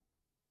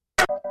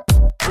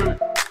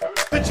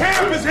The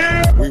champ is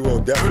here. We will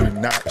definitely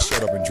not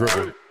shut up and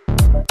dribble.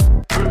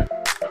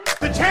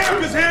 The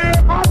champ is here.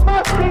 I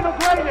must be the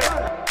greatest.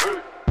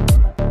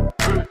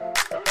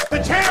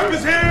 The champ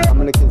is here. I'm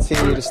going to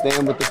continue to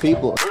stand with the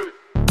people.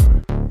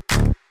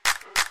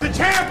 The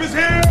champ is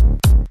here.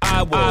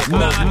 I will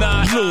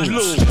not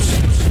lose.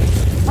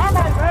 I'm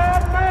a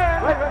bad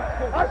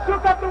man. I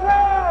shook up the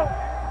world.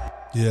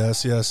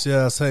 Yes.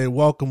 Hey,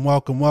 welcome.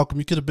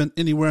 You could have been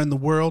anywhere in the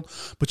world,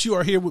 but you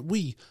are here with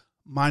we.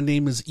 My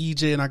name is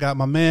EJ, and I got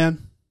my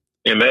man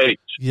MH.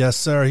 Yes,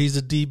 sir. He's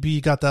a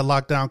DB. Got that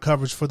lockdown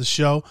coverage for the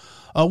show.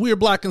 We are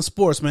Black in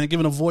Sports, man,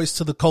 giving a voice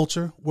to the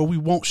culture where we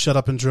won't shut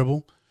up and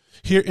dribble.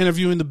 Here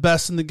interviewing the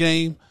best in the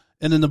game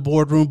and in the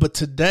boardroom. But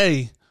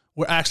today,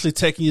 we're actually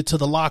taking you to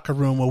the locker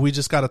room where we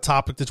just got a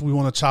topic that we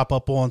want to chop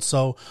up on.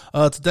 So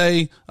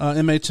today,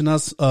 MH and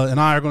us and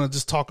I are going to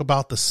just talk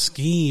about the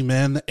Scheme,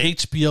 man, the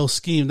HBO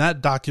Scheme.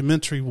 That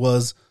documentary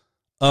was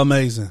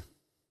amazing.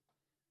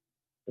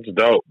 It's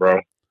dope,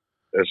 bro.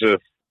 It's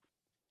just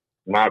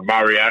my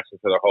reaction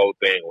to the whole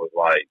thing was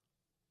like,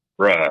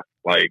 bruh,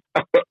 like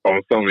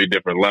on so many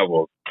different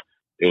levels.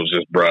 It was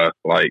just, bruh,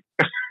 like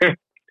it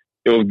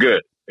was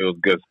good. It was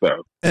good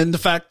stuff. And the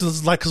fact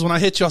is, like, because when I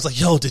hit you, I was like,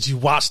 yo, did you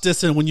watch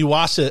this? And when you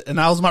watch it, and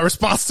that was my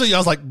response to you, I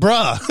was like,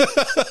 bruh.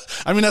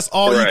 I mean, that's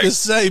all you can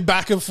say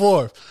back and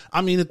forth.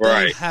 I mean, the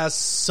thing has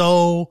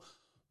so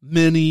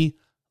many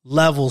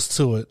levels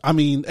to it. I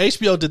mean,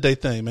 HBO did their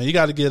thing, man. You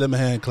got to give them a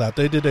hand clap.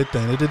 They did their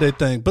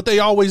thing. But they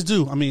always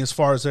do. I mean, as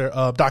far as their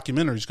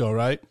documentaries go,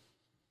 right?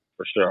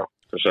 For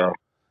sure.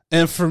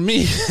 And for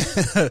me,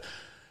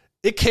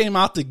 it came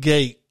out the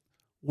gate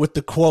with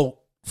the quote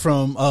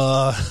from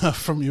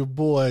your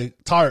boy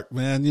Tark,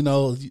 man. You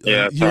know,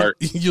 Tark.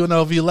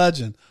 UNLV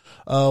legend.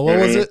 What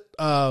was it?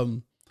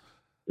 9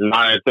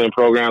 out of 10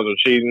 programs are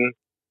cheating.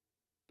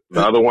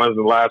 The other one's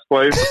in last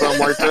place or something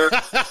like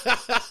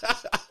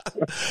that.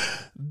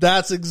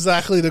 That's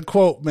exactly the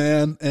quote,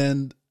 man.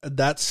 And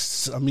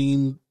that's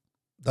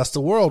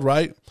the world,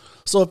 right?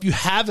 So if you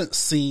haven't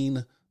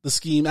seen the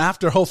Scheme,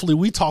 after hopefully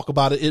we talk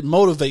about it, it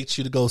motivates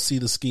you to go see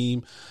the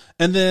Scheme.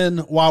 And then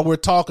while we're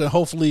talking,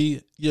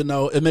 hopefully, you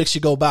know, it makes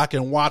you go back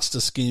and watch the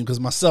Scheme. Because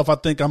myself, I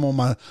think I'm on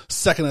my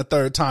second or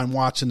third time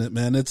watching it,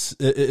 man. It's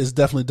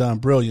definitely done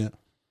brilliant.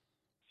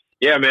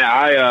 Yeah, man.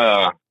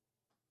 I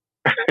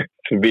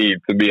to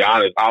be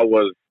honest, I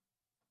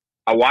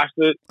watched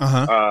it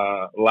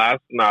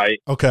last night.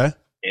 Okay.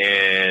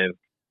 And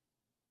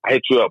I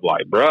hit you up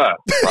like, bruh.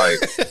 Like,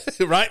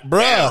 right,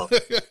 bruh.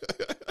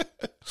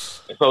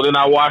 So then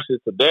I watched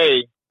it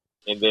today,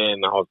 and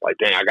then I was like,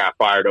 dang, I got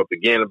fired up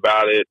again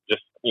about it,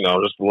 just a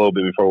little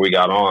bit before we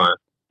got on.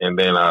 And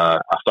then I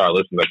started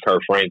listening to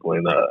Kirk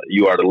Franklin,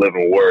 You Are the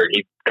Living Word.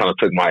 He kind of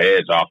took my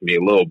edge off me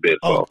a little bit.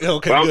 So. Oh,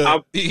 okay,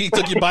 good. He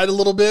took you bite a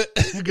little bit?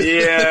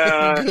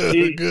 Yeah.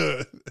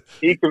 Good.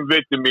 He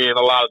convicted me in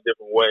a lot of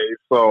different ways.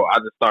 So I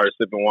just started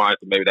sipping wine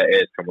to maybe that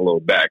edge come a little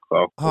back.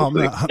 So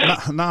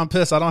now I'm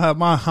pissed. I don't have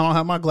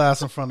my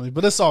glass in front of me,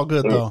 but it's all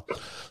good though.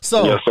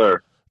 So yes,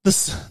 sir.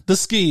 The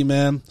Scheme,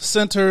 man,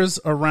 centers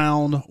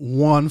around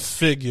one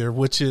figure,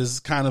 which is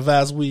kind of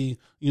as we,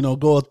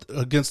 go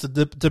against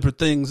the different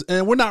things.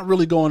 And we're not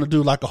really going to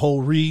do like a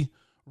whole re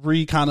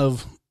kind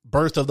of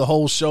birth of the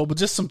whole show, but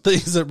just some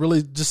things that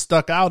really just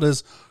stuck out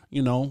as,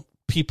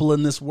 people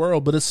in this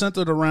world. But it's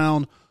centered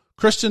around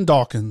Christian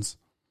Dawkins.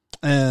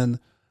 And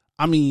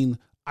I mean,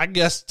 I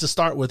guess to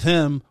start with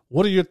him,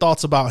 what are your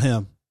thoughts about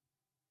him?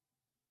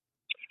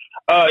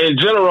 In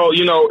general,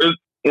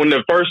 when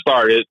it first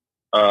started,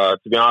 to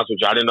be honest with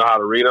you, I didn't know how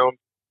to read them.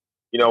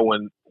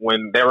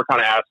 When they were kind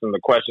of asking the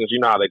questions, you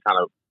know how they kind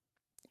of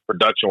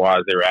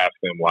production-wise, they were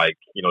asking them, like,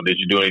 did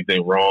you do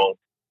anything wrong?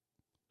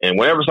 And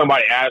whenever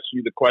somebody asks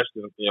you the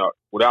question,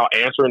 without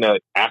answering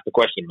that, ask the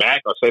question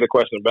back or say the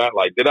question back,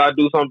 like, did I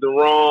do something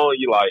wrong?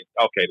 You like,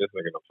 okay, this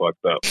nigga done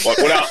fucked up. But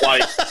without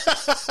like,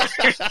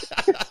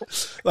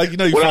 you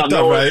fucked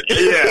up, right?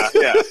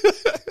 Yeah.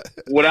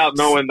 Without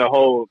knowing the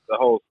whole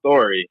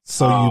story.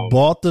 So you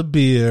bought the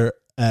beer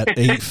at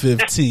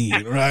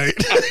 8:15, right?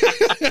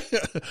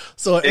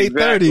 So at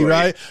 8:30,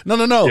 right?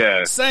 No.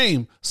 Yeah.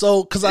 Same.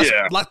 So, cause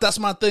that's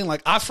my thing.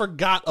 Like, I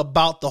forgot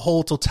about the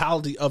whole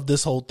totality of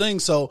this whole thing.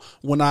 So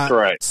when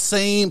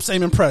same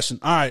impression.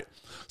 All right.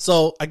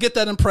 So I get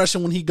that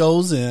impression when he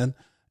goes in,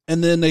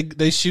 and then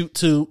they shoot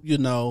to,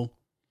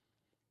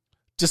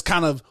 just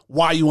kind of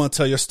why you want to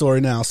tell your story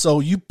now.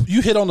 So you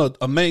hit on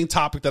a main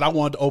topic that I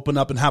wanted to open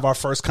up and have our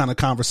first kind of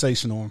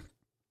conversation on.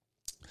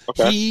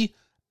 Okay. He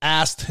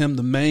asked him,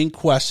 the main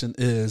question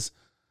is,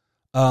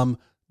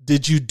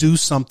 did you do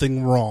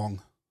something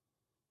wrong?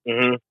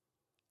 Mm-hmm.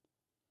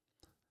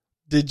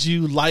 Do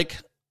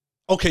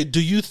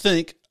you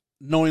think,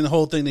 knowing the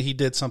whole thing, that he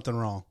did something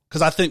wrong?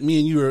 Because I think me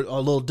and you are a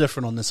little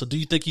different on this. So do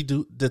you think he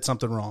did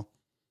something wrong?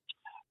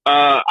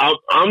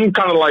 I'm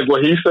kind of like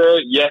what he said,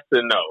 yes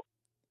and no.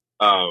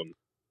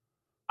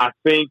 I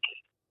think,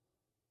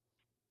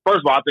 first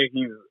of all, I think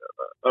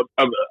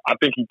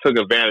he took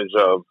advantage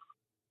of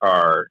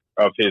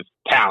his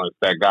talents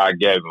that God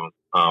gave him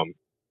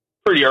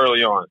pretty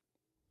early on.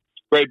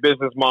 great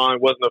business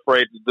mind, wasn't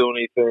afraid to do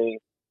anything.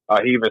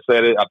 He even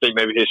said it. I think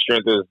maybe his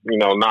strength is,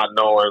 not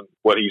knowing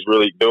what he's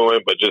really doing,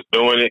 but just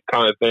doing it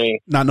kind of thing.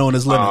 Not knowing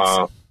his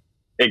limits.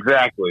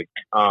 Exactly.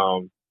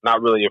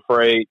 Not really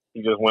afraid.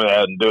 He just went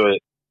ahead and do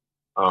it.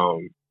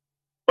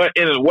 But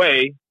in a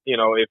way,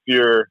 if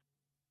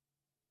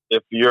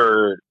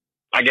you're,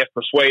 I guess,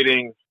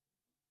 persuading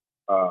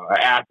an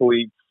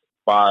athlete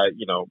by,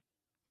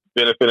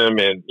 benefiting them,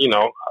 and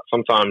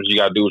sometimes you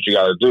got to do what you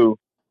got to do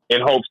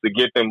in hopes to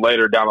get them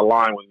later down the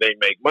line when they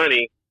make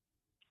money.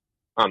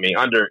 I mean,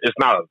 it's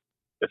not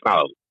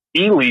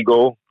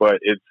illegal, but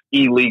it's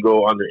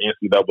illegal under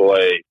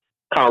NCAA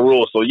kind of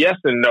rules. So yes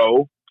and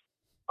no.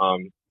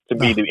 To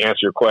answer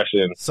your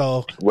question,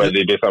 so whether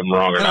they did something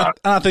wrong or not.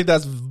 I think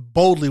that's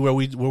boldly where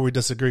we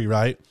disagree,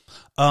 right?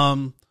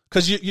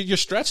 Because you're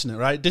stretching it,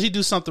 right? Did he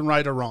do something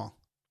right or wrong?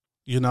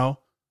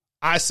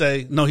 I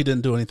say no, he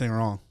didn't do anything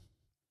wrong.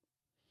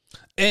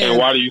 And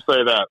why do you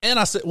say that? And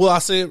I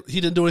say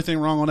he didn't do anything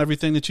wrong on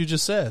everything that you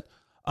just said.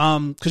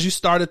 Because you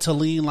started to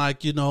lean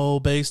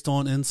based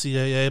on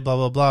NCAA, blah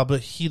blah blah,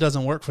 but he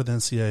doesn't work for the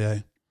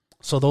NCAA,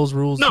 so those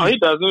rules. No, he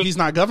doesn't. He's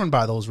not governed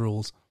by those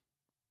rules.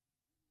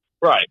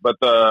 Right, but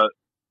the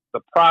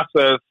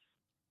process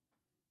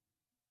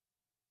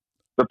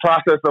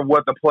of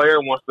what the player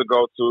wants to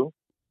go to,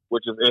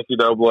 which is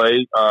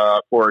NCAA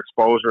for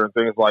exposure and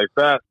things like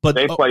that, but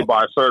they play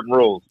by certain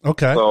rules.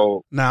 Okay.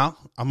 So now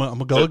I'm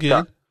gonna go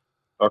again.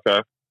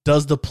 Okay.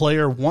 Does the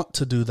player want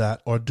to do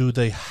that, or do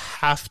they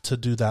have to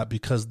do that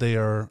because they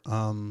are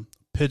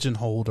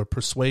pigeonholed or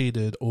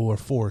persuaded or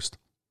forced?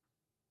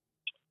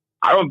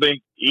 I don't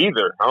think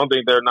either. I don't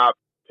think they're not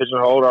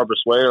pigeonholed or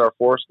persuaded or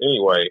forced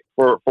anyway.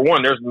 For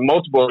one, there's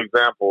multiple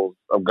examples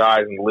of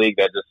guys in the league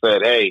that just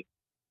said, hey,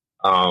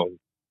 I'm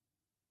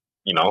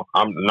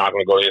not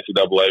going to go the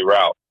NCAA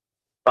route.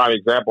 Prime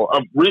example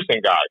of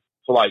recent guys.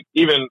 So,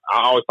 even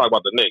I always talk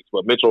about the Knicks,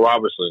 but Mitchell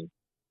Robinson,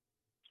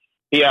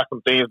 he has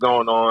some things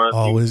going on.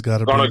 Always got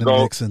to bring the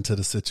Knicks into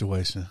the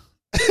situation.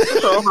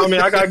 So,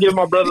 I got to give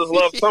my brothers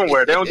love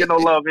somewhere. They don't get no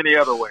love any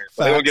other way.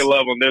 So they don't get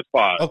love on this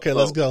pod. Okay,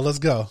 let's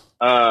go.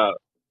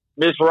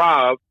 Mitch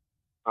Rob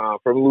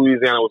from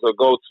Louisiana was going to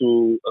go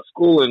to a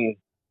school in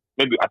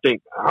I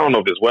don't know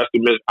if it's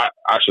Western Michigan.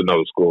 I should know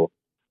the school.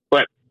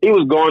 But he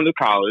was going to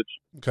college.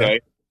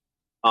 Okay.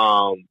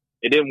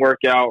 It didn't work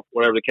out,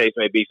 whatever the case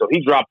may be. So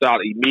he dropped out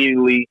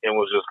immediately and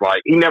was just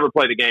he never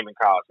played a game in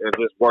college. And it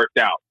just worked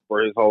out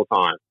for his whole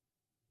time.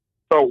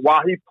 So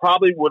while he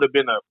probably would have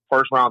been a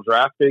first-round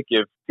draft pick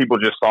if people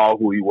just saw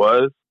who he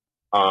was,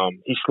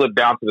 he slipped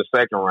down to the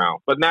second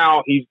round. But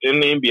now he's in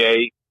the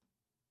NBA.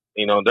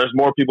 There's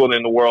more people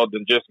in the world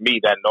than just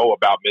me that know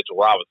about Mitchell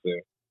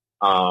Robinson.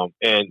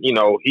 And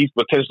he's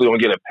potentially going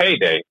to get a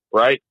payday,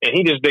 right? And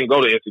he just didn't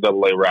go the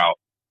NCAA route.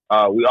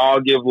 We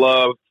all give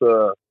love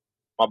to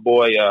my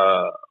boy,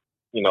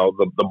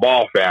 the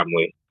Ball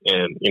family,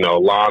 and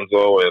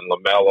Lonzo and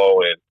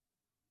LaMelo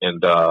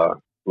and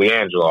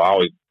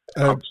LiAngelo.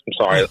 I'm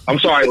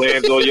sorry,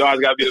 LiAngelo. You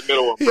always got to be the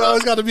middle one. You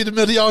always got to be the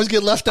middle. You always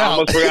get left out. I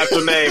almost forgot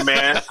your name,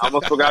 man.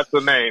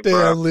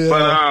 Damn,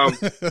 bro.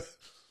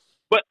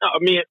 But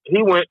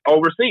he went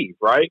overseas,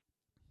 right?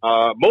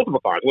 Multiple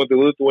times. He went to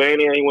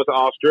Lithuania. He went to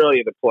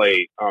Australia to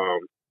play.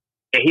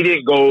 And he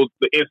didn't go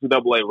the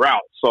NCAA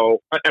route.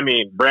 So,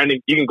 Brandon,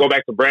 you can go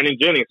back to Brandon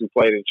Jennings, who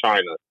played in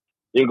China.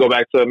 You can go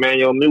back to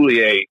Emmanuel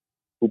Mudiay,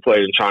 who played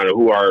in China,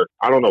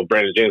 I don't know if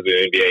Brandon Jennings is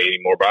in the NBA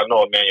anymore, but I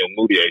know Emmanuel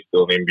Mudiay is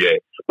still in the NBA.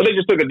 But they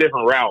just took a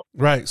different route.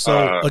 Right.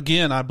 So,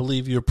 again, I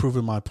believe you're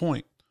proving my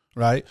point,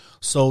 right?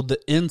 So the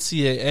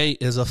NCAA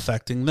is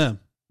affecting them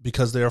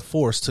because they're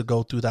forced to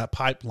go through that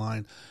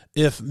pipeline.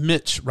 If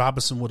Mitch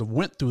Robinson would have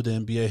went through the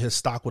NBA, his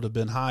stock would have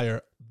been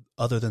higher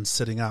other than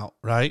sitting out,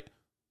 right?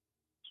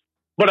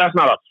 But that's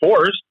not a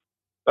force.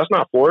 That's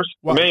not forced.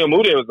 Emmanuel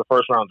Mudiay was the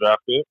first-round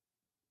draft pick.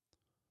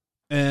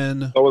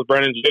 And so was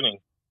Brandon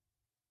Jennings.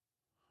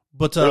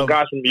 But there's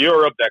guys from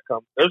Europe that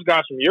come. There's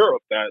guys from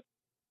Europe that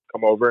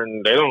come over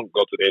and they don't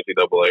go to the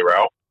NCAA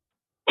route.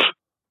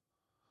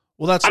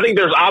 Well, I think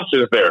there's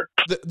options there.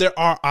 There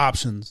are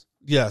options.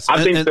 Yes,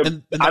 I think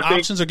the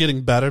options are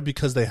getting better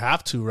because they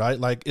have to, right?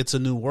 It's a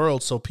new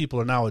world, so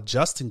people are now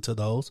adjusting to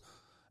those,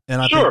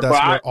 and I think that's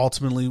where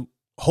ultimately,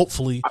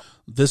 hopefully,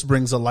 this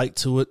brings a light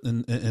to it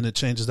and it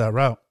changes that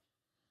route.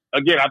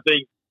 Again, I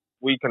think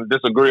we can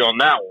disagree on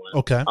that one.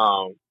 Okay.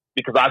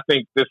 Because I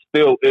think this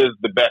still is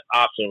the best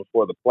option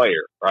for the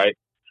player, right?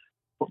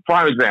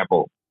 Prime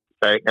example,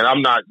 okay, and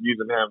I'm not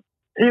using him.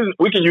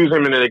 We can use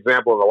him in an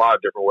example in a lot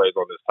of different ways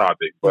on this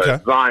topic,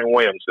 but Zion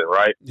Williamson,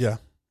 right? Yeah,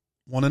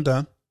 one and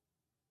done.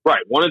 Right,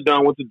 one and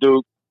done with the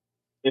Duke,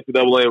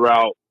 NCAA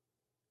route,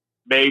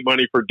 made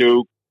money for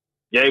Duke,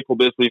 gave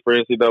publicity for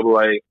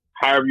NCAA,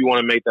 however you want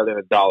to make that in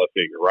a dollar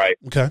figure, right?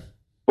 Okay.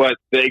 But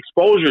the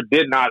exposure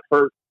did not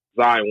hurt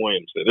Zion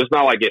Williamson. It's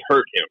not like it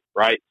hurt him,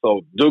 right?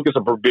 So Duke is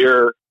a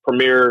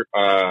premier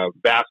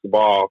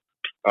basketball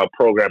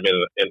program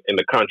in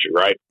the country,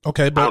 right?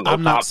 Okay, but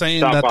I'm not saying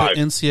that the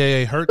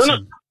NCAA hurts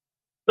him.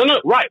 No,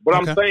 right. But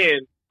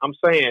I'm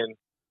saying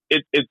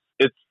it's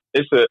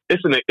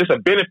it's a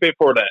benefit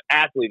for the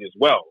athlete as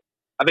well.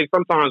 I think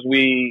sometimes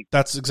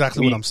That's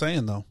exactly what I'm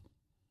saying, though.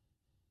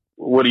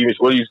 What do you?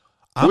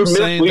 I'm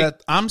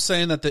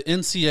saying that the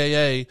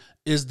NCAA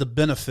is the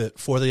benefit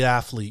for the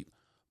athlete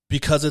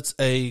because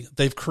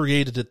they've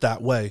created it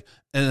that way.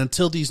 And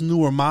until these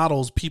newer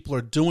models, people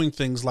are doing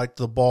things like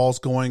the balls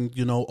going,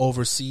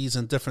 overseas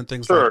and different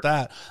things like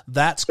that.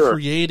 That's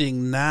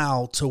creating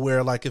now to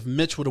where, like, if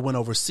Mitch would have went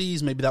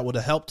overseas, maybe that would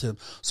have helped him.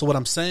 So what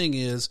I'm saying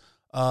is,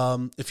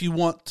 if you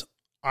want,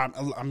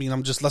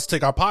 let's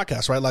take our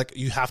podcast, right? Like,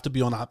 you have to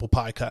be on Apple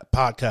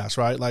Podcast,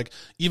 right? Like,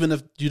 even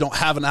if you don't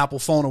have an Apple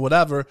phone or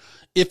whatever,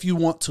 if you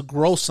want to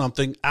grow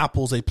something,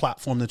 Apple's a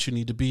platform that you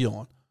need to be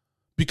on.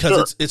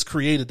 Because it's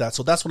created that.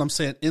 So that's what I'm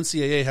saying.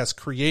 NCAA has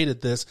created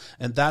this,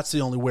 and that's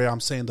the only way I'm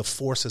saying the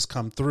force has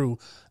come through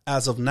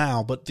as of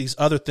now. But these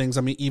other things,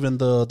 even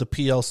the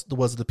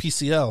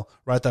PCL,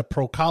 right? That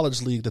pro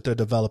college league that they're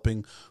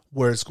developing,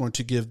 where it's going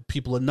to give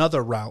people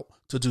another route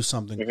to do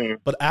something. Mm-hmm.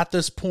 But at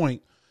this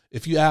point,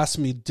 if you ask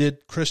me,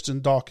 did Christian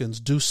Dawkins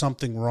do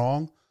something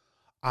wrong?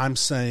 I'm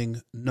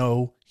saying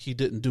no, he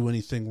didn't do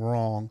anything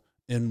wrong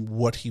in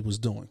what he was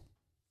doing.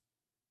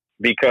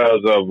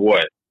 Because of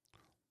what?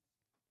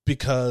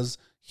 Because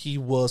he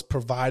was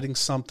providing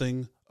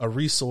something, a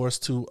resource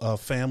to a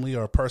family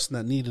or a person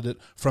that needed it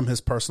from his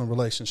personal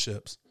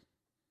relationships.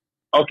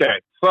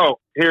 Okay, so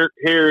here's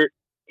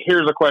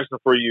a question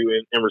for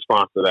you in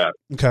response to that.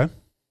 Okay,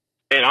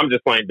 and I'm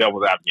just playing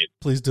devil's advocate.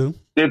 Please do.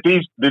 Did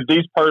these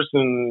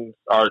persons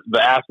or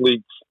the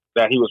athletes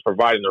that he was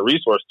providing the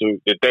resource to,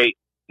 did they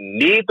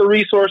need the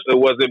resource, or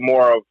was it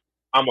more of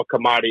I'm a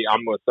commodity,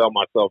 I'm going to sell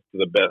myself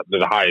to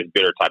the highest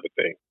bidder type of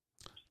thing?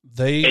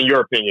 In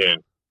your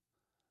opinion.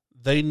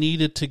 They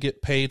needed to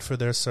get paid for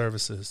their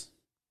services,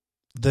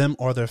 them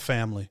or their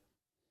family.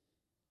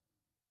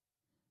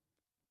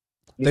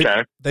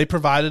 They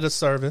provided a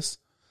service.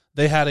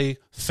 They had a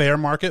fair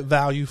market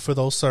value for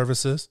those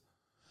services.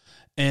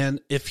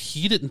 And if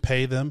he didn't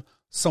pay them,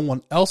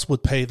 someone else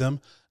would pay them.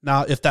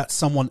 Now, if that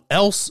someone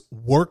else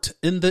worked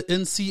in the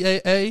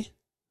NCAA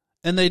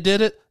and they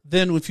did it,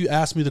 then if you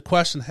ask me the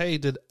question, hey,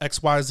 did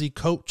XYZ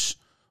coach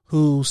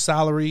whose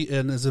salary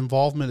and his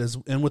involvement is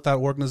in with that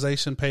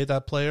organization pay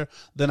that player,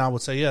 then I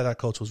would say, yeah, that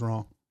coach was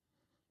wrong.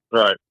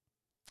 Right.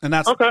 And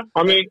that's okay.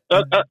 I mean,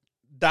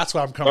 that's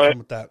where I'm coming from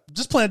with that.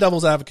 Just playing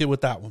devil's advocate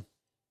with that one.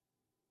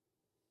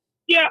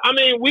 Yeah, I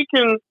mean,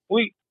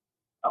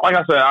 like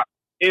I said,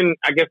 in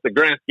I guess the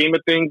grand scheme of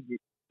things,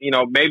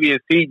 maybe is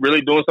he really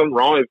doing something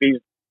wrong if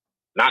he's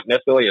not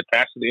necessarily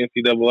attached to the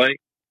NCAA?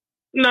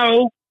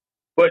 No,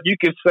 but you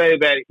could say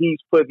that he's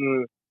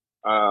putting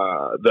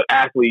the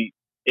athlete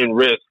in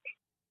risk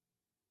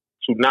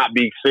to not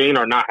be seen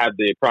or not have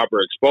the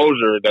proper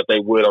exposure that they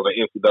would on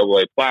the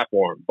NCAA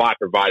platform by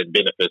providing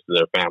benefits to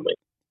their family.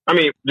 I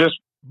mean, just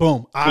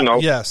boom.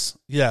 Yes.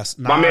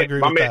 No, I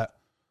agree with that.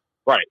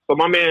 Right. So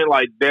my man,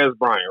 like Dez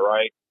Bryant,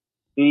 right?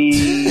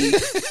 He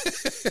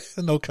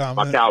no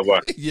comment. My Cowboy,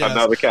 yes.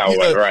 Another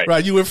Cowboy, right?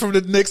 Right. You went from the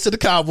Knicks to the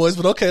Cowboys,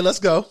 but okay, let's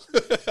go.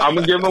 I'm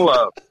gonna give him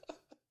love.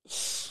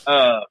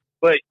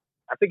 But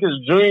I think his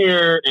junior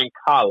year in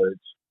college.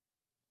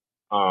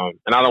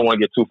 And I don't want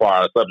to get too far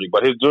out of the subject,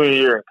 but his junior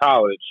year in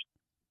college,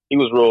 he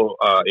was real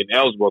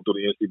ineligible through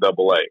the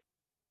NCAA.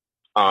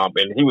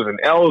 And he was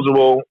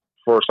ineligible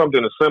for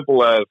something as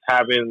simple as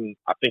having,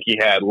 I think he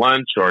had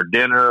lunch or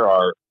dinner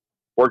or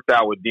worked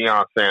out with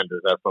Deion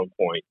Sanders at some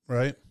point.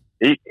 Right.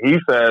 He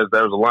says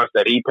there was a lunch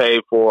that he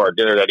paid for or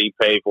dinner that he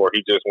paid for.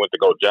 He just went to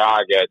go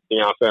jog at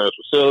Deion Sanders'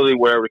 facility,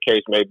 wherever the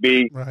case may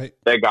be. Right.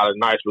 They got a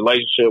nice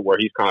relationship where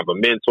he's kind of a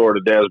mentor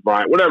to Dez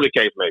Bryant, whatever the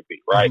case may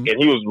be, right? Mm-hmm.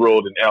 And he was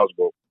ruled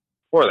ineligible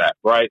for that,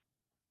 right?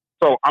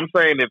 So I'm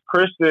saying if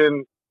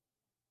Christian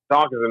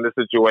Dawkins in this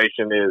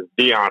situation is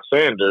Deion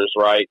Sanders,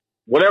 right?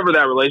 Whatever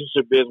that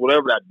relationship is,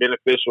 whatever that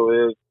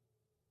beneficial is,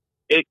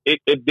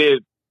 it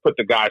did put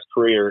the guy's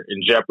career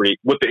in jeopardy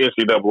with the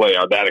NCAA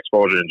or that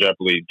exposure in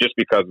jeopardy just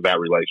because of that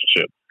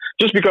relationship.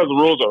 Just because the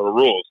rules are the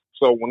rules.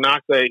 So when I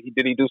say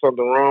did he do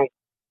something wrong?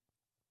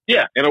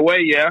 Yeah, in a way,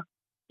 yeah.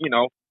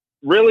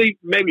 Really,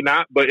 maybe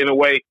not, but in a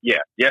way, yeah.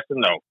 Yes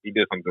and no. He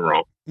did something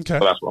wrong. Okay.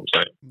 So that's what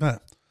I'm saying.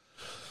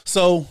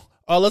 So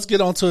let's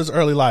get on to his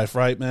early life,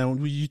 right,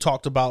 man? You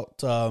talked about,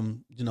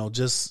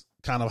 just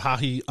kind of how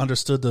he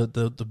understood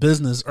the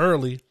business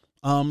early.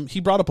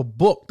 He brought up a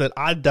book that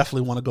I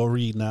definitely want to go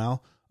read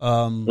now.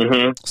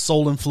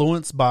 Soul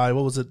Influence by,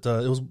 what was it?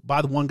 It was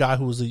by the one guy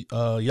who was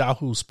a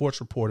Yahoo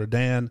sports reporter,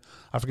 Dan.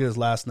 I forget his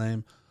last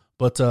name,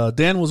 but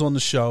Dan was on the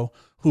show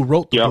who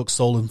wrote the book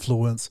Soul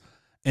Influence.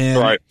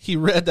 And he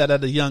read that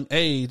at a young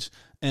age.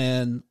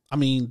 And I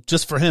mean,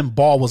 just for him,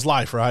 ball was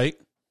life, right?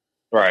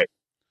 Right.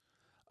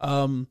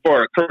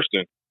 For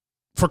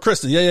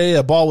Christian.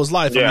 Yeah. Ball was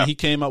life. Yeah. I mean, he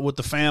came up with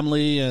the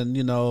family and,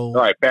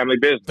 Right, family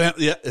business.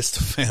 It's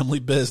the family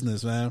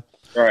business, man.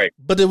 Right.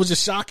 But it was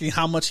just shocking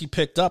how much he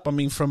picked up. I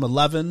mean, from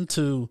 11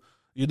 to,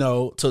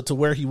 to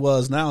where he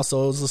was now.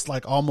 So it was just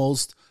like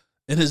almost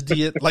in his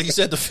like you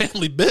said, the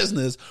family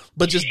business,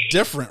 but just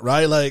different,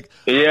 right? Like,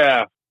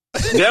 yeah,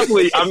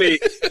 definitely. I mean,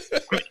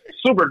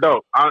 super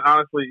dope.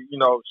 Honestly,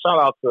 shout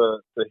out to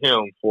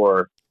him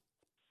for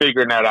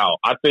figuring that out.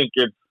 I think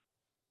it's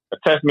a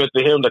testament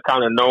to him to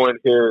kind of knowing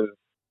his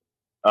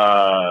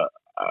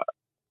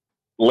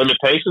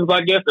limitations,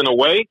 I guess, in a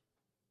way,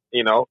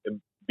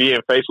 and being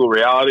faced with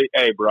reality.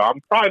 Hey, bro, I'm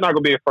probably not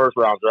going to be a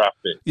first-round draft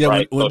pick. Yeah,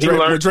 right? when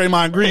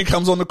Draymond Green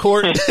comes on the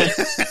court.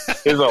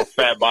 His old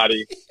fat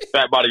body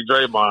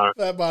Draymond.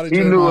 Fat body he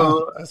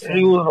Draymond.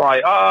 He was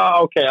like,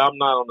 okay, I'm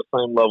not on the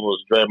same level as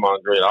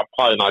Draymond Green. I'm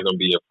probably not going to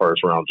be a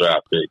first-round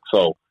draft pick.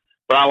 So,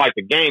 but I like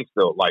the game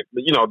still. Like,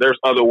 there's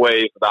other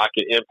ways that I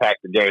can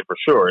impact the game for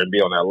sure and be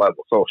on that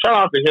level. So shout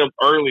out to him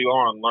early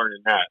on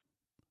learning that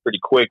pretty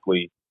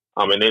quickly.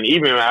 And then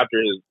even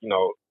after his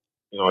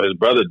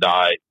brother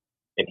died,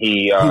 and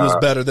he was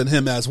better than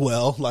him as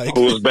well. Like,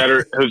 who was better?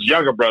 His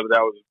younger brother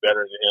that was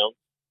better than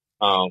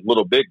him,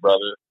 little big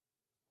brother.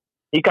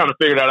 He kind of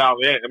figured that out.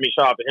 Man,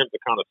 shout out to him to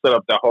kind of set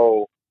up that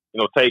whole,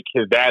 take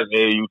his dad's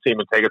AAU team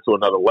and take it to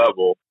another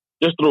level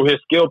just through his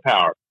skill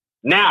power.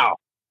 Now,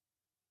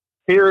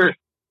 here's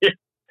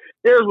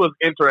what's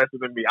interesting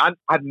to me. I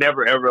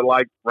never ever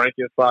liked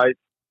ranking sites.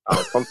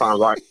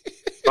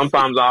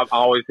 Sometimes I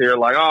always hear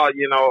like,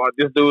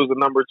 this dude's the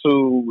number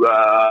 2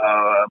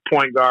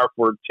 point guard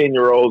for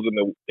 10-year-olds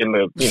in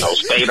the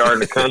state or in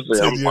the country.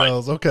 I'm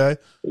like, okay,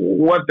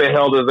 what the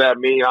hell does that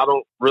mean? I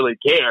don't really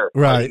care.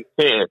 Right.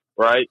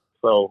 Right.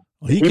 So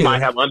he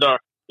might have underarm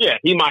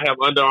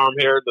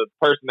hair. The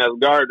person that's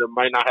guarded him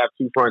might not have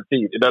 2 front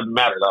teeth. It doesn't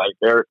matter. Like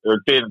they're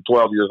 10,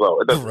 12 years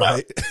old. It doesn't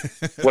matter.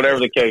 Whatever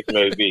the case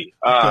may be.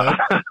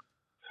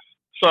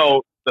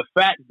 So the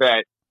fact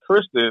that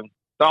Tristan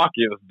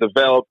Dawkins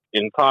developed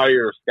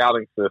entire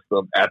scouting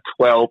system at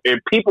 12, and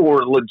people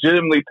were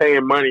legitimately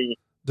paying money.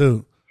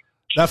 Dude,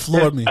 that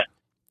floored me.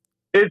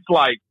 It's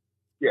like,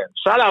 yeah,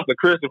 shout out to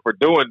Kristen for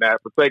doing that,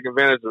 for taking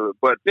advantage of it.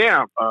 But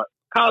damn,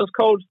 college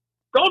coach,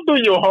 go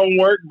do your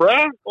homework,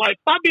 bruh. Like,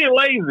 stop being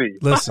lazy.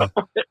 Listen,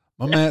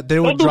 my man, they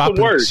were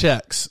dropping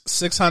checks,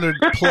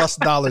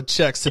 $600+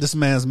 checks to this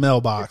man's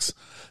mailbox.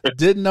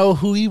 Didn't know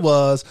who he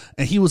was,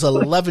 and he was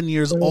 11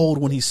 years old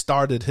when he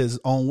started his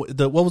own.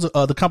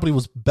 The company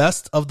was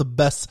Best of the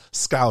Best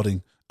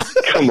Scouting.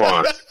 Come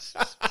on.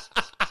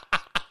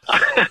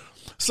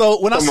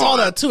 So when I saw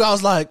that too, I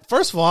was like,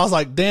 first of all, I was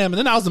like, damn, and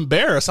then I was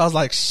embarrassed. I was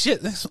like,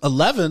 shit, this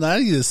 11. I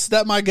need to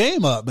step my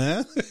game up,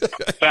 man.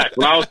 Fact.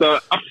 When I was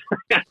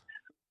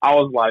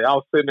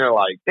sitting there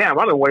like, damn,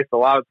 I didn't waste a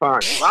lot of time.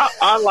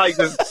 I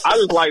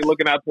just like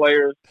looking at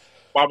players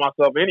by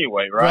myself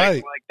anyway, right?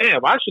 Like,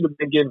 damn, I should have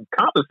been getting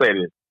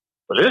compensated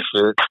for this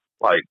shit.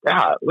 Like,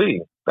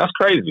 golly, that's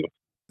crazy.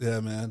 Yeah,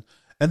 man.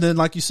 And then,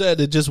 like you said,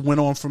 it just went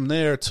on from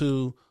there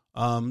to,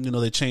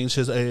 they changed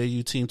his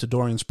AAU team to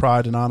Dorian's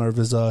Pride in honor of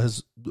his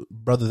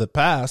brother that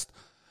passed.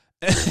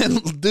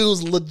 And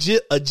dude's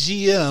legit a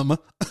GM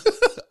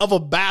of a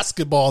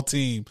basketball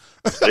team.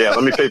 Yeah,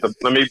 let me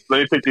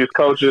pick these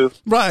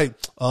coaches. Right.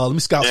 Let me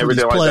scout some of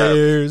these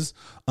players.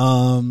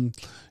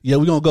 Yeah,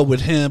 we're gonna go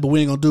with him, but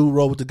we ain't gonna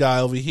roll with the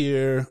guy over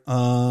here.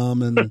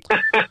 And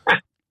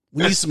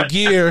we need some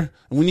gear,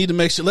 and we need to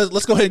make sure.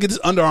 Let's go ahead and get this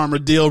Under Armour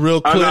deal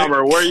real quick. Under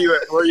Armour, where you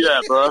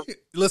at, bro?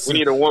 Listen, we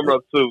need a warm-up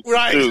suit.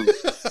 Right.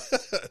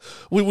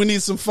 we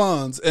need some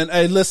funds, and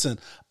hey, listen,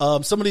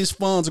 some of these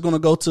funds are gonna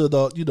go to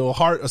the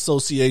Heart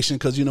Association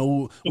because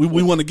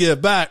we want to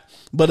give back,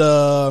 but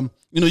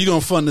you're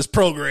gonna fund this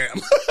program.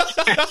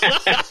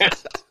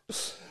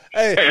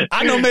 Hey,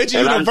 I know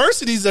major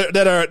universities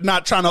that are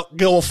not trying to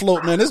go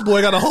afloat, man. This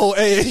boy got a whole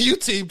AAU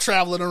team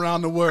traveling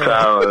around the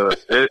world.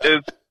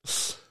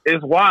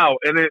 It's wild,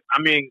 and it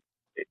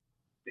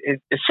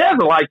sheds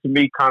a light to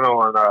me kind of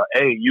on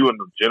AAU in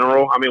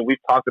general. I mean, we've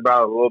talked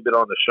about it a little bit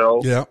on the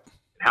show,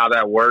 how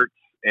that works,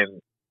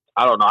 and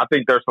I don't know. I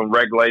think there's some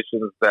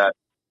regulations that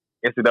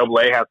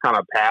NCAA has kind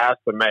of passed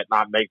to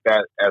not make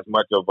that as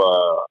much of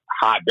a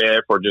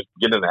hotbed for just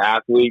getting the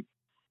athletes.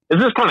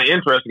 It's just kind of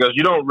interesting because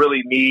you don't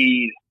really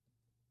need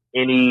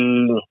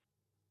any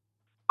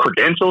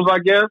credentials, I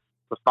guess,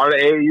 to start an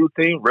AAU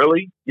team,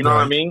 really. You know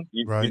what I mean?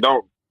 You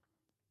don't.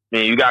 I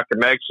mean, you got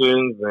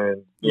connections,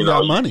 and you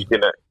got money.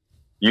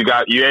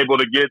 You're able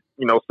to get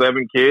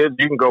 7 kids.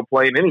 You can go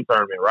play in any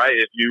tournament, right?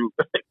 If you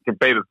can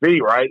pay the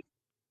fee, right?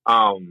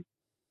 So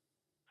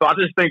I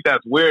just think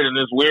that's weird, and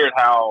it's weird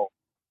how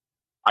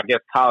I guess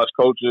college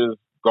coaches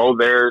go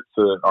there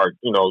go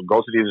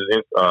to these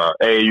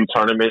AAU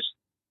tournaments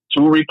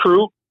to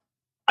recruit.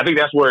 I think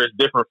that's where it's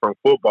different from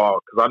football,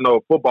 because I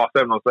know football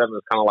 7-on-7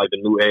 is kind of like the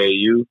new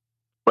AAU.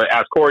 But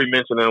as Corey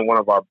mentioned in one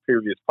of our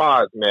previous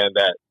pods, man,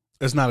 that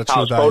it's not a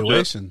true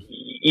evaluation.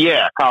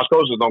 College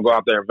coaches don't go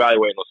out there and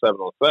evaluate no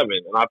 7-on-7.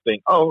 And I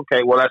think,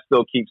 that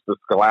still keeps the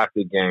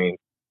scholastic game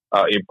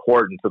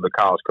important to the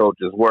college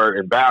coaches, where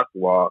in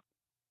basketball,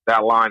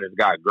 that line has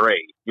got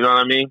grade. You know what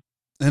I mean?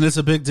 And it's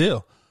a big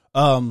deal.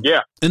 In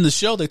the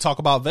show, they talk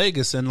about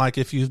Vegas, and like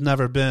if you're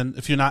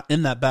not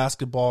in that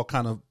basketball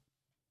kind of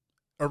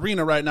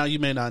arena right now, you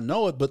may not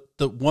know it, but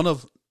I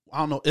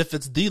don't know if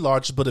it's the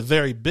largest, but a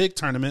very big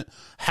tournament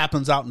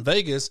happens out in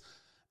Vegas.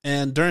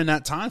 And during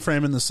that time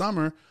frame in the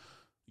summer,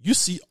 you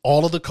see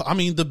all of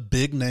the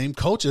big name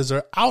coaches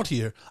are out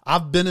here.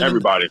 I've been in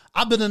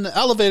the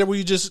elevator where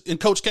you just, and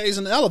Coach K's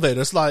in the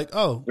elevator. It's like,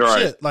 oh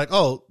shit. Like,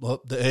 oh,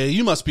 well, the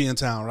AAU must be in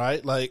town,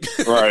 right? Like,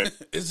 right.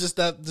 It's just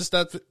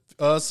that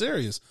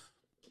serious.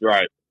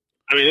 Right.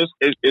 I mean,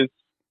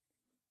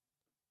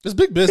 it's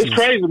big business. It's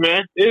crazy,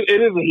 man.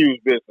 It is a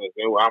huge business.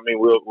 And I mean,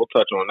 we'll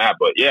touch on that,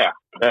 but yeah,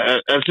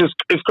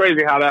 it's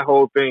crazy how that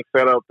whole thing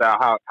set up,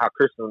 how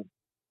Christian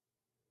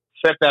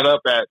set that up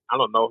at, I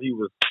don't know, he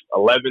was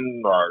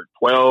 11 or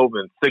 12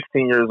 and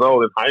 16 years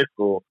old in high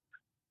school,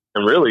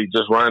 and really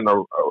just running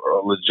a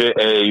legit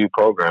AAU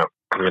program.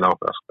 You know,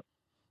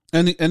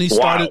 and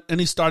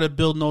he started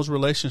building those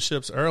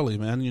relationships early,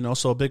 man. You know,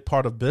 so a big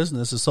part of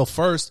business is, so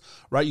first,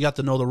 right, you got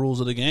to know the rules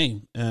of the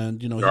game,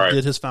 and you know, he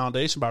did his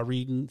foundation by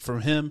reading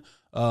from him.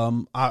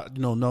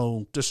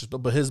 No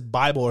disrespect, but his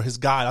Bible or his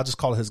guide, I just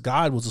call it his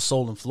guide, was the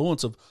sole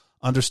influence of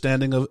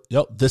understanding of,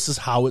 this is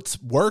how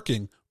it's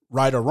working,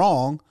 right or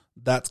wrong.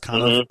 That's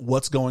kind of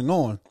what's going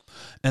on.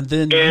 And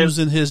then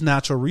using his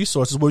natural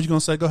resources. What were you going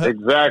to say? Go ahead.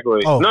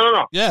 Exactly. Oh,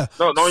 no. Yeah.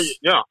 No,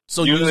 yeah.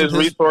 So using his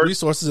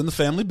resources in the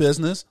family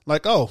business.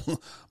 Like, oh,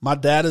 my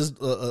dad is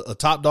a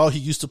top dog. He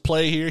used to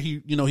play here.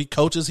 He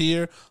coaches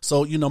here.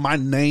 So, my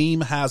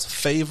name has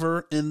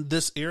favor in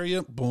this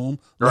area. Boom.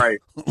 Right.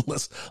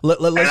 Let's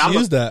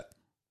use that.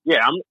 Yeah,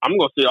 I'm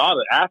going to see all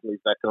the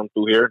athletes that come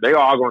through here. They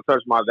all going to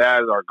touch my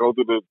dad or go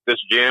through this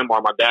gym,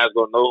 or my dad's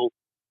going to know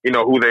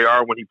who they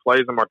are when he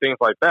plays them or things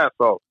like that.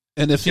 So,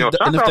 and if they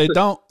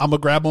don't, I'm gonna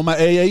grab on my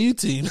AAU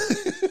team.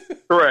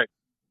 Correct.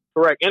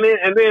 And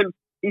then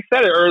he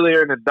said it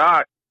earlier in the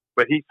doc,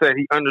 but he said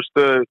he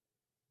understood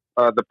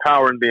the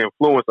power and the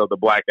influence of the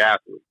black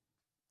athlete.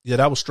 Yeah,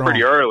 that was strong.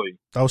 Pretty early.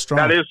 That was strong.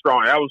 That is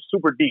strong. That was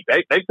super deep.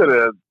 They could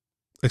have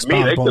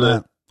expounded on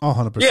that.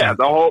 100%. Yeah,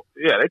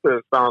 they could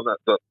have expounded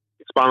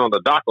on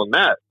the doc on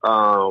that.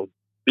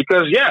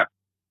 Because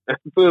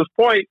to this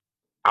point,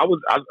 I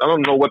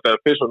don't know what the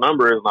official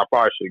number is, and I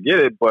probably should get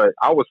it, but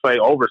I would say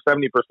over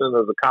 70%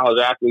 of the college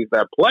athletes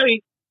that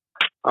play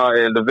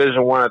in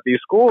Division I at these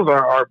schools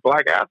are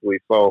black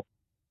athletes. So,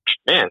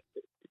 man,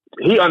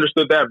 he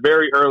understood that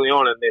very early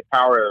on, and the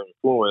power and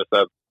influence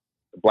that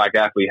the black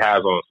athlete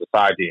has on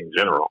society in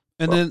general.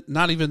 And then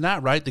not even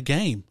that, right? The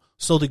game.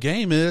 So the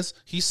game is,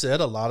 he said,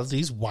 a lot of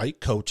these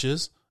white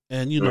coaches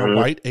and,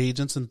 white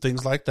agents and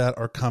things like that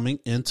are coming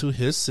into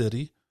his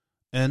city,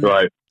 and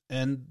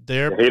and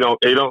they're he don't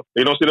see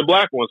the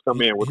black ones come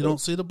in with he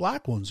don't see the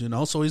black ones,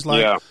 so he's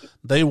like,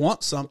 they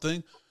want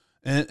something,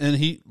 and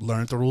he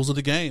learned the rules of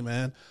the game,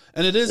 man.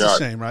 And it is a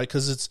shame, right?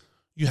 Because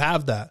you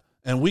have that,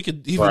 and we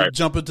could even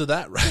jump into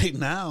that right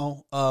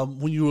now.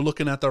 When you were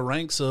looking at the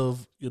ranks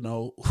of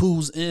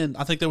who's in,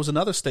 I think there was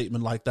another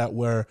statement like that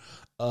where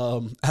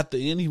at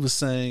the end he was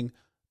saying,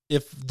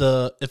 if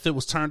it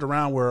was turned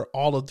around where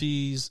all of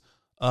these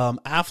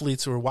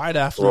athletes were white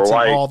athletes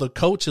and all the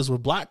coaches were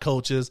black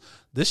coaches,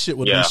 this shit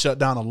would have been shut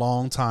down a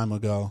long time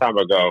ago.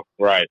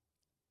 Right.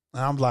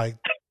 And I'm like,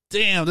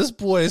 damn, this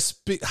boy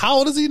how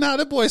old is he now?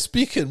 That boy is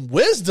speaking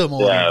wisdom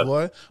on him,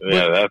 boy.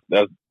 Yeah,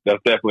 that's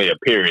definitely a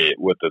period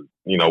with the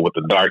with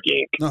the dark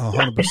ink. No,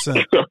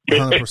 100%.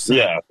 100%.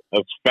 Yeah,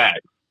 that's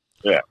fact.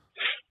 Yeah.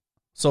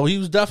 So he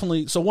was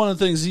definitely, one of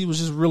the things, he was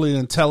just really an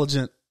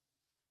intelligent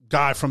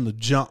guy from the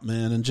jump,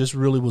 man, and just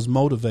really was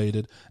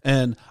motivated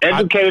and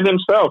educated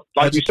himself,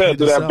 like you said,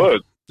 through that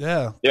book.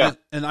 Yeah.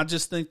 And I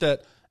just think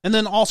that, and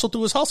then also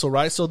through his hustle,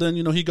 right? So then,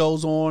 he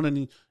goes on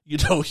and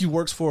he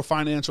works for a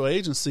financial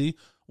agency,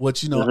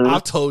 which,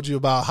 I've told you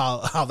about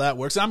how that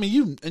works. I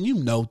mean, you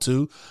know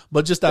too,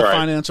 but just that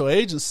financial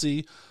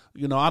agency,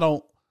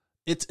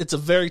 it's a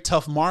very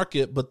tough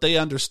market, but they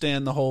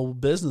understand the whole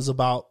business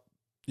about,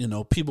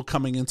 people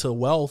coming into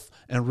wealth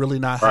and really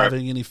not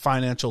having any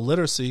financial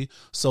literacy.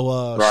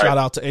 So shout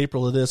out to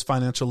April. It is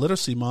Financial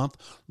Literacy Month.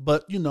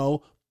 But,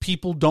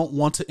 people don't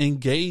want to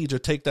engage or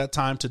take that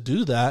time to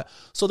do that.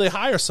 So they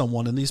hire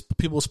someone, and these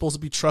people are supposed to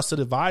be trusted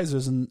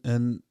advisors.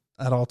 And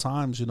at all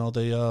times,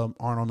 they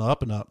aren't on the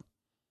up and up.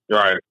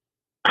 Right.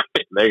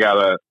 They got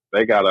a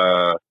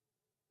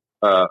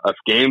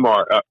scheme,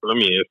 or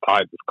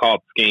it's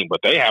called scheme, but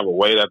they have a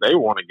way that they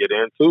want to get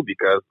into,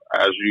 because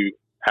as you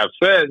have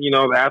said,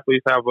 the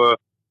athletes have a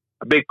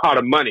big pot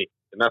of money,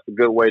 and that's a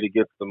good way to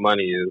get to the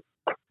money, is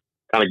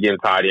kind of getting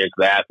tied into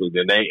the athletes,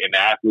 and the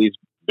athletes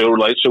build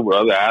relationship with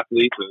other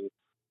athletes, and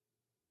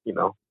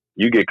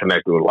you get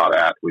connected with a lot of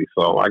athletes.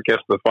 So I guess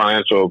the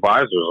financial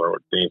advisors or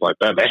things like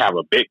that, they have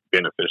a big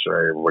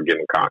beneficiary of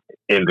getting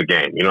in the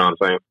game. You know what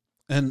I'm saying?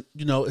 And,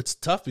 it's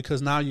tough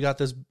because now you got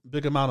this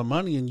big amount of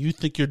money and you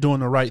think you're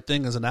doing the right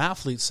thing as an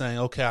athlete, saying,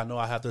 okay, I know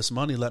I have this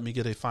money, let me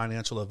get a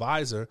financial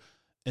advisor.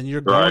 And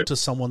you're going to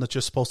someone that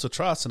you're supposed to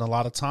trust. And a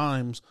lot of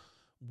times,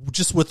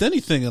 just with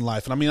anything in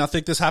life, and I mean, I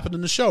think this happened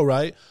in the show,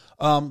 right?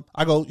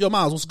 I go, yo,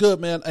 Miles, what's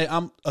good, man? Hey,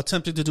 I'm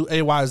attempting to do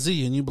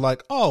AYZ. And you be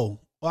like, oh,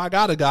 well, I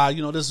got a guy,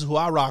 this is who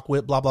I rock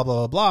with, blah, blah,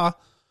 blah, blah, blah.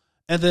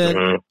 And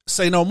then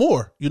say no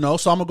more, so I'm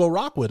going to go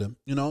rock with him,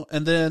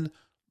 and then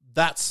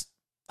that's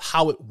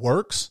how it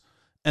works.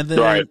 And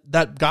then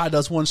that guy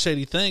does one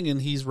shady thing and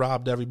he's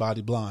robbed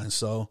everybody blind.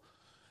 So,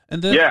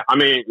 And then, yeah, I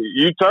mean,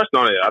 you touched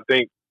on it. I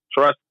think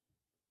trust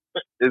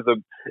is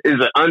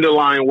an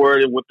underlying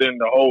word within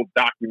the whole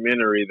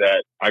documentary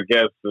that I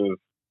guess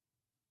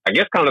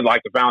kind of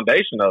like the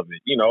foundation of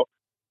it.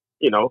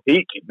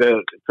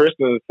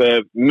 Kristen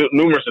said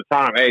numerous of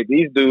times, "Hey,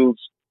 these dudes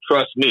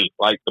trust me.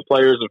 Like the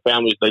players and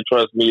families, they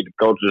trust me. The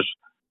coaches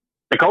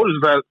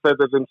have said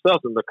that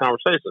themselves in the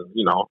conversation.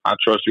 I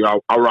trust you.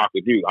 I'll rock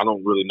with you. I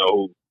don't really know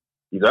who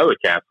these other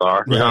cats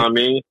are. You know what I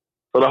mean?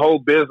 So the whole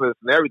business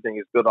and everything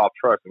is built off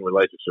trust and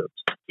relationships.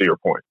 To your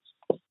point,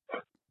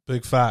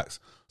 big facts.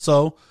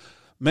 So,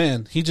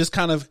 man, he just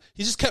kept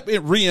it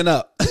reeing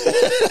up,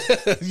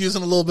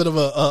 using a little bit of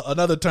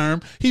another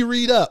term. He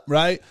reed up,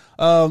 right?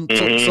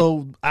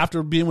 So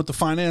after being with the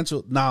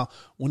financial, now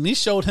when he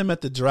showed him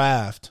at the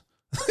draft,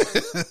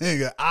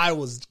 I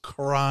was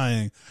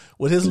crying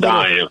with his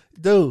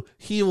dude.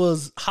 He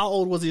was, how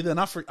old was he then?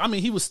 I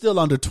mean, he was still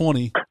under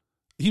 20.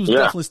 He was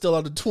definitely still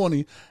under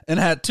 20 and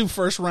had 2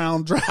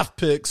 first-round draft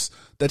picks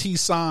that he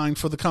signed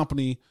for the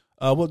company.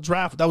 What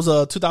draft? That was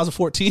a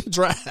 2014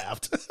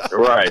 draft.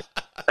 Right.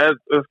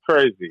 It's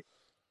crazy.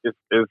 It's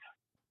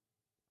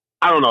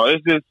I don't know.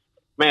 It's just,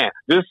 man,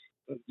 just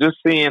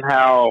seeing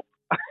how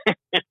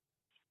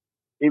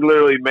he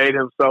literally made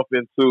himself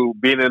into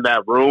being in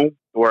that room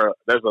where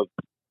there's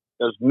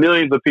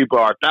millions of people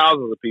or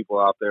thousands of people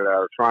out there that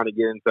are trying to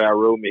get into that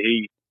room, and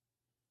he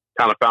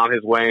kind of found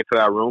his way into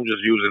that room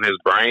just using his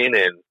brain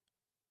and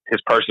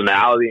his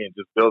personality and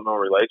just building on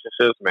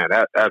relationships. Man,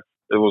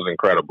 it was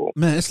incredible.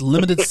 Man, it's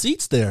limited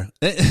seats there.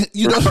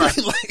 You know what I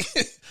mean? Like,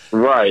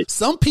 right.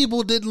 Some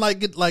people didn't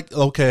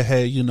okay,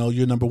 hey,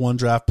 you're number 1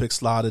 draft pick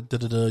slotted,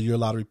 you're a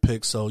lottery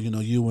pick, so,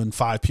 you and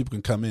 5 people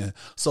can come in.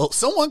 So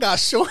someone got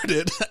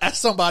shorted at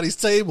somebody's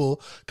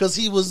table because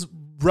he was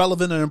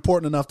relevant and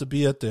important enough to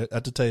be at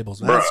the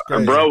tables. Man,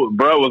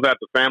 bro was at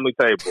the family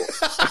table.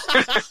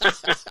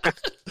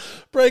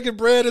 Breaking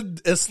bread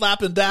and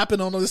slapping dapping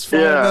on his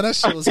phone. Yeah. Man, that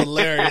shit was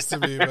hilarious to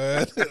me,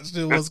 man. That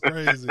shit was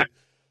crazy.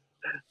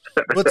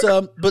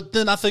 But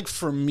then I think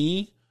for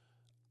me,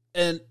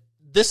 and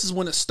this is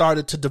when it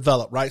started to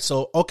develop, right?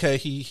 So, okay,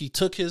 he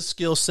took his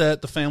skill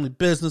set, the family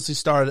business, he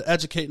started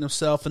educating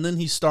himself, and then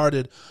he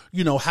started,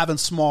 having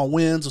small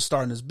wins of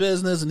starting his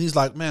business, and he's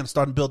like, man,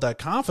 starting to build that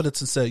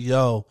confidence and say,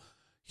 yo,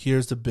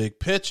 here's the big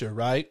picture,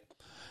 right?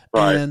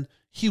 And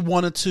he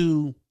wanted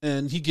to,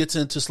 and he gets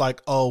into just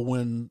like,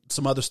 when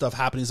some other stuff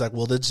happened, he's like,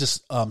 well, that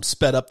just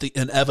sped up the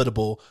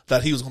inevitable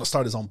that he was going to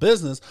start his own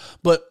business.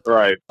 But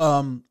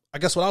I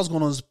guess what I was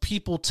going on is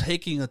people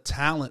taking a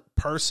talent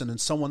person and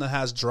someone that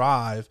has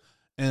drive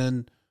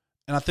and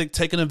I think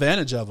taking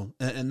advantage of them.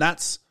 And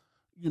that's,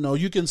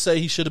 you can say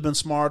he should have been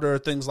smarter,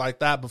 things like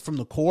that. But from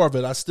the core of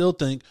it, I still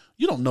think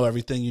you don't know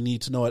everything you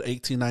need to know at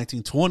 18,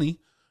 19, 20,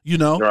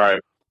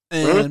 Right.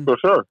 And for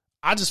sure.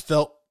 I just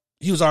felt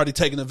he was already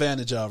taken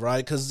advantage of,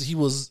 right? Because he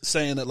was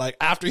saying that, like,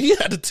 after he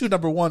had the 2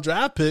 number 1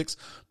 draft picks,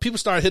 people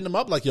started hitting him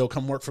up like, yo,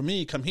 come work for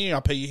me. Come here.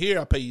 I'll pay you here.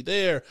 I'll pay you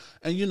there.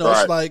 And,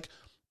 it's like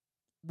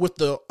with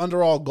the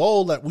underall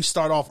goal that we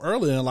start off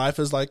early in life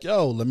is like,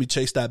 yo, let me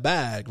chase that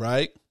bag,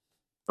 right?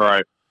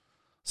 Right.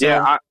 So,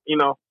 yeah,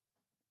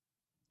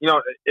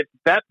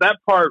 that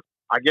part,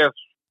 I guess,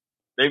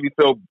 maybe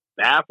feel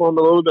bad for him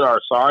a little bit or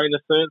sorry in a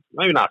sense.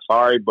 Maybe not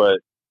sorry, but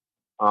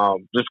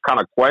just kind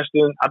of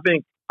question. I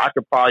think I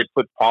could probably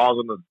put pause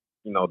on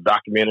the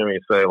documentary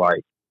and say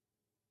like,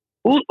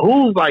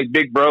 who's like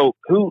big bro?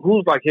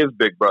 Who's like his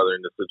big brother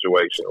in this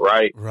situation,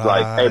 right?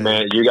 Like, hey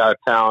man, you're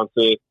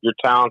talented, you're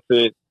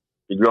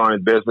growing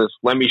in business.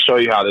 Let me show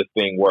you how this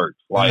thing works.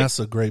 Like, that's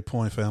a great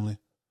point, family.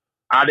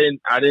 I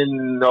didn't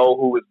know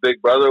who his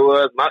big brother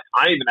was.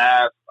 I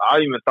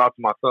even thought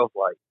to myself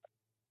like,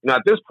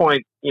 at this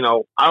point, I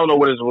don't know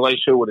what his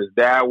relationship with his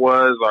dad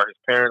was or his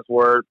parents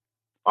were.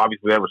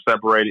 Obviously, they were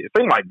separated. It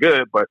seemed like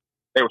good, but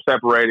they were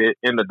separated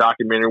in the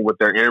documentary with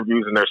their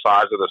interviews and their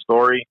sides of the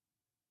story.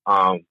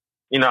 I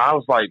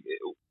was like,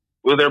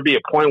 will there be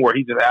a point where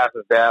he just asked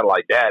his dad,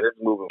 like, Dad, this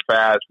is moving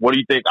fast. What do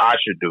you think I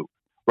should do?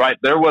 Right?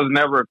 There was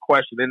never a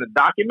question in the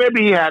documentary.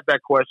 Maybe he had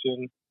that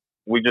question.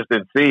 We just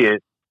didn't see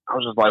it. I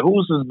was just like,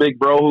 who's his big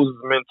bro? Who's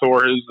his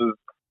mentor? Who's his,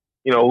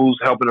 who's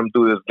helping him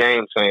through this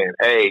game saying,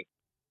 hey,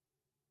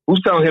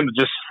 who's telling him to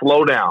just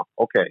slow down?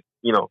 Okay.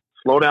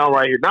 Slow down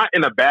right here. Not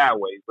in a bad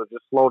way, but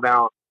just slow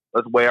down.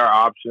 Let's weigh our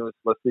options.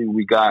 Let's see what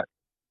we got.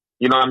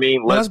 You know what I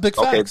mean? That's big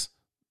facts.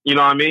 You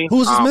know what I mean?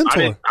 Who's his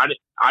mentor?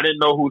 I didn't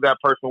know who that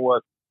person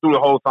was through the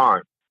whole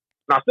time.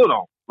 And I still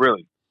don't,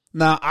 really.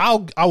 Now,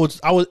 I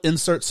would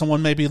insert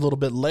someone maybe a little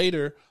bit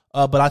later,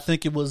 but I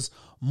think it was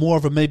more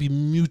of a maybe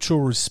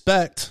mutual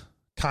respect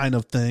kind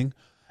of thing.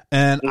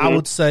 And I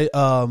would say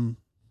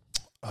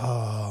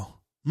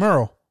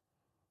Merle.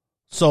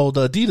 So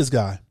the Adidas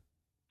guy.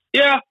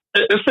 Yeah.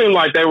 It seemed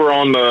like they were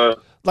on the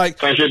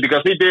same shit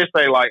because he did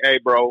say like, hey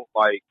bro,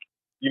 like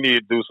you need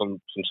to do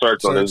some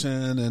search on this.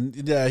 And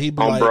yeah, he'd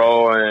be on like,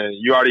 bro, and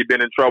you already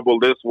been in trouble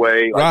this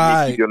way. Like,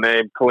 right. you keep your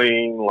name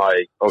clean.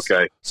 Like,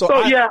 okay. So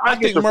I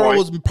think Murrow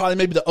was probably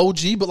maybe the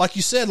OG, but like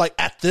you said, like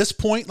at this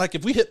point, like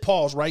if we hit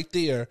pause right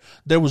there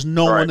was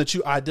no one that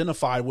you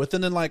identified with.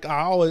 And then like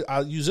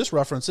I use this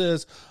reference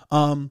is,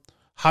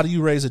 how do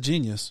you raise a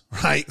genius,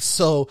 right?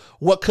 So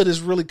what could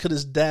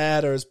his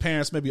dad or his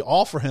parents maybe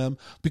offer him,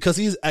 because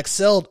he's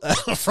excelled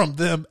from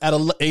them at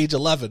age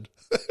 11.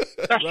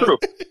 That's true.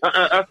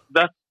 That's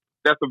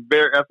a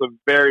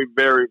very,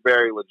 very,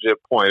 very legit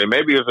point. And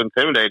maybe it's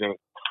intimidating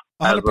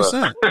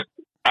 100%.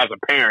 As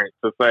a parent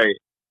to say,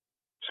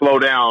 slow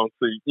down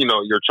to,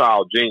 your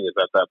child genius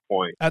at that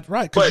point. That's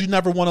right. Because you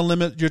never want to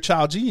limit your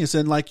child genius.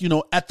 And like,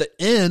 at the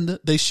end,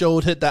 they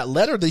showed that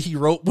letter that he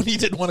wrote when he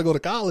didn't want to go to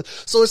college.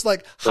 So it's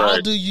like, how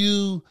do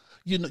you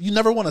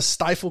never want to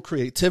stifle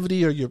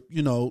creativity or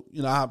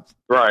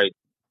right.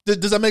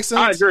 Does that make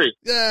sense? I agree.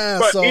 Yeah.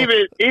 But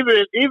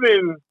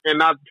even, and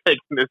not taking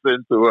this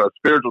into a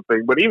spiritual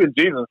thing, but even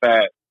Jesus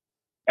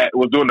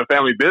was doing the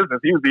family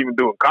business. He was even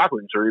doing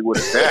carpentry with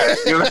his dad.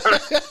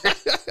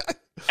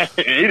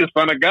 He's the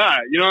son of God.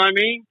 You know what I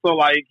mean? So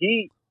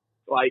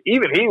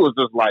even he was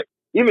just like,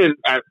 even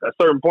at a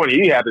certain point,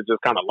 he had to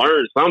just kind of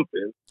learn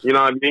something. You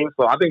know what I mean?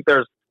 So I think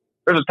there's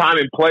a time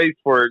and place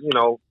for,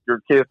 your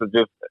kids to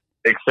just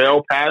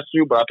excel past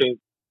you. But I think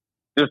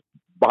just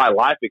by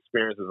life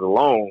experiences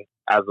alone,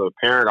 as a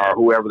parent or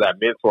whoever that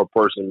mentor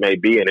person may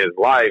be in his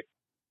life,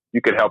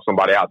 you could help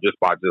somebody out just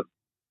by just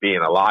being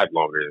alive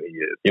longer than he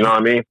is. You know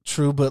what I mean?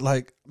 True, but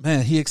like,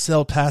 man, he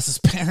excelled past his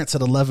parents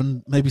at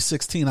 11, maybe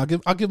 16. I'll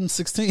give him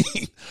 16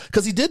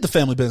 because he did the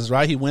family business,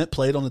 right? He went,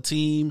 played on the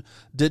team,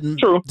 didn't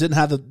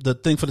have the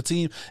thing for the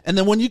team. And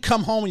then when you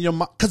come home and your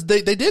mom, because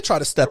they did try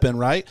to step in,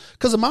 right?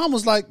 Because the mom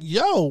was like,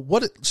 yo,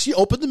 she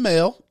opened the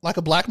mail like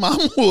a black mom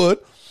would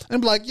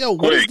and be like, yo,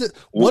 what is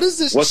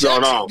this? What's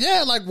going on?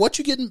 Yeah, like what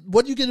you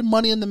getting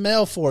money in the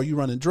mail for? You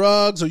running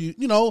drugs or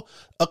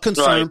a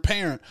concerned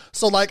parent.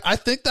 So like, I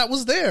think that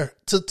was there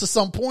to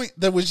some point.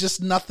 There was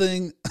just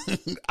nothing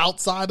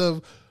outside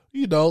of,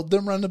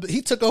 them running.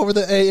 He took over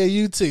the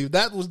AAU team.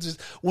 That was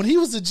just, when he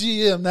was the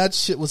GM, that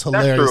shit was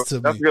hilarious to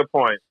me. That's a good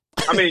point.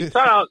 I mean,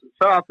 shout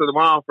out to the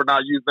mom for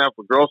not using that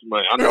for grocery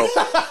money. I know.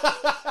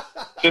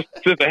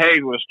 Sister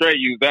Hayes was straight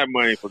use that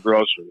money for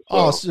groceries. So.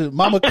 Oh shit,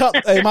 Mama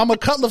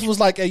Cutlass was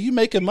like, "Hey, you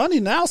making money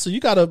now, so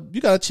you gotta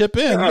chip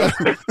in.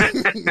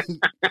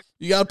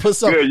 You gotta put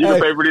something. Good, you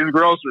can pay for these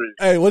groceries.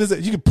 Hey, what is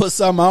it? You can put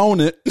something on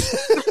it."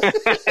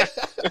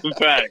 In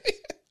fact.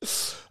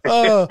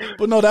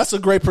 But no, that's a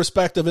great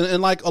perspective,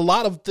 and like a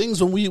lot of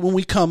things when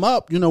we come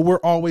up, we're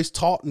always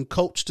taught and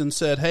coached and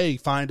said, "Hey,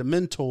 find a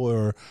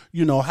mentor,"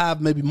 or,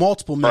 have maybe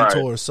multiple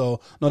mentors. Right.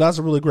 So no, that's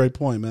a really great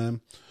point,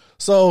 man.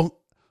 So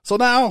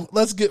now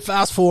let's get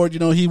fast forward.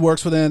 He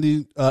works with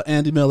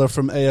Andy Miller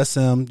from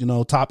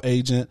ASM, top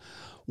agent.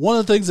 One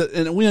of the things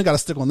and we ain't got to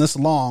stick on this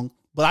long,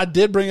 but I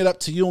did bring it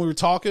up to you when we were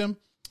talking.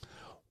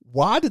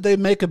 Why did they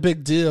make a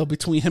big deal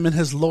between him and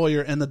his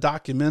lawyer in the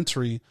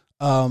documentary?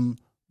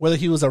 Whether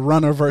he was a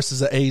runner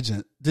versus an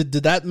agent. Did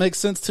that make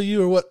sense to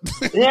you or what?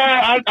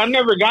 Yeah, I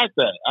never got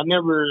that. I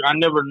never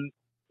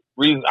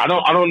reason. I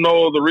don't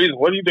know the reason.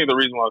 What do you think the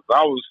reason was?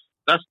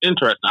 That's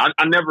interesting.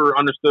 I never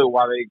understood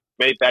why they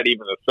made that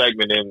even a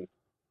segment in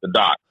the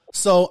doc.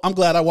 So I'm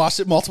glad I watched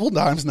it multiple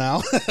times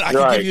now. I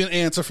can give you an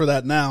answer for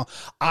that now.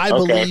 I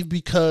believe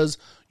because,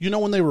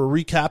 when they were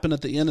recapping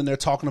at the end and they're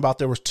talking about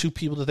there was two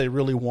people that they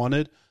really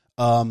wanted.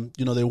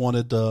 They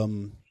wanted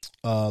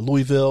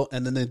Louisville,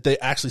 and then they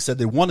actually said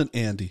they wanted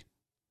Andy.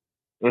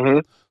 Mm-hmm.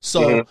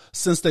 So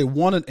since they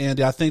wanted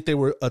Andy, I think they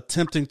were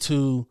attempting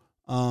to,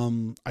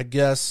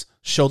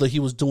 show that he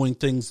was doing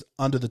things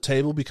under the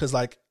table because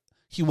like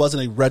he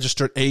wasn't a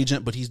registered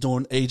agent, but he's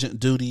doing agent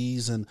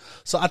duties. And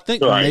so I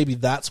think maybe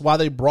that's why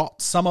they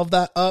brought some of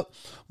that up.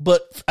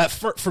 But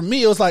for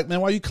me, it was like, man,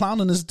 why are you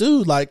clowning this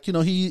dude? Like,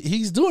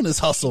 he's doing his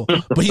hustle,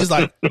 but he's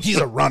like, he's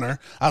a runner.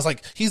 I was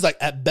like, he's like,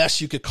 at best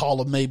you could call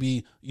him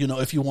maybe,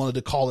 if you wanted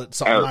to call it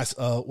something nice.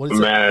 What is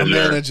it? A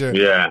manager.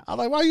 Yeah. I was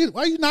like,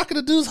 why are you knocking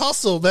the dude's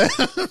hustle, man?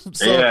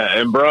 Yeah.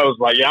 And bro's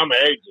like, yeah, I'm an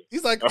agent.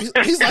 He's like, I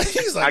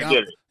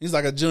get it. He's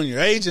like a junior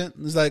agent.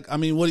 He's like, I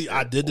mean,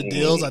 I did the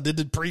deals. I did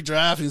the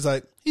pre-draft. He's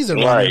like, he's a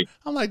runner. Right.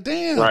 I'm like,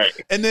 damn. Right.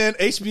 And then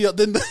HBO,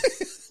 then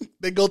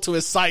they go to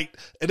his site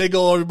and they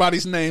go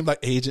everybody's name like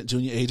agent,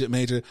 junior agent,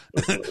 major,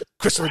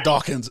 Christopher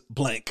Dawkins,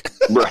 blank.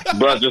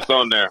 Bro, just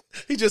on there.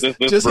 He just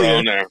bro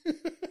on there.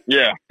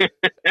 Yeah.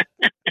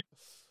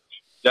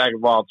 Jack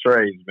of all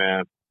trades,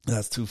 man.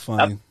 That's too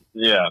funny.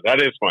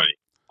 That is funny.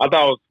 I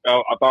thought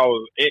it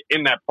was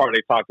in that part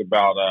they talked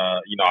about,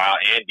 how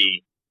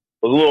Andy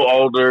was a little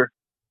older,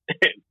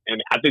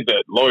 and I think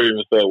the lawyer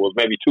even said was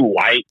maybe too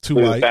white to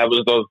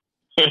establish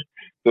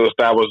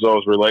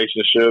those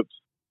relationships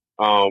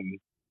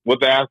with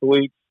the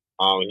athletes.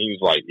 He was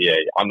like, yeah,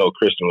 I know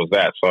Christian was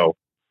that. So,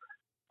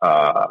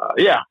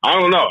 I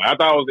don't know. I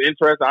thought it was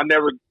interesting. I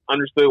never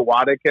understood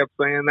why they kept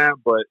saying that,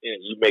 but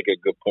you make a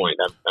good point.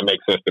 That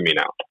makes sense to me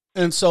now.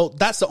 And so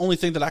that's the only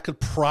thing that I could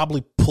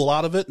probably pull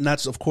out of it. And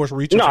that's, of course,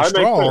 reaching for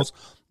straws.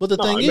 But the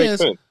thing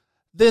is,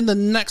 then the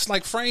next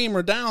frame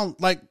or down,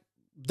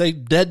 they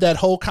dead that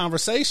whole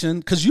conversation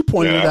because you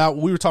pointed it out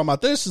when we were talking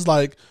about this. Is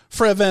like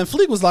Fred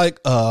VanVleet was like,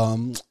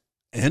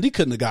 Andy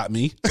couldn't have got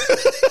me.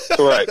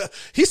 Right.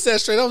 He said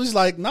straight up, he's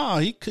like, nah,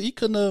 he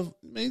couldn't have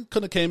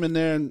came in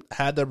there and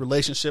had that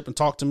relationship and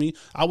talked to me.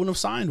 I wouldn't have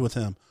signed with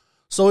him.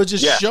 So it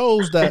just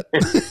shows that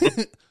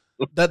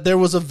that there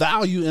was a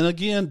value. And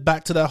again,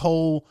 back to that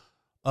whole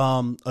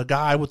a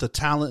guy with a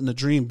talent and a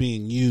dream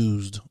being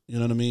used. You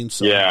know what I mean?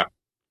 So yeah,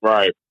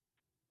 right.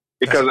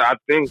 Because I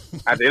think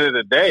at the end of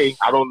the day,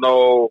 I don't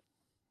know.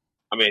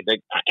 I mean,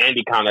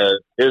 Andy kind of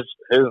his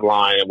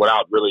line,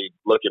 without really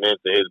looking into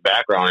his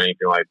background or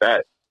anything like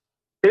that,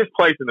 his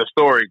place in the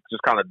story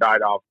just kind of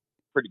died off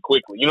pretty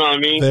quickly. You know what I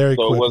mean? Very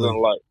so quickly. It wasn't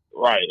like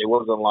It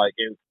wasn't like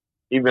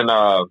even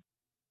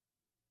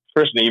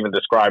Krishna even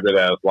described it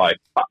as like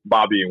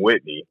Bobby and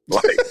Whitney.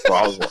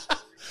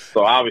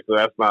 So obviously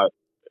that's not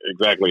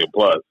exactly a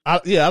plus. I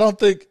don't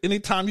think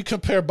anytime you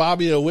compare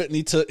Bobby or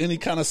Whitney to any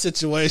kind of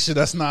situation,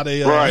 that's not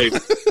a right.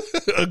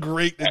 a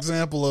great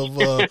example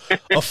of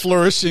a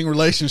flourishing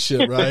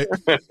relationship, right?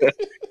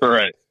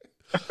 Right.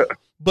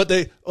 But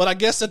I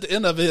guess at the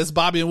end of it, it's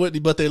Bobby and Whitney,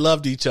 but they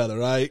loved each other,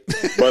 right?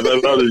 But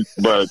probably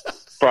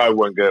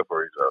wasn't good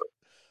for each other.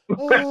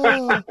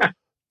 Oh,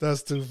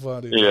 that's too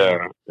funny.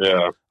 Yeah.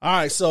 All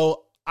right,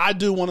 so I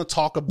do want to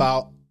talk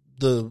about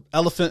the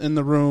elephant in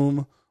the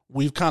room.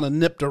 We've kind of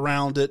nipped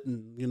around it,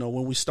 and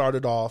when we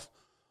started off,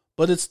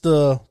 but it's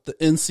the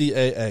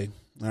NCAA.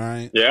 All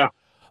right. Yeah.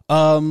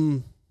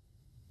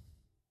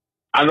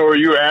 I know where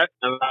you're at,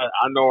 and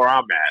I know where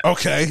I'm at.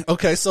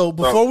 Okay. So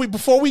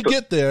before we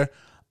get there,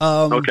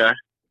 okay.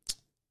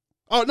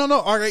 Oh no.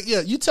 All right.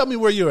 Yeah. You tell me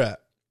where you're at.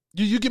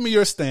 You give me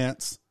your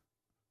stance,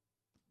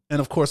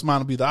 and of course mine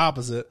will be the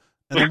opposite,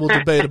 and then we'll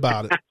debate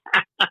about it.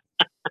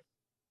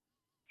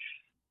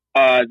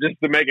 Just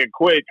to make it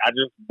quick, I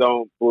just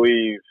don't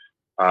believe.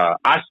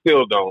 I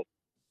still don't,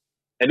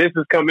 and this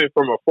is coming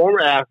from a former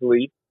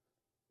athlete.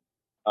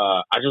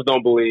 I just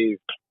don't believe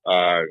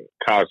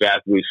college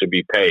athletes should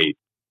be paid.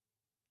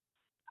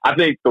 I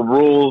think the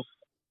rules.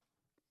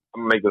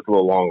 I'm gonna make this a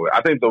little longer.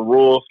 I think the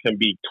rules can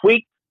be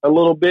tweaked a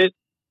little bit.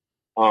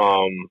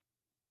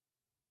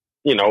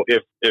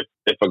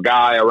 If a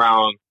guy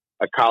around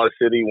a college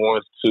city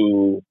wants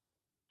to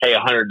pay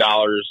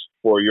 $100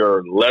 for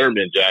your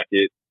Letterman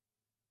jacket,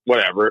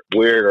 whatever,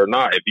 weird or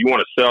not, if you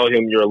want to sell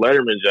him your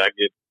Letterman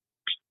jacket,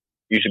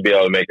 you should be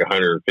able to make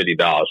 $150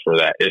 for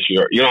that.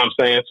 You know what I'm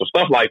saying? So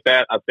stuff like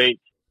that, I think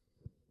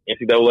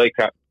NCAA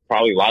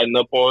probably lighten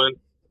up on.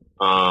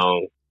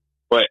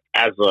 But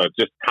as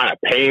just kind of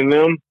paying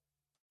them,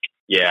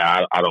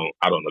 yeah, I don't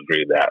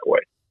agree that way.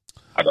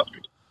 I don't.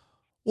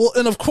 Well,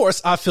 and of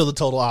course, I feel the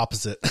total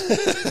opposite.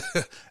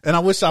 And I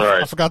wish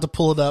I forgot to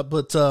pull it up,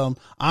 but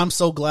I'm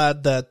so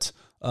glad that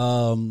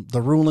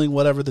the ruling,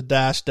 whatever the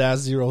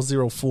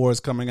 -004 is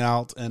coming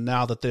out, and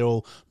now that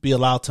they'll be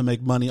allowed to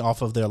make money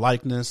off of their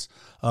likeness.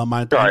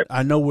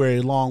 I know we're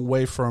a long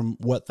way from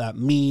what that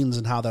means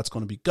and how that's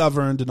going to be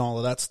governed and all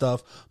of that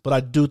stuff, but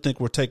I do think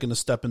we're taking a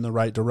step in the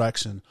right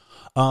direction.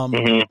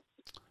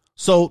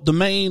 So the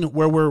main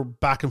where we're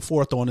back and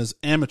forth on is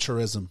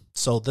amateurism.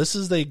 So this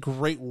is a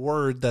great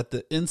word that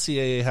the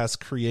NCAA has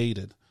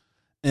created.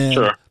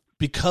 And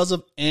because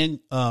of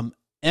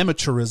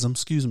amateurism,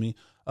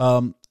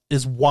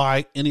 is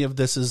why any of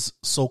this is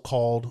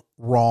so-called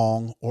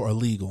wrong or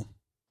illegal.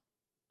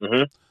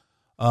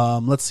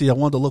 Let's see. I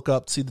wanted to look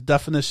up, see the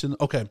definition.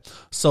 Okay.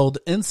 So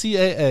the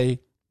NCAA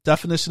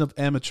definition of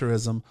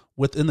amateurism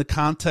within the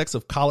context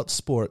of college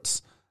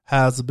sports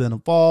has been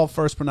evolved,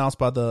 first pronounced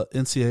by the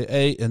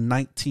NCAA in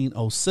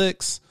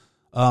 1906.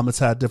 It's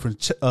had different,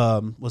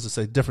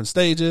 different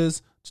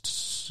stages.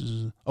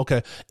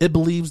 Okay. It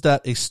believes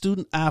that a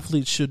student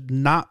athlete should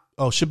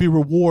be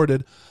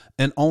rewarded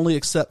and only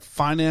accept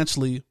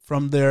financially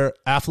from their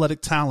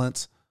athletic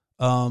talents.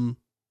 Hold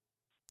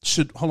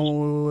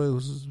on,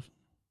 wait.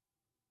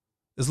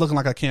 It's looking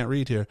like I can't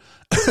read here.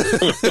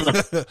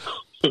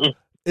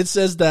 It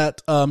says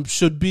that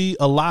should be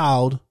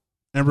allowed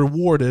and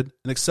rewarded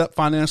and accept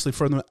financially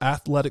for their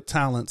athletic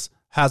talents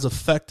has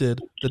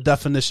affected the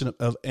definition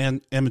of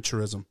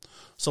amateurism.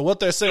 So what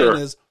they're saying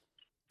is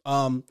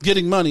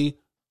getting money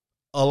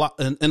a lot,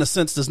 in a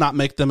sense, does not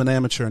make them an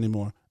amateur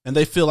anymore. And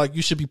they feel like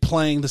you should be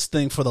playing this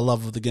thing for the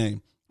love of the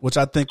game, which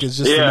I think is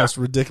just the most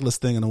ridiculous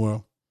thing in the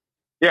world.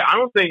 Yeah, I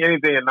don't think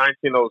anything in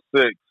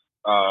 1906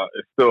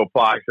 it still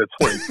applies to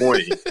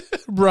 2020.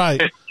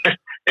 Right.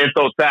 In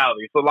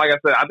totality. So like I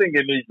said, I think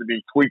it needs to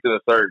be tweaked at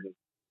a certain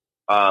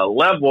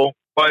level.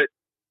 But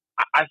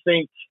I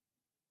think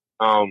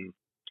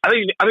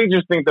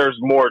just think there's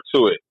more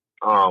to it.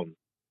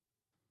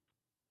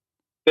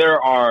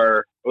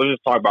 Let's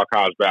just talk about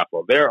college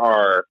basketball. There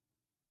are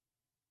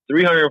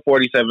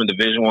 347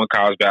 Division I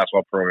college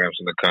basketball programs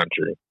in the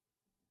country.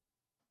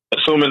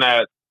 Assuming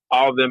that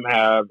all of them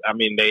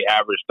they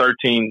average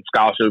 13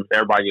 scholarships.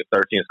 Everybody gets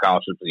 13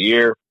 scholarships a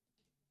year.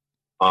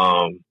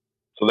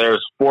 So So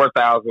there's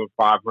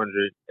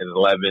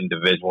 4,511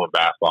 Division I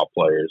basketball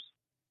players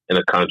in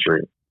the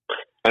country,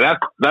 and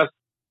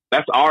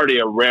that's already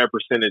a rare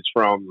percentage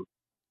from,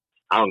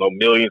 I don't know,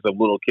 millions of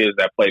little kids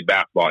that play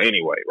basketball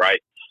anyway, right?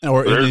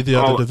 Or any of the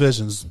other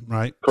divisions,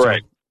 right?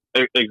 Correct.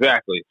 So.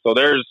 Exactly. So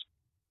there's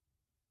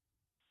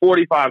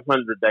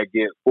 4,500 that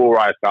get full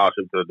ride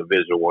scholarship to the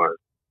Division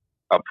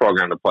I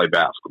program to play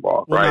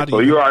basketball, well, right? So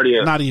even, you're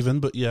already not even,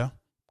 but yeah,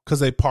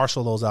 because they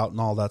partial those out and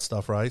all that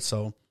stuff, right?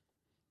 So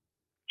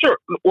sure.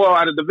 Well,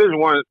 at a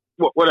Division I,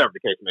 whatever the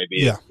case may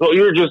be, yeah. So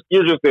you're just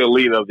the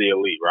elite of the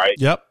elite, right?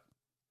 Yep.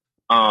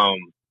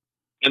 And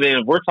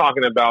then we're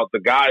talking about the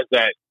guys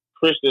that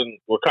Christian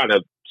were kind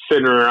of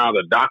sitting around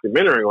the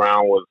documentary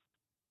around was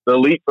the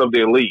elites of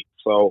the elite.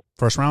 So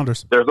first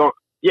rounders.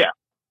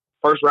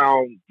 First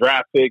round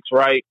draft picks,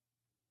 right?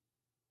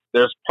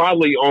 There's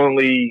probably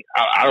only,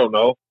 I don't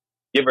know,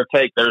 give or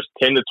take, there's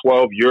 10 to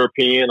 12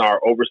 European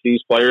or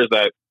overseas players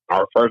that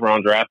are first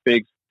round draft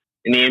picks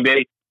in the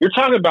NBA. You're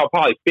talking about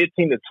probably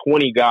 15 to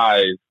 20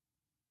 guys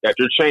that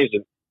you're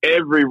changing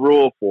every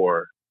rule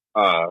for,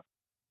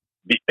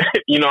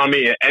 you know what I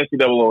mean,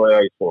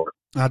 NCAA for.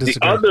 I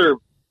disagree. The other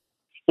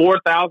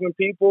 4,000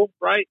 people,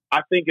 right?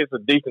 I think it's a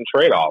decent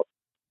trade-off.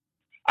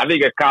 I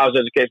think a college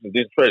education is a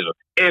decent trade-off.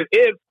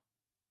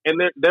 I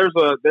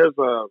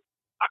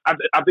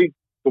think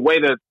the way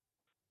that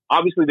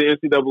obviously the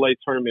NCAA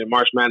tournament,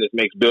 March Madness,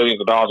 makes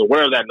billions of dollars or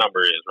whatever that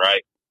number is,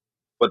 right?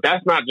 But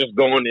that's not just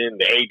going in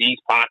the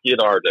AD's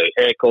pocket or the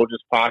head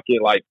coach's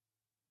pocket. Like,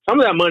 some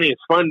of that money is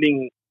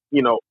funding,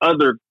 you know,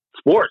 other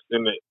sports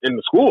in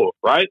the school,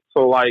 right?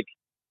 So, like,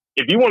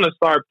 if you want to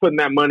start putting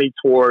that money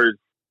towards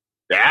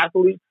the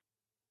athletes,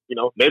 you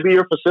know, maybe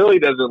your facility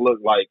doesn't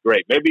look like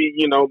great. Maybe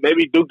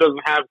Duke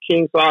doesn't have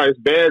king size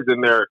beds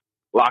in their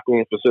locker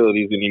room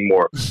facilities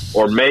anymore,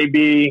 or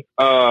maybe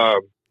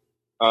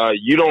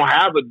you don't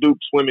have a Duke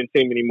swimming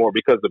team anymore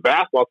because the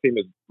basketball team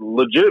is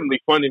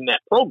legitimately funding that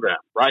program,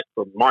 right?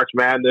 For March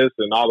Madness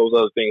and all those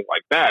other things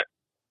like that.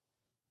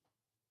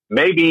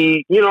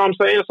 Maybe, you know what I'm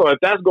saying? So if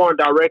that's going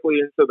directly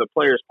into the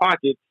players'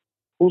 pockets,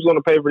 who's going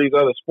to pay for these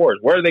other sports?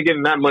 Where are they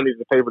getting that money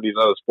to pay for these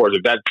other sports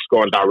if that's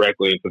going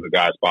directly into the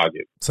guy's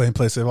pocket? Same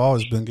place they've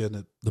always been getting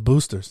it, the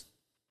boosters.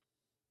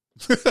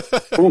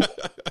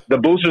 The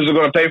boosters are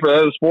going to pay for the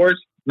other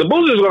sports? The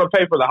boosters are going to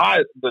pay for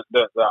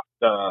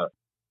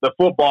the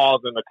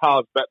footballs and the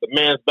college, the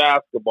men's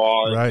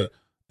basketball, right?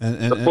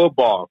 And the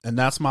football. And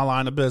that's my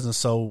line of business.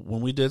 So when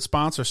we did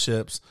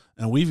sponsorships,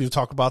 and we've even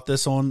talked about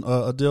this on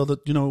a deal that,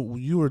 you know,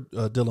 you were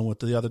dealing with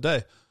the other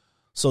day.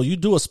 So you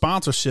do a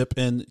sponsorship,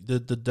 and the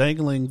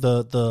dangling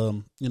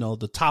the you know,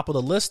 the top of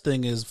the list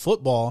thing is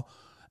football,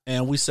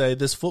 and we say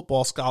this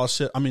football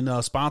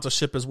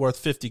sponsorship is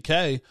worth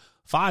 $50K.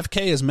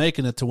 $5K is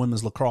making it to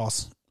women's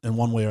lacrosse in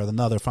one way or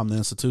another from the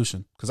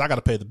institution, because I got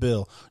to pay the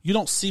bill. You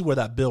don't see where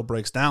that bill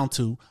breaks down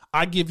to.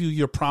 I give you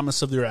your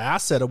promise of your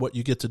asset of what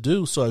you get to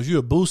do. So if you're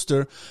a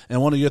booster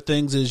and one of your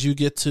things is you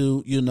get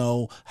to, you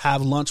know,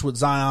 have lunch with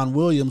Zion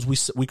Williams,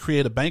 we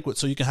create a banquet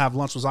so you can have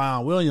lunch with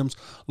Zion Williams.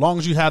 Long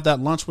as you have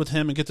that lunch with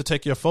him and get to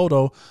take your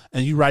photo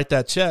and you write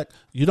that check,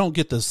 you don't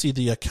get to see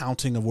the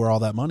accounting of where all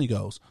that money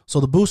goes.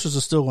 So the boosters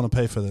are still going to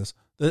pay for this.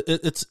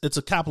 It's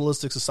a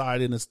capitalistic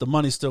society, and it's the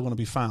money's still going to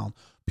be found.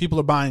 People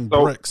are buying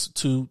bricks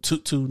to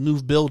new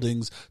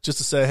buildings just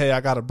to say, hey, I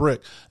got a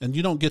brick. And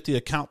you don't get the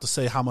account to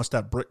say how much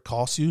that brick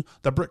costs you.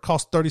 That brick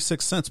costs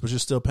 36 cents, but you're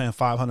still paying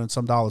 $500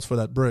 some for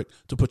that brick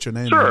to put your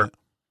name on it.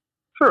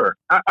 Sure.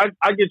 I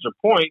get your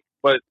point,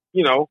 but,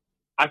 you know,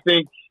 I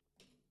think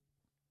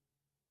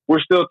we're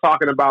still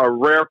talking about a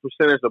rare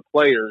percentage of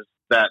players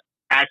that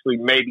actually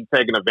may be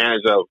taking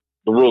advantage of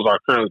the rules are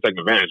currently taking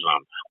advantage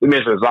of. We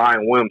mentioned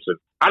Zion Williamson.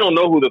 I don't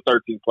know who the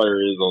 13th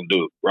player is on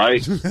Duke,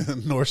 right?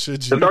 Nor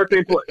should you. The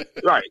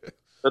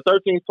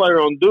 13th player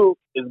on Duke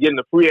is getting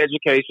a free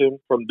education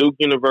from Duke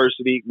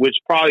University, which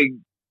probably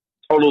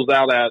totals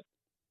out at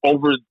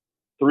over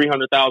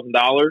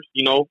 $300,000,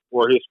 you know,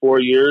 for his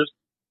 4 years.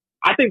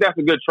 I think that's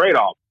a good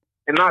trade-off.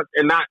 And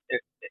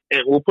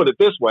we'll put it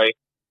this way.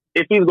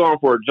 If he's going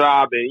for a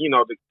job and, you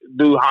know, the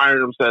dude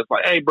hiring him says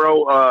like, hey,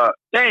 bro, I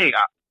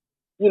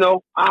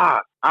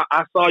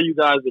saw you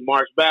guys in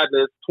March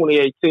Madness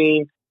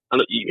 2018.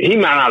 He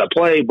might not have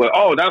played, but,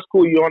 oh, that's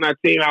cool. You on that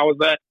team. How was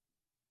that?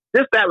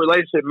 That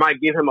relationship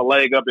might give him a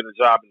leg up in the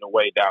job in the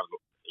way down,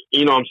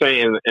 you know what I'm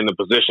saying, in the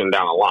position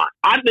down the line.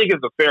 I think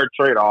it's a fair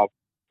trade-off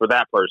for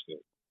that person.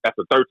 That's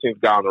the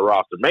 13th guy on the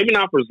roster. Maybe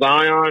not for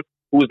Zion,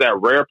 who's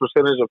that rare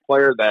percentage of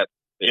player that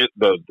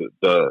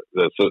the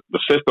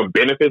system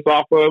benefits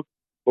off of.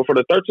 But for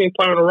the 13th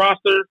player on the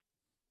roster,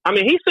 I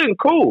mean, he's sitting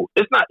cool.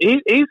 It's not.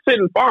 He's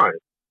sitting fine.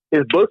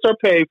 His books are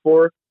paid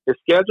for. His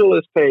schedule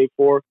is paid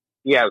for.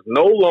 He has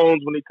no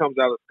loans when he comes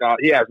out of college.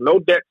 He has no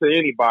debt to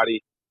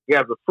anybody. He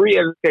has a free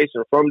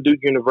education from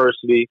Duke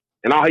University,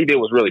 and all he did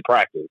was really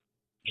practice.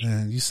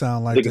 Man, you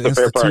sound like the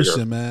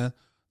institution, man.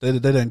 They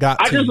didn't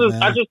got to you,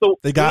 man.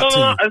 They got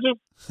to you.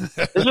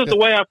 It's just the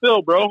way I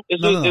feel, bro.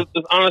 It's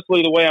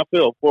honestly the way I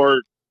feel.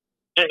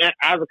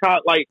 As a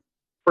college, like,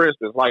 for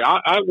instance, like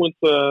I went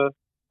to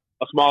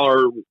a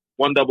smaller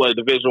 1AA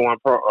Division I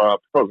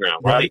program,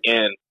 right?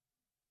 And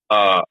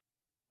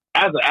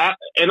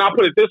and I'll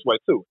put it this way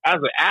too. As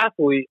an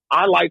athlete,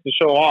 I like to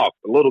show off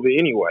a little bit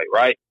anyway,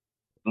 right?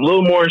 I'm a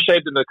little more in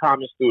shape than the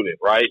common student,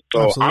 right?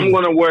 So absolutely. I'm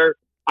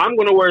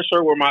gonna wear a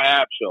shirt where my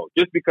abs show,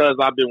 just because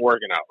I've been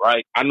working out,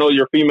 right? I know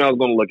your female's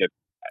gonna look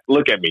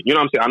at me. You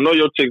know what I'm saying? I know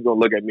your chick's gonna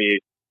look at me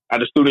at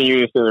the student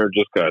union center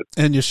just because.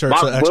 And your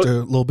shirts are extra,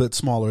 a little bit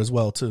smaller as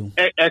well too.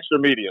 Extra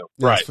medium,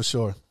 yes, right? For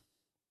sure.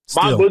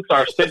 My books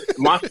are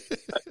my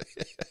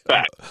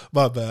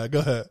bad. Go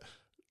ahead.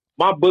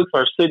 My books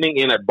are sitting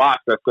in a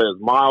box that says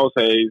Miles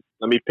Hayes.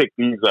 Let me pick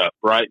these up,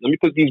 right? Let me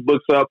pick these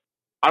books up.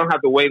 I don't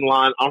have to wait in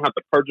line. I don't have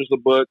to purchase a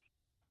book.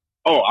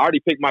 Oh, I already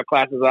picked my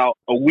classes out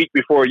a week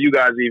before you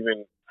guys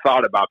even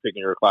thought about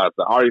picking your classes.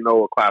 I already know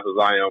what classes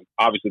I am,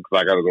 obviously,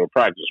 because I got to go to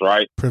practice,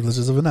 right?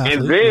 Privileges of an athlete.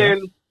 And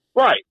then,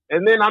 right.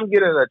 And then I'm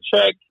getting a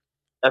check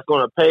that's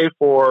going to pay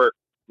for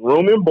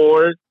room and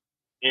board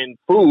and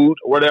food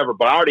or whatever,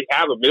 but I already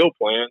have a meal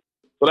plan.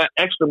 So that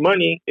extra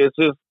money is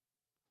just,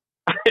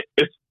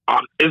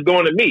 it's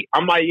going to me.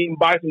 I might even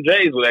buy some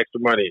J's with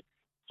extra money.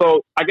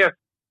 So I guess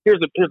here's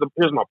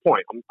my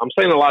point. I'm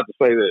saying a lot to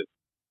say this.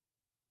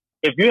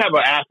 If you have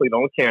an athlete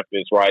on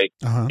campus, right?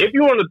 Uh-huh. If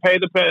you want to pay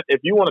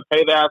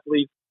the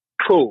athlete,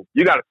 cool.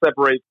 You got to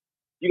separate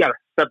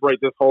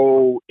this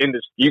whole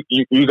industry.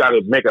 You got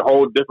to make a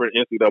whole different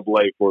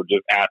NCAA for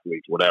just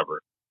athletes,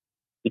 whatever.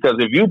 Because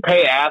if you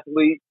pay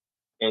athletes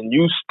and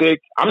you stick,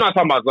 I'm not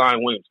talking about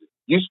Zion Williamson.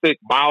 You stick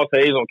Miles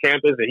Hayes on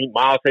campus, and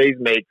Miles Hayes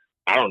makes,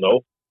 I don't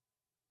know,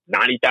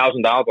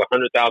 $90,000,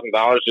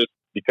 $100,000 just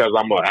because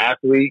I'm an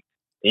athlete.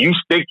 And you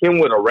stick him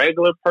with a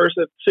regular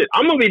person, shit,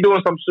 I'm gonna be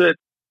doing some shit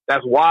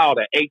that's wild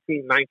at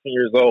 18, 19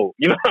 years old.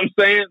 You know what I'm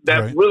saying?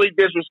 That's right. Really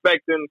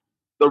disrespecting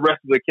the rest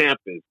of the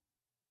campus.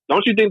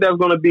 Don't you think there's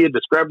going to be a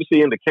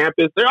discrepancy in the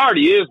campus? There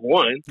already is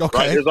one. Okay.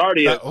 Right? There's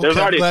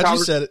already glad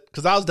you said it,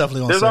 because I was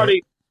definitely on there's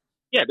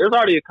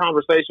already a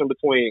conversation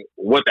between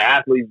what the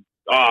athlete,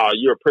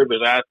 you're a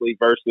privileged athlete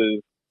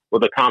versus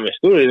what the common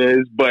student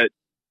is. But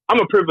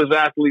I'm a privileged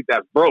athlete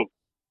that's broke.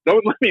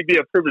 Don't let me be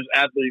a privileged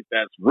athlete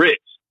that's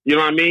rich. You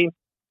know what I mean?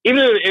 Even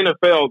in the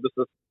NFL,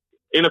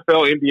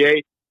 NFL,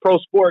 NBA, pro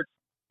sports,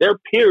 their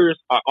peers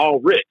are all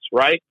rich,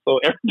 right? So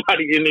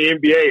everybody in the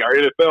NBA or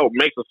NFL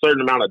makes a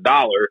certain amount of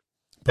dollars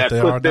that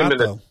puts them in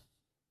the.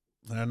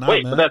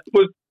 But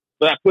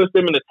that puts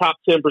them in the top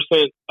 10%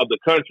 of the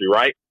country,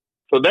 right?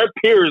 So their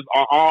peers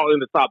are all in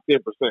the top 10%,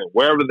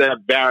 wherever that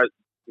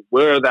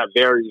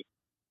varies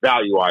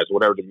value-wise,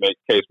 whatever the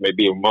case may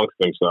be amongst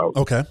themselves.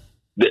 Okay,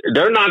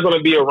 they're not going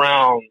to be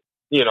around.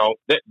 You know,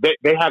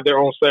 they have their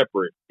own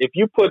separate. If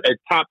you put a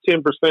top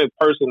 10%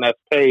 person that's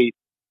paid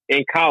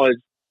in college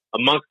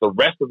amongst the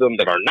rest of them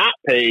that are not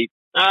paid,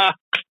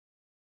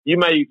 you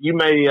may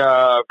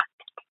have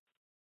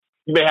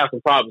some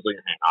problems in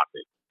your hand, I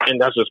think.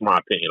 And that's just my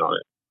opinion on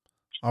it.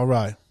 All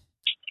right.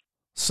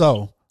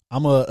 So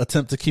I'm going to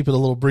attempt to keep it a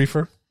little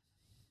briefer.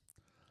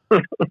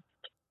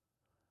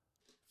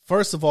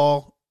 First of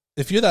all,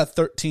 if you're that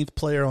 13th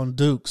player on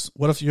Dukes,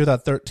 what if you're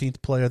that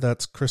 13th player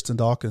that's Kristen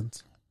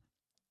Dawkins?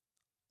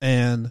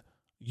 And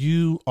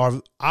you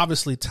are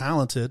obviously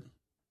talented,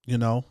 you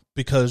know,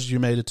 because you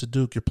made it to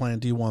Duke, you're playing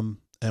D1,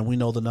 and we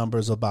know the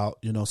numbers about,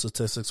 you know,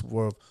 statistics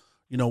were,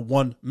 you know,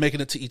 one making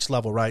it to each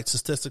level, right?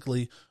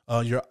 Statistically,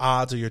 your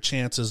odds or your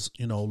chances,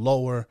 you know,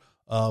 lower,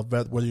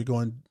 whether you're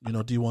going, you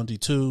know, D1,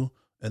 D2,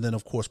 and then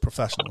of course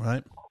professional,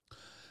 right?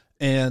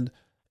 And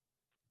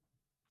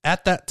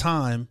at that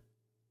time,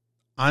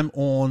 I'm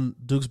on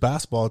Duke's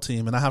basketball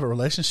team and I have a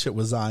relationship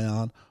with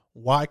Zion.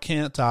 Why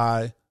can't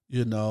I,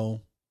 you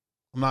know,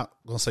 I'm not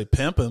going to say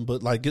pimping,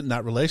 but like getting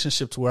that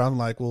relationship to where I'm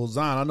like, well,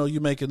 Zion, I know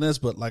you making this,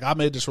 but like I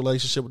made this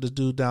relationship with this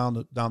dude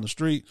down the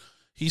street.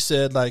 He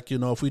said, like, you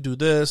know, if we do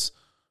this,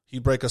 he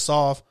break us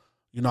off,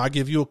 you know, I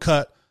give you a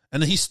cut.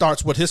 And then he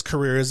starts what his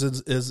career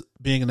is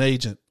being an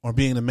agent or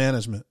being in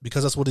management,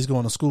 because that's what he's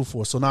going to school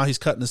for. So now he's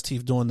cutting his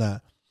teeth doing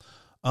that.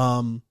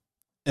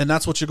 And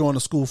that's what you're going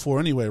to school for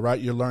anyway, right?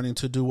 You're learning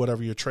to do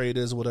whatever your trade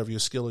is, whatever your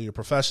skill or your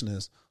profession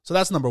is. So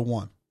that's number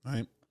one,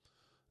 right?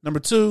 Number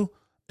two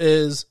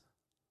is,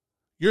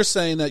 you're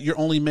saying that you're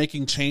only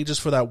making changes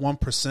for that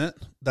 1%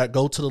 that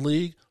go to the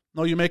league.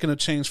 No, you're making a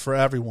change for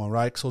everyone,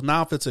 right? So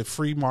now if it's a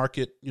free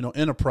market, you know,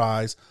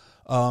 enterprise,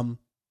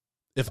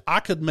 if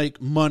I could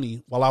make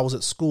money while I was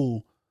at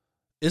school,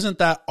 isn't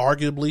that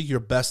arguably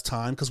your best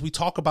time? Because we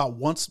talk about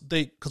once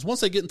they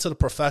get into the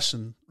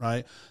profession,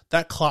 right,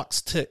 that clock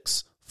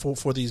ticks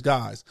for these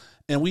guys.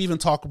 And we can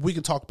talk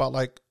about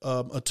like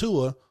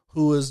Atua,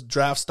 who his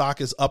draft stock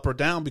is up or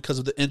down because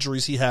of the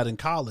injuries he had in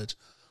college.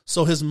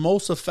 So his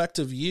most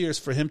effective years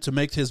for him to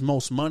make his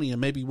most money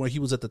and maybe where he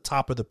was at the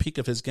top or the peak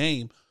of his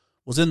game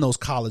was in those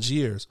college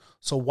years.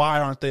 So why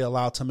aren't they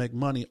allowed to make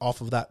money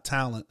off of that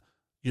talent,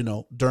 you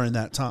know, during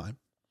that time?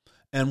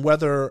 And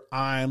whether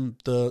I'm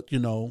the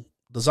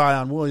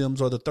Zion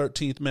Williams or the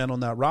 13th man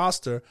on that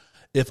roster,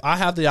 if I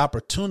have the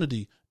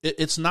opportunity,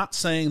 it's not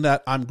saying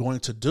that I'm going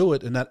to do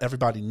it and that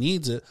everybody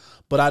needs it,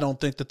 but I don't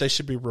think that they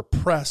should be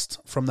repressed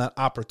from that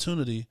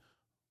opportunity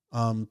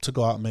to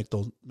go out and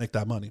make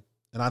that money.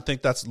 And I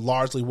think that's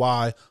largely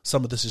why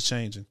some of this is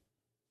changing.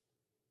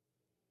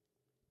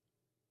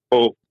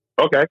 Oh,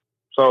 okay.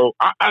 So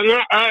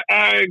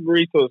I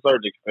agree to a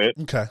certain extent.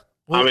 Okay.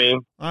 Well, I mean,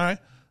 all right.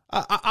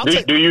 I'll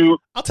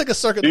take a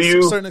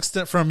certain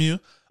extent from you.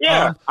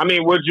 Yeah. I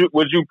mean, would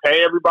you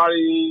pay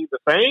everybody the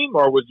same,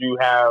 or would you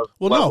have?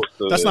 Well,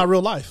 no, that's not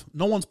real life.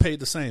 No one's paid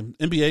the same.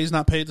 NBA is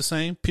not paid the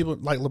same. People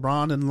like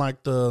LeBron and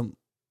like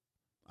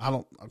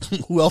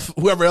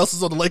whoever else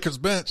is on the Lakers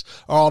bench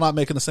are all not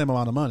making the same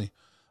amount of money.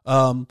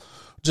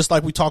 Just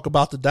like we talk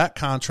about the Dak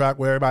contract,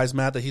 where everybody's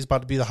mad that he's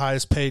about to be the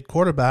highest paid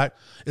quarterback.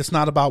 It's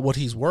not about what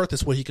he's worth;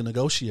 it's what he can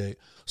negotiate.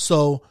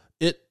 So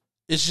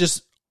it's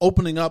just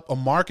opening up a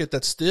market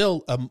that's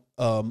still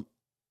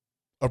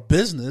a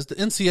business. The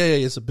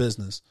NCAA is a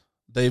business.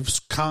 They've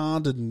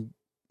conned and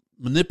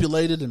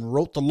manipulated and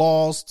wrote the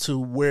laws to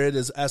where it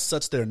is as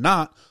such they're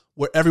not,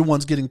 where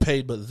everyone's getting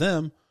paid but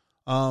them.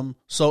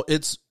 So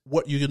it's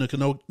what you're going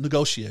to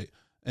negotiate,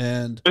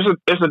 and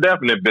it's a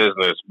definite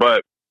business,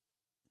 but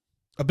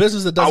a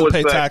business that doesn't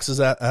pay taxes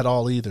at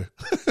all either.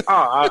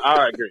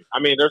 I agree. I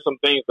mean, there's some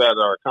things that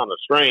are kind of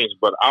strange,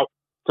 but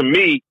to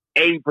me,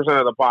 80%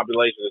 of the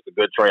population is a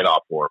good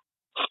trade-off for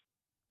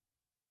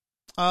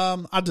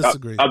them. I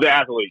disagree. Of the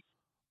athletes.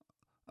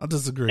 I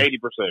disagree.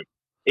 80%.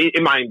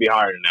 It might even be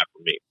higher than that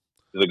for me.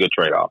 It's a good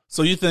trade-off.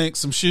 So you think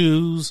some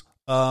shoes,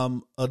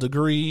 a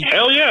degree?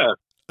 Hell yeah.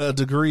 A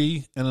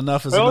degree and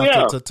enough is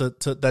enough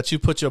to that you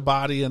put your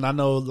body. And I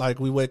know, like,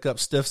 we wake up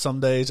stiff some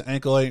days,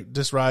 ankle ain't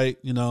just right,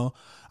 you know.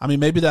 I mean,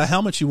 maybe that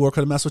helmet you wore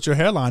could have messed with your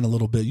hairline a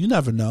little bit. You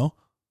never know.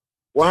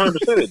 100%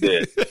 it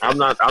did. I'm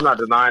not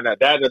denying that.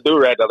 That and the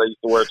do-rag that I used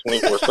to wear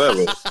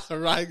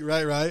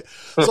 24/7. Right.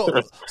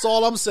 So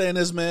all I'm saying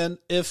is, man,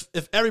 if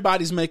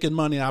everybody's making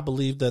money, I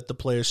believe that the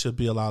players should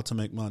be allowed to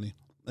make money.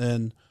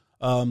 And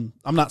I'm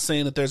not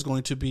saying that there's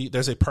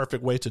a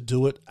perfect way to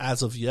do it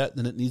as of yet,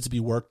 and it needs to be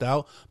worked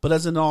out. But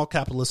as in all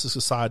capitalistic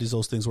societies,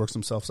 those things work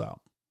themselves out.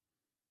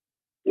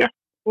 Yeah.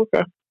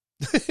 Okay.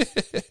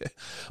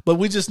 But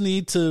we just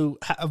need to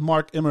have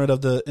Mark Emmert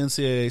of the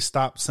NCAA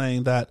stop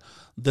saying that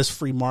this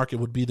free market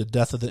would be the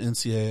death of the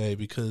NCAA,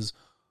 because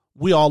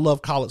we all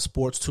love college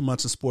sports too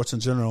much, and sports in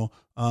general,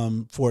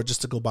 for it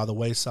just to go by the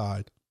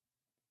wayside.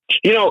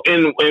 You know,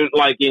 in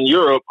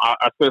Europe,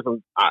 I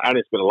didn't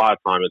spend a lot of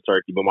time in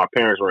Turkey, but my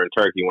parents were in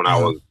Turkey when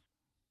I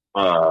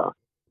was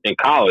in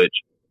college.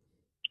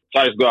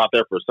 So I used to go out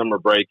there for summer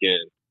break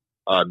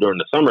and during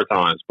the summer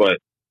times. But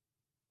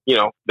you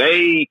know,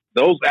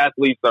 those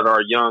athletes that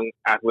are young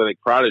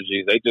athletic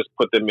prodigies, they just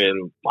put them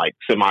in like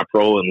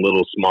semi-pro and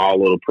little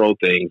pro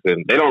things,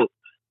 and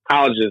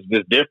college is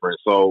just different.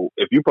 So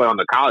if you play on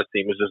the college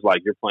team, it's just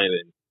like you're playing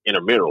in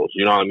intramurals.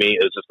 You know what I mean?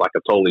 It's just like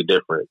a totally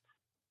different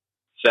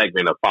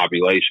segment of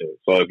population.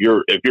 So if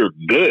you're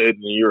good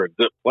and you're a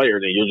good player,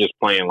 then you're just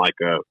playing like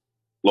a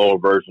lower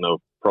version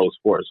of pro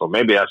sports. So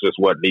maybe that's just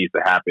what needs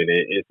to happen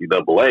in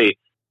NCAA,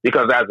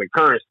 because as it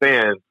current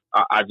stands,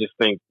 I just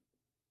think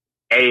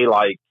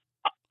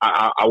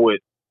I would,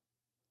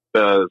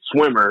 the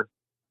swimmer,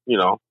 you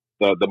know,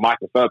 the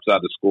Michael Phelps out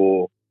of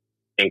school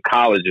in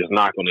college is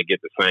not going to get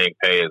the same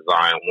pay as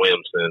Zion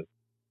Williamson.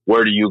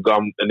 Where do you go?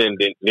 And then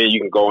you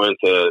can go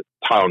into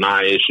Title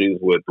IX issues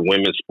with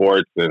women's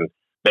sports and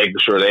making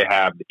sure they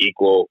have the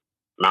equal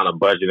amount of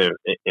budget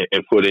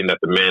and footing that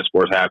the men's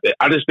sports have.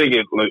 I just think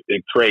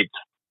it creates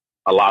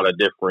a lot of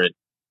different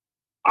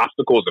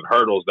obstacles and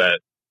hurdles that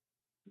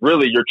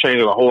really you're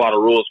changing a whole lot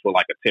of rules for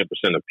like a 10%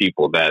 of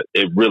people that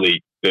it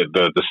really,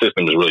 the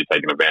system is really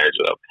taking advantage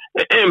of,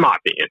 in my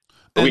opinion.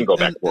 We can go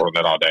back and forth on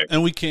that all day.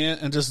 And we can,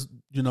 and just,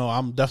 you know,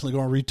 I'm definitely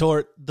going to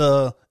retort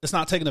it's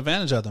not taking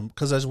advantage of them,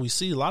 because as we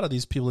see, a lot of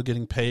these people are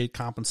getting paid,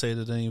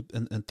 compensated,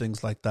 and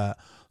things like that.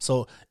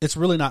 So it's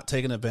really not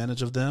taking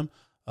advantage of them.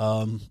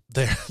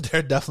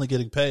 They're definitely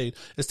getting paid.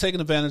 It's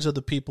taking advantage of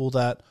the people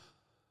that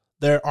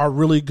there are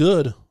really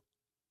good,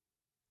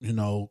 you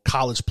know,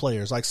 college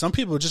players. Like some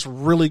people are just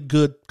really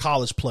good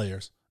college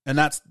players, and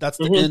that's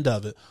the end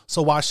of it.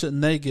 So why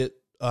shouldn't they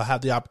have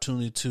the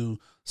opportunity to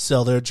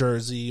sell their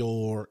jersey,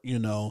 or, you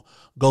know,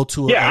 go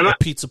to a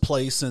pizza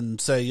place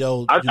and say,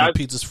 yo,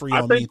 pizza's free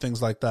on me,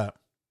 things like that.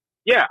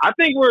 Yeah, I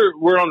think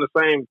we're on the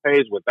same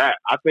page with that.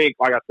 I think,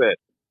 like I said,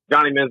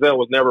 Johnny Manziel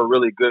was never a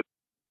really good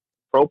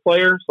pro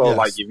player. So,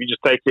 like, if you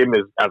just take him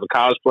as a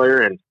college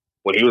player, and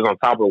when he was on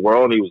top of the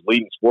world and he was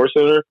leading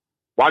SportsCenter,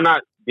 why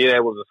not be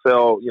able to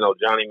sell, you know,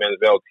 Johnny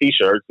Manziel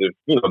T-shirts? If,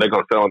 you know, they're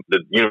going to sell them,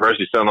 the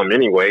university selling them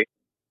anyway.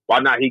 Why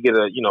not he get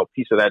a, you know,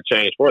 piece of that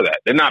change for that?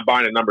 They're not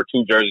buying a number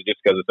 2 jersey just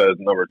because it says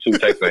number 2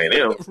 Texas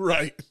A&M.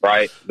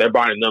 Right. They're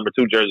buying a number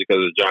 2 jersey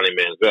because it's Johnny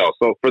Manziel.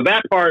 So for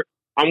that part,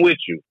 I'm with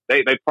you.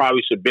 They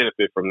probably should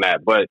benefit from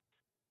that. But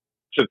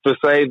to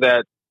say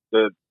that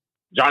the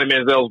Johnny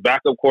Manziel's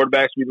backup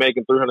quarterback should be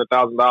making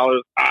 $300,000,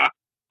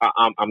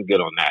 I'm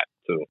good on that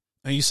too.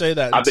 And you say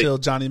that until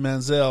Johnny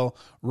Manziel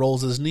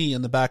rolls his knee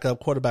and the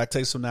backup quarterback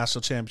takes some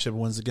national championship and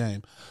wins the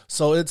game.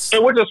 So which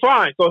is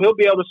fine. So he'll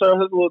be able to sell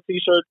his little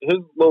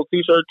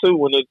T-shirt too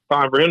when it's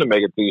time for him to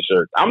make a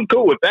T-shirt. I'm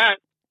cool with that.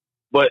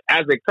 But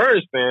as a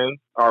current fan,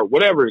 or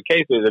whatever the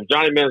case is, if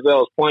Johnny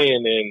Manziel is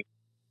playing in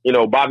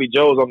Bobby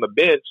Joe's on the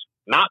bench,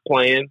 not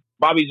playing.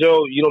 Bobby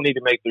Joe, you don't need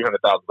to make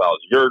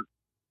 $300,000.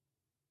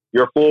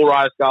 Your full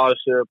ride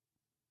scholarship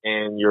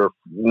and your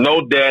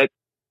no debt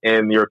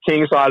and your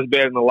king size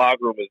bed in the locker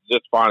room is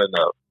just fine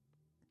enough.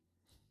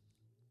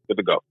 Good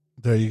to go.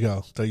 There you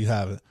go. There you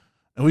have it.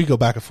 And we go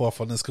back and forth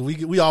on this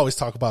because we always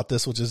talk about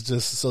this, which is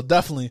just so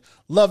definitely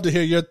love to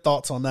hear your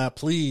thoughts on that.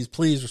 Please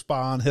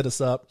respond, hit us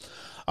up.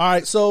 All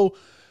right. So,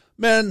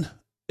 man,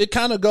 it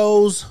kind of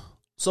goes.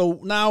 So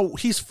now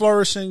he's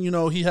flourishing.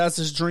 He has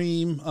his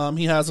dream.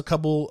 He has a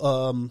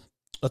couple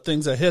of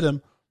things that hit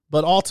him,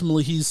 but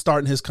ultimately he's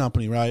starting his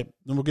company, right?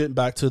 And we're getting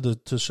back to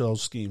the show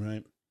scheme,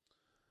 right?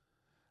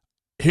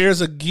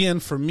 Here's again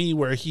for me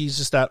where he's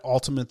just that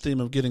ultimate theme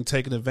of getting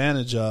taken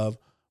advantage of,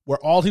 where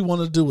all he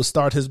wanted to do was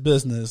start his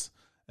business,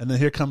 and then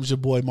here comes your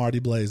boy Marty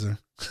Blazer.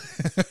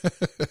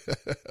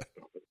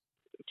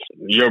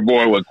 Your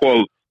boy with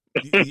quote.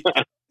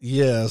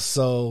 Yeah,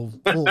 so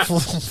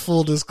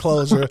full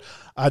disclosure,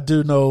 I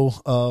do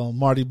know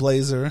Marty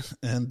Blazer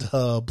and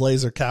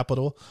Blazer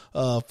Capital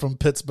from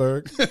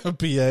Pittsburgh,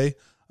 PA,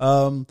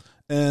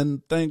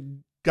 and thank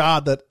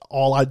God that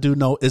all I do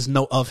know is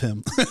know of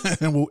him,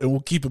 and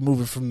we'll keep it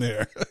moving from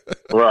there.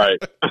 Right.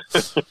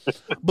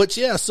 But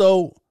yeah,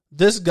 so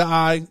this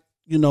guy,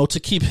 to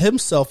keep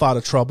himself out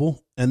of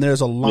trouble, and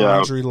there's a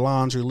laundry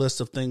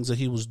list of things that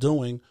he was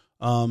doing.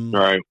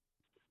 Right.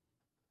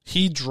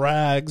 He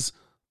drags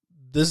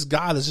this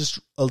guy that's just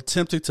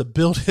attempting to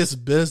build his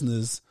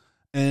business,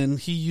 and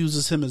he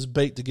uses him as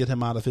bait to get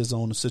him out of his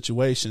own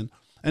situation.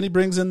 And he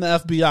brings in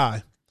the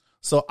FBI.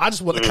 So I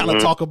just want to kind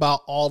of talk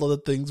about all of the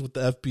things with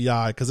the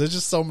FBI, because there's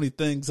just so many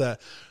things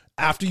that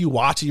after you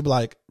watch it, you're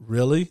like,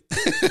 really?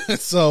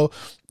 So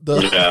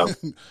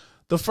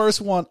the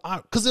first one,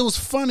 because it was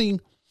funny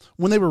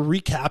when they were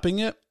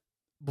recapping it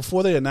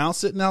before they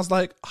announced it, and I was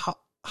like, how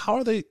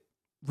are they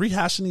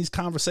rehashing these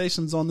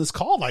conversations on this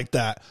call like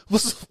that?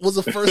 Was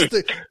the first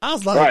thing. I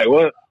was like, right,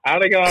 well, how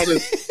they got all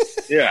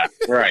this? Yeah,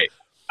 right.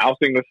 I was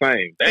thinking the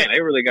same. Damn,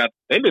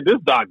 they did this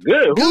doc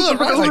good. Good,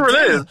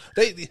 right?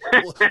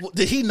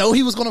 Did he know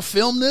he was going to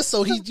film this?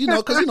 So he,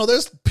 because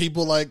there's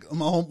people like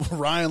my home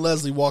Ryan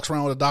Leslie walks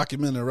around with a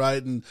documentary,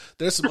 right? And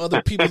there's some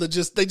other people that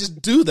just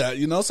do that,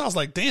 So I was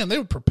like, damn, they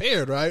were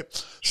prepared, right?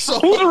 So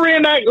who's the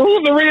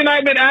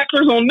reenactment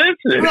actors on this?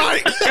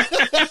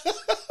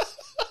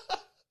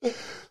 Right.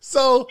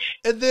 So,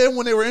 and then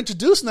when they were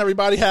introducing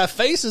everybody had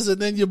faces,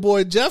 and then your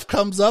boy Jeff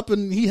comes up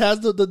and he has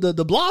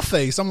the blah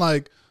face. I'm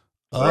like,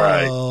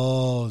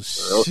 oh,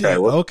 shit.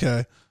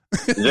 Okay.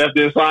 Jeff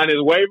didn't sign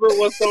his waiver.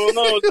 What's going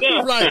on with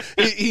Jeff? Right.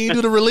 He didn't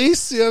do the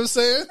release. You know what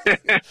I'm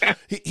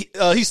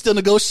saying? He's still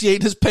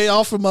negotiating his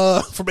payoff from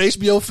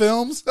HBO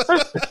Films.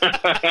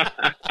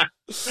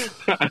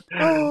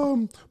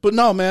 But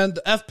no, man,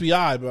 the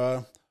FBI,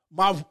 bro.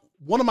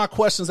 One of my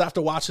questions after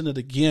watching it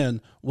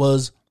again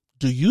was,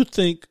 do you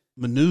think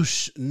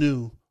Manouche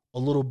knew a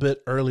little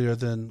bit earlier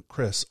than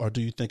Chris, or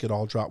do you think it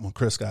all dropped when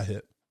Chris got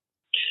hit?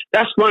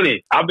 That's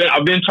funny. I've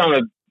been trying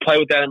to play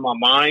with that in my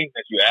mind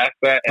as you asked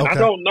that, and okay. I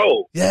don't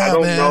know. Yeah, I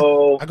don't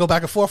know. I go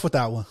back and forth with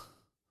that one.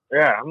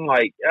 Yeah, I'm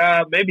like,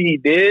 maybe he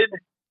did,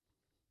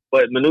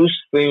 but Manouche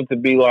seemed to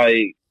be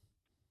like,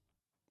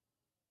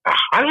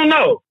 I don't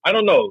know. I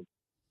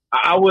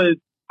would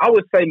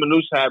say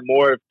Manouche had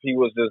more if he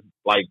was just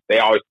like they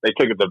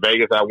took it to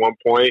Vegas at one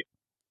point.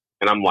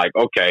 And I'm like,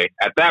 okay.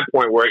 At that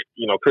point where,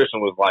 Christian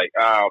was like,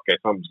 okay,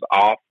 something's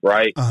off,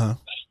 right? Uh-huh.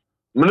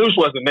 Manouche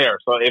wasn't there.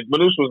 So if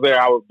Manouche was there,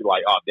 I would be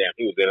like, oh, damn,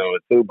 he was in on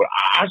it too. But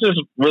I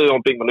just really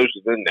don't think Manouche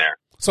is in there.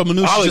 So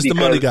Manouche is just the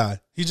money guy.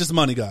 He's just the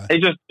money guy.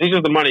 He's just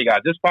the money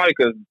guy. Just probably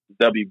because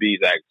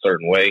WB's act a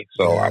certain way.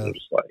 So I'm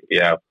just like,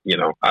 I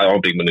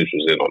don't think Manouche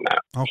was in on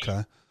that.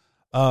 Okay.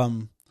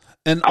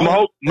 And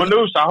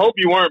Manouche, I hope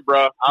you weren't,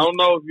 bro. I don't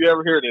know if you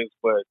ever hear this,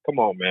 but come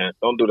on, man.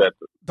 Don't do that.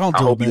 Don't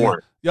do it, man. You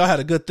weren't. Y'all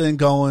had a good thing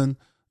going,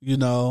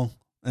 and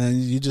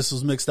you just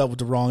was mixed up with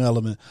the wrong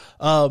element.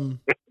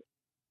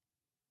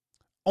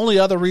 Only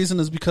other reason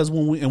is because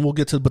we'll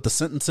get to, but the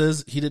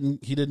sentences, he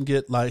didn't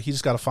get he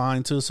just got a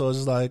fine too. So it's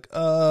just like,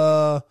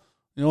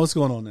 what's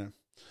going on there?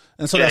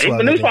 And so that's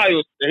why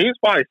he was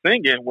probably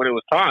singing when it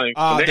was time.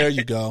 There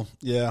you go.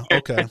 Yeah.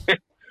 Okay.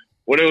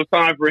 When it was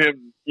time for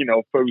him,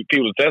 for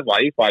people to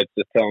testify, he's probably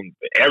just telling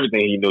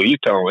everything he knew. He's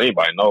telling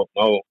anybody,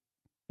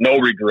 no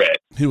regret.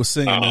 He was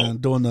singing, man,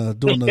 doing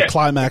the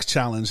climax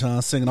challenge, huh?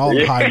 Singing all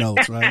the high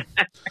notes, right?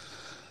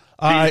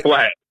 All right.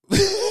 Flat.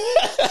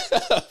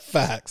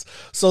 Facts.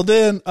 So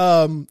then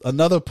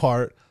another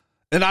part,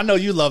 and I know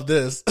you love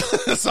this,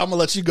 so I'm gonna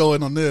let you go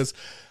in on this.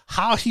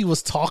 How he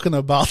was talking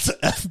about the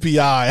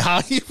FBI,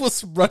 how he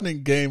was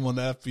running game on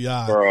the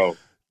FBI, bro.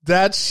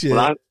 That shit.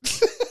 When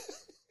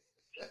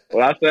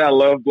I say I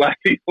love black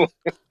people,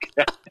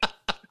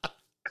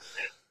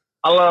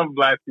 I love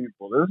black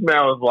people. This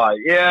man was like,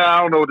 I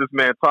don't know what this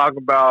man talking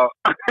about.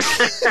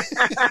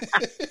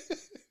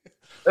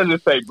 Let's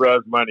just take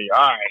bruh's money.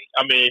 All right.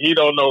 I mean, he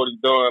don't know what he's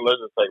doing. Let's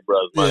just take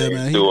bruh's money. Yeah,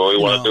 man, do what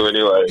we want to do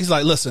anyway. He's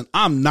like, listen,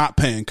 I'm not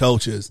paying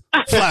coaches.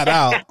 Flat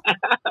out.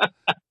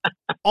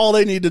 All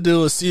they need to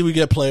do is see we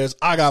get players.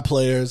 I got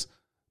players.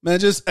 Man,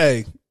 just,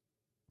 hey,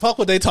 fuck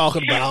what they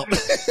talking about.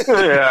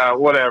 Yeah,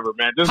 whatever,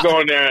 man. Just go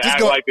in there and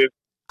act like this.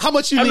 How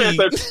much you need?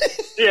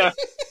 Yeah,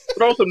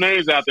 throw some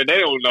names out there. They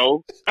don't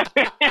know.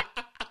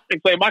 They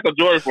say Michael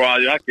Jordan for all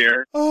you. I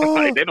care.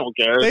 Like, they don't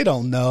care. They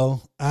don't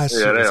know. That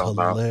shit was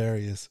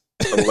hilarious.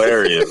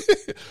 Hilarious.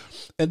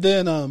 And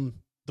then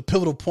the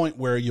pivotal point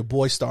where your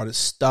boy started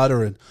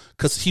stuttering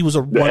because he was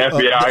the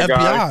FBI guy.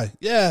 FBI.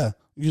 Yeah,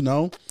 you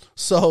know.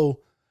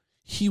 So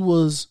he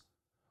was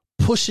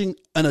pushing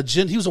an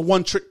agenda. He was a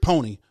one-trick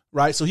pony,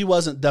 right? So he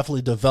wasn't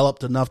definitely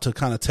developed enough to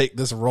kind of take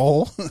this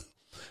role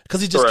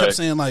because he just kept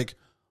saying like,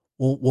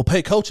 we'll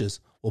pay coaches.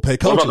 We'll pay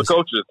coaches. What about the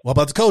coaches? What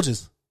about the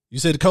coaches? You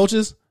say the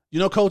coaches? You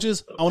know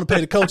coaches? I want to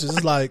pay the coaches.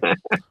 It's like,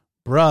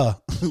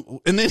 bruh.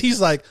 And then he's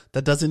like,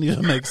 that doesn't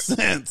even make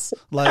sense.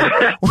 Like,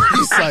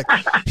 he's like,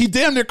 he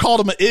damn near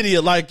called him an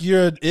idiot. Like,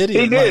 you're an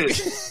idiot. He did.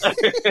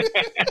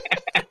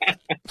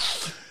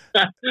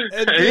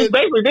 He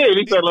basically did.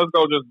 He said, let's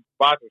go just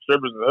buy some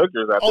strippers and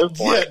hookers at this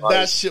point. Yeah, like,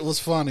 that shit was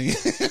funny.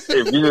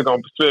 If you just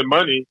going to spend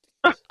money.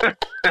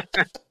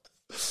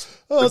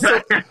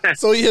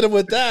 So he hit him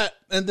with that,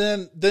 and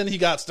then he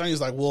got stung. He's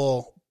like,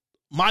 well,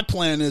 my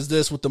plan is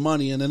this with the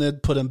money, and then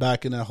it put him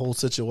back in that whole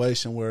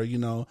situation where, you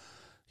know,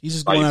 he's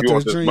just going after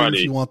his dreams. Money.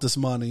 He wants this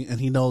money, and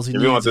he knows he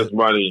needs you want this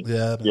money.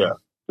 Yeah, man. Yeah.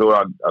 Do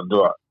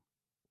it.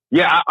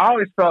 Yeah, I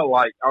always felt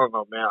like, I don't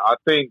know, man. I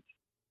think,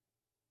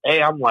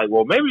 I'm like,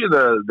 well, maybe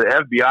the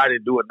FBI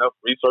didn't do enough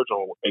research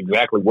on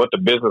exactly what the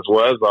business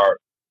was, or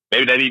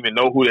maybe they didn't even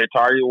know who their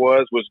target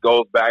was, which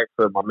goes back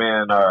to my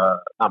man,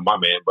 not my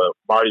man, but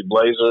Marty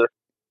Blazer.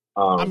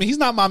 I mean, he's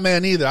not my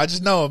man either. I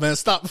just know, man.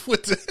 Stop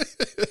with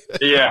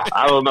it. Yeah,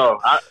 I don't know.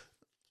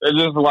 It's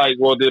just like,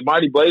 well, did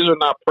Marty Blazer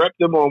not prep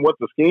them on what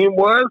the scheme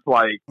was?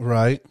 Like,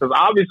 right. Because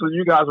obviously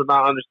you guys are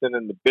not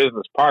understanding the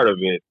business part of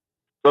it.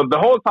 So the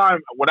whole time,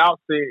 without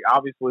seeing,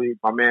 obviously,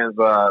 my man's,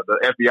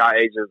 the FBI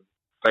agent's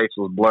face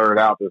was blurred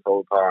out this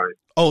whole time.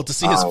 Oh, to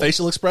see his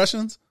facial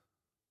expressions?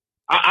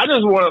 I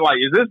just wanted, like,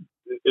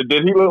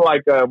 did he look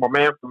like my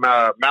man from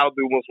Malibu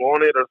Was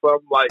Wanted or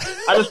something? Like,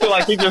 I just feel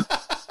like he just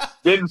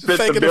didn't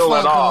fit the bill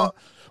at all. Huh?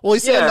 Well, he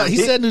said he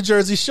said New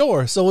Jersey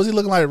Shore. So was he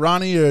looking like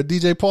Ronnie or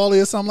DJ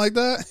Pauly or something like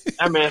that?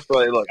 That man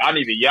said, look, I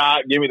need a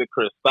yacht. Give me the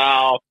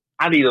Cristal.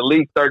 I need at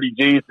least 30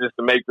 G's just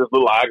to make this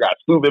look like I got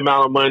stupid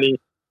amount of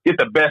money. Get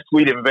the best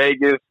suite in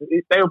Vegas.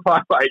 They were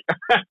probably like,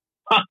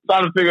 I'm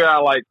trying to figure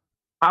out, like,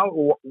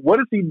 what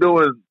is he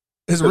doing?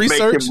 His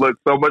research? Make him look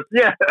so much,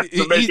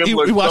 He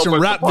watching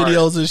rap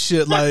videos and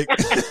shit. Like,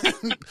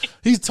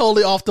 he's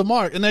totally off the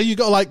mark. And there you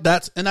go. Like,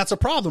 that's a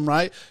problem,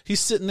 right? He's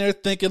sitting there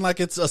thinking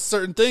like it's a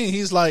certain thing.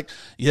 He's like,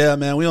 yeah,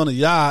 man, we on a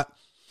yacht,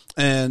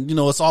 and you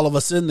know it's all of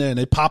us in there, and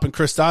they popping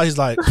Cristal. He's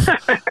like,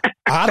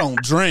 I don't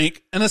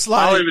drink, and it's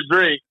like, I don't even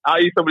drink. I'll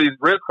eat some of these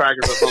Ritz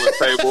crackers that's on the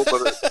table,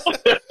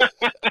 but.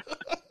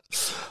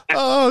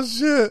 Oh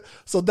shit!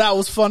 So that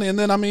was funny, and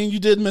then I mean, you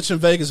did mention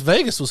Vegas.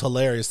 Vegas was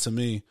hilarious to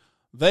me.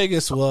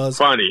 Vegas was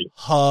funny,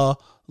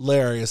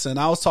 hilarious, and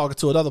I was talking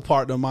to another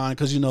partner of mine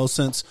because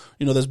since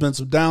there's been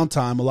some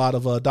downtime, a lot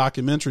of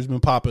documentaries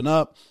been popping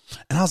up,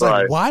 and I was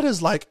like, why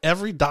does like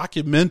every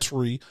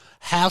documentary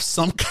have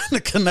some kind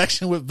of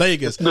connection with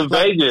Vegas?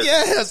 Vegas,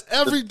 yes,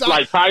 every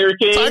like Tiger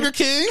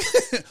King,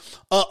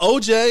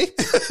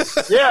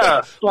 OJ,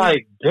 yeah,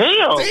 like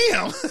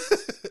damn.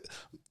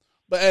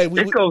 But hey,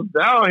 it goes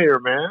down here,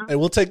 man. Hey,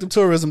 we'll take them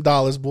tourism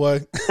dollars,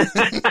 boy.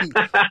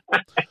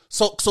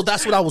 So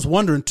that's what I was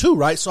wondering too,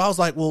 right? So I was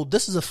like, well,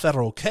 this is a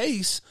federal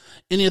case.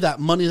 Any of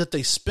that money that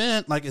they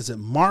spent, like, is it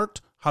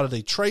marked? How do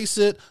they trace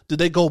it? Did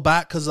they go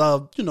back? Because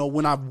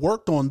when I've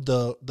worked on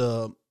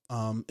the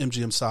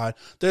MGM side,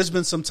 there's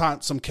been some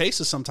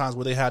cases sometimes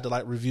where they had to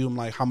like review them,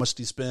 like how much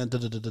they spend.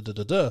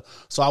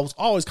 So I was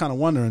always kind of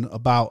wondering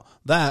about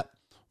that.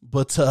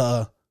 But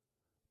the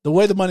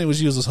way the money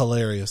was used was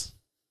hilarious.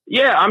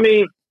 Yeah, I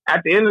mean,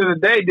 at the end of the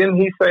day, didn't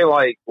he say,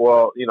 like,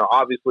 well,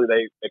 obviously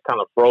they kind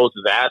of froze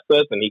his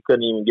assets and he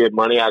couldn't even get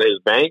money out of his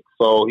bank.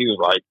 So he was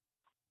like,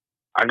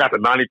 I got the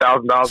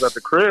 $90,000 at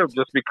the crib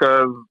just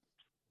because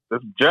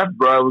this Jeff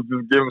bro was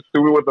just giving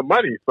stupid with the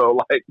money.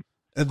 So, like,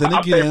 and then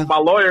I paid my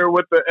lawyer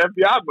with the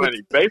FBI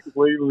money,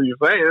 basically, what you're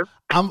saying.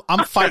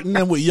 I'm fighting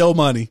them with your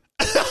money.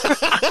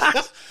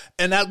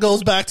 And that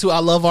goes back to I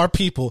love our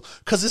people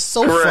because it's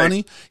so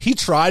funny. He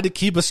tried to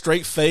keep a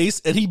straight face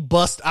and he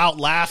bust out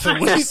laughing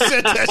when he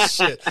said that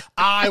shit.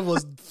 I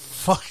was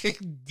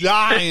fucking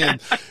dying.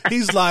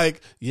 He's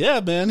like, yeah,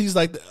 man. He's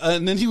like,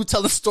 and then he would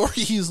tell the story.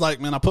 He's like,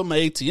 man, I put my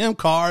ATM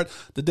card,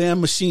 the damn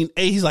machine.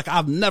 He's like,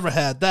 I've never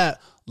had that.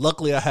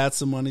 Luckily, I had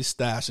some money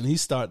stashed, and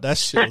that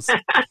shit was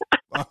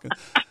fucking.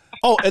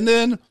 Oh, and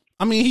then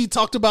I mean, he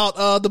talked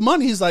about the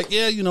money. He's like,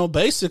 yeah,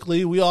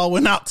 basically, we all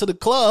went out to the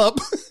club.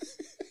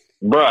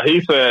 Bruh,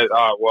 he said,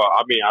 well,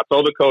 I mean, I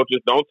told the coaches,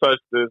 don't touch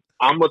this.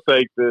 I'm going to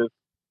take this.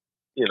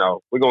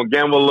 We're going to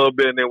gamble a little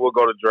bit, and then we'll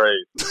go to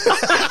Dre's.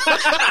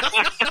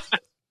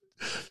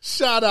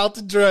 Shout out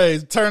to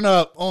Dre's. Turn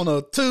up on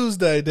a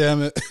Tuesday,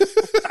 damn it.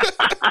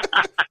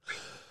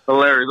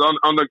 Hilarious.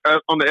 On the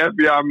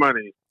FBI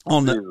money.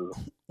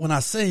 When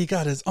I say he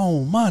got his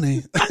own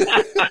money.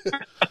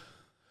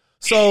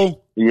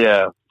 So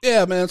yeah,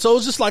 man. So it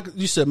was just like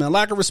you said, man,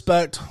 lack of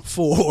respect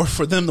for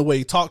them the way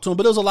he talked to him,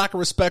 but it was a lack of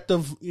respect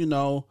of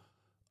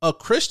a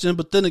Christian.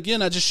 But then again,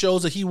 that just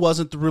shows that he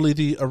wasn't really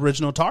the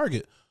original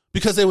target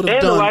because they would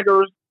have done. And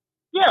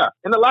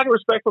the lack of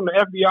respect from the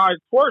FBI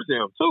towards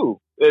him too.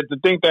 To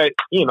think that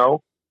he's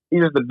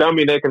just a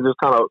dummy that can just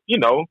kind of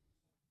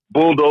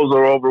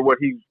bulldozer over what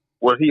he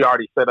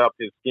already set up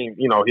his scheme,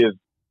 his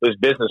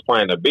business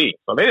plan to be.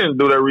 So they didn't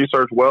do their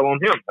research well on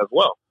him as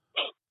well.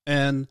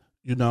 And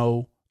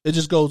it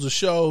just goes to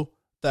show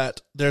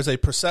that there's a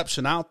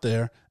perception out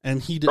there,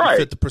 and he didn't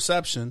fit the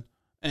perception.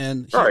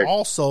 And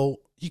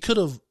he could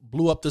have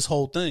blew up this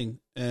whole thing.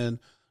 And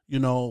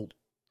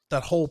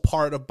that whole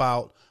part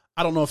about,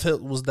 I don't know if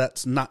it was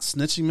that not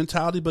snitching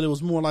mentality, but it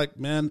was more like,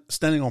 man,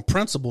 standing on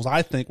principles,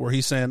 I think, where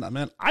he's saying,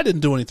 man, I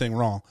didn't do anything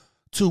wrong,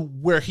 to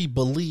where he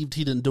believed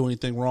he didn't do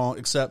anything wrong,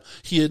 except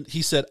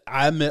he said,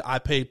 I admit I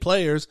paid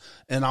players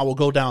and I will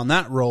go down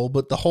that road.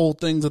 But the whole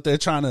thing that they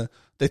turned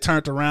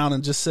around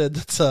and just said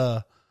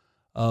that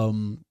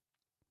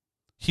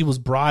he was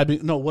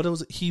bribing. No, what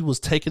was it? He was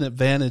taking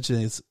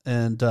advantages.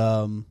 And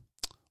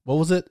what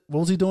was it?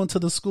 What was he doing to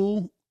the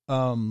school?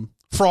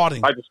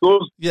 Frauding. Like the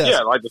schools? Yes.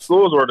 Yeah, like the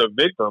schools were the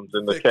victims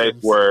in the case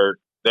where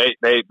they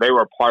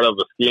were part of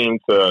the scheme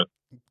to,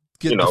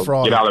 get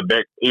out of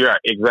debt. Yeah,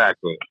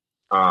 exactly.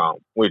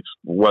 Which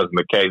wasn't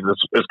the case.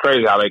 It's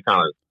crazy how they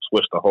kind of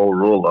switched the whole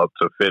rule up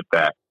to fit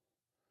that.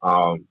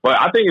 But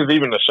I think it's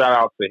even a shout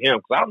out to him,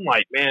 because I'm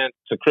like, man,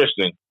 to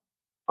Christian,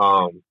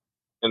 and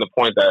the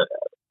point that,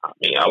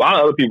 a lot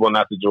of other people in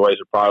that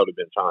situation probably would have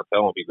been trying to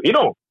tell him people, he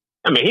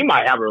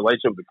might have a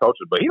relationship with the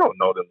coaches, but he don't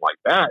know them like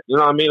that. You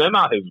know what I mean? They're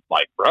not his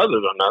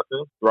brothers or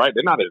nothing, right?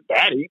 They're not his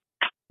daddy.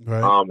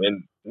 Right.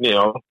 And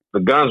the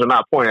guns are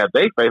not pointing at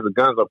their face; the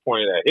guns are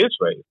pointing at his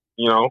face.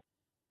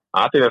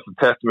 I think that's a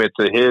testament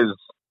to his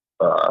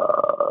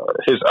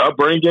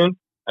upbringing.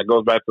 That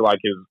goes back to like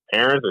his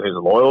parents and his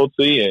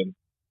loyalty, and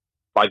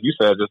like you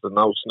said, just a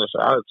no snitch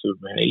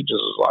attitude. Man, he just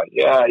was like,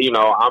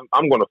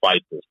 I'm going to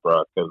fight this,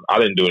 bro, because I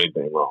didn't do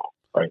anything wrong,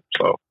 right?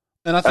 So,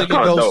 and I think it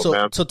goes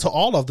to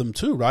all of them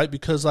too, right?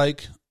 Because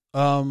like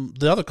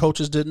the other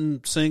coaches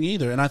didn't sing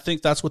either, and I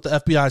think that's what the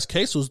FBI's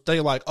case was. They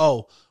like,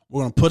 oh,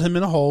 we're going to put him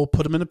in a hole,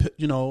 put him in a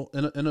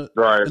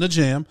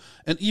jam,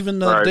 and even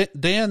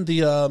Dan,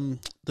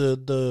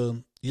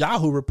 the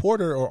Yahoo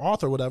reporter or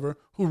author, whatever,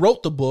 who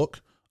wrote the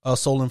book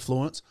Soul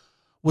Influence,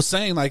 was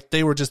saying like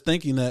they were just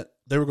thinking that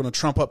they were going to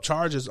trump up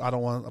charges.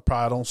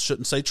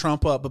 Shouldn't say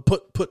trump up,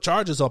 but put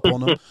charges up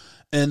on them,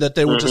 and that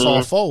they would just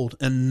all fold,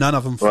 and none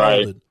of them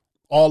folded. Right.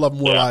 All of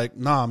them were like,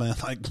 nah, man,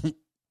 like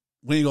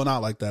we ain't going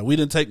out like that. We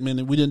didn't take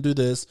money. We didn't do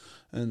this,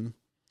 and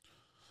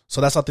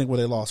so that's I think where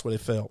they lost, where they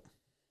failed.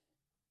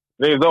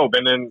 Things dope,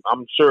 and then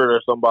I'm sure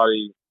there's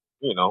somebody,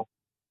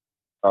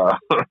 I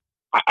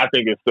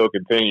think it still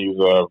continues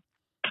how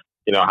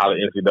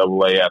the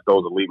NCAA at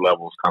those elite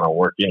levels kind of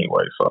work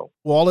anyway. So,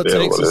 well, all it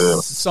takes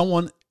is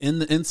someone in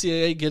the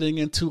NCAA getting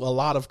into a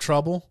lot of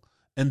trouble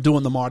and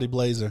doing the Marty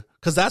Blazer,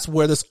 because that's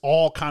where this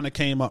all kind of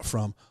came up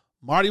from.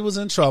 Marty was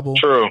in trouble.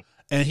 True.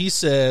 And he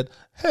said,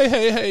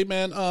 hey,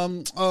 man, I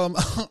don't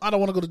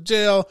want to go to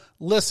jail.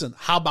 Listen,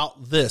 how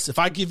about this? If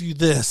I give you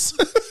this.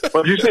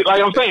 But you see,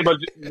 like I'm saying, but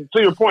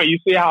to your point, you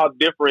see how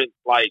different,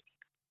 like,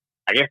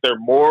 I guess their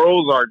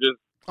morals are just.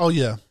 Oh,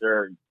 yeah.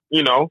 They're,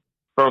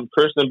 from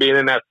Christian being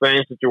in that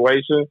same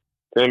situation,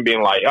 to him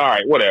being like, all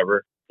right,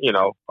 whatever,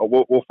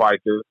 we'll fight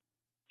this.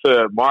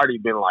 To Marty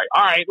being like,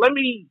 all right, let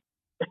me,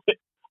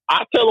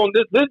 I tell him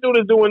this dude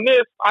is doing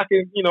this. I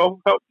can,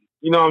 help.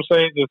 You know what I'm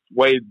saying? Just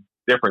way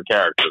different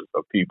characters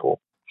of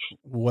people.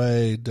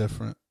 Way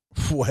different.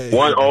 One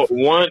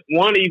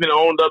even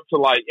owned up to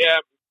like, yeah,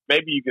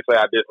 maybe you could say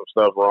I did some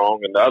stuff wrong,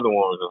 and the other one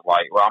was just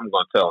like, well, I'm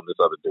going to tell him this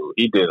other dude,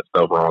 he did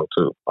stuff wrong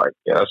too. Like,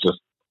 yeah, that's just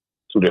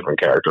two different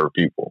character of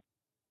people.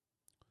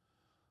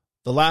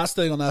 The last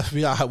thing on the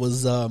FBI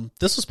was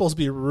this was supposed to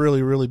be a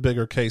really, really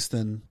bigger case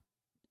than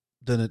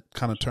it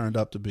kind of turned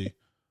up to be.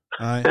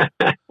 All right.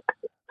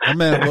 My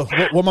man,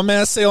 what my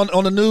man say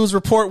on the news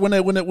report when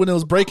it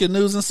was breaking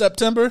news in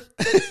September?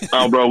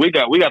 Oh, bro, we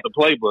got the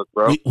playbook,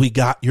 bro. We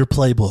got your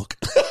playbook.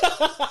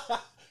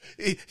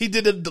 he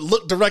did it,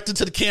 look directed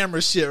to the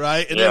camera, shit,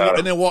 right? And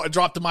then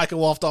dropped the mic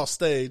and walked off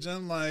stage. And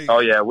I'm like, oh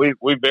yeah, we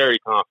very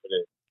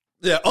confident.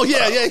 Yeah. Oh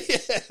yeah.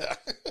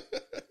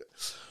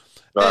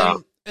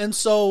 And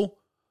so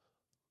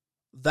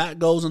that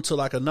goes into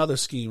like another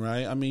scheme,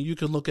 right? I mean, you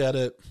can look at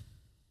it.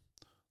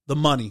 The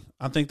money.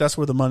 I think that's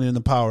where the money and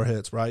the power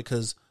hits, right?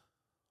 Because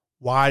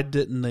why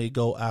didn't they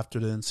go after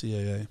the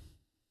NCAA?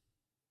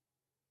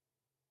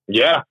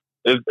 Yeah,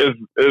 it's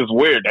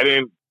weird. They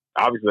didn't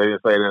say it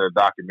in the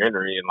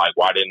documentary, and like,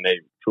 why didn't they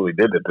truly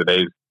did it? Did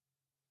they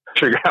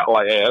figure out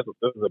like, hey,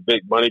 this is a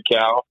big money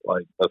cow?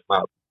 Like, let's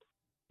not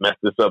mess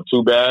this up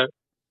too bad.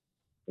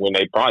 When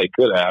they probably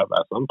could have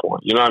at some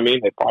point, you know what I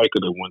mean? They probably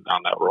could have went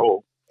down that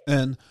road.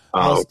 And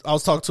I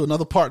was talking to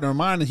another partner of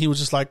mine, and he was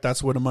just like,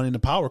 that's where the money and the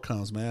power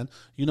comes, man.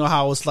 You know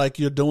how it's like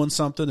you're doing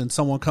something and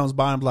someone comes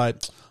by and be like,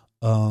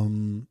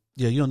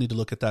 Yeah, you don't need to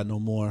look at that no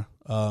more.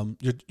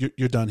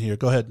 You're done here.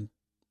 Go ahead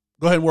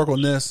and work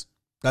on this.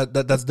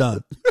 That's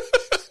done.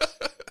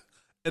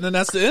 And then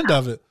that's the end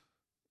of it.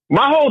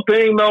 My whole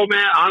thing, though,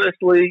 man,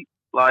 honestly,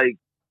 like,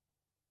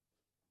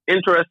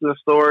 interesting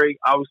story.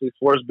 Obviously,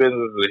 sports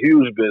business is a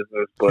huge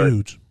business, but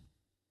huge.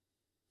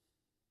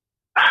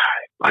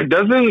 Like,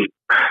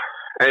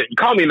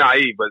 call me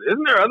naive, but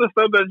isn't there other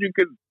stuff that you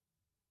could,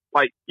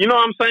 like, you know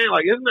what I'm saying?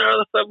 Like, isn't there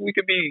other stuff we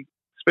could be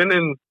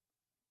spending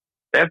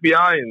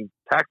FBI and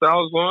tax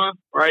dollars on?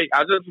 Right?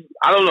 I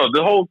don't know.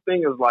 The whole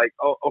thing is like,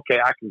 oh, okay,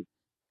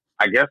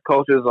 I guess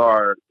coaches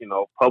are,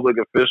 public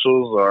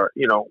officials or,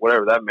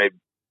 whatever that may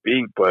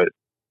be, but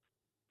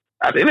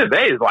at the end of the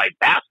day, it's like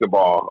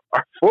basketball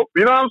or football.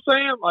 You know what I'm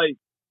saying? Like,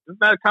 isn't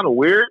that kind of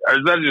weird? Or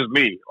is that just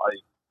me? Like,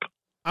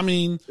 I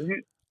mean,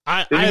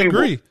 I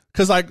agree.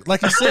 Because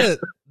like you said,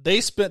 they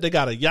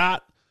got a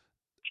yacht.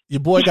 Your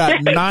boy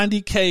got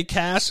 $90K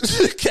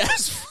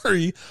cash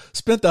free,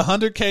 spent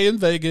 $100K in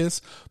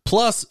Vegas,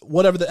 plus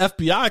whatever the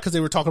FBI, because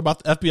they were talking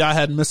about the FBI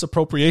had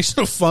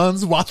misappropriation of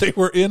funds while they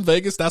were in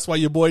Vegas. That's why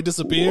your boy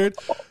disappeared.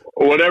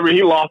 Whatever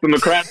he lost in the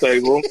crap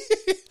table.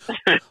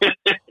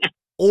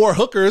 Or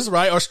hookers,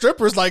 right? Or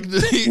strippers, like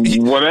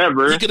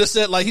whatever. He could have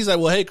said, like, he's like,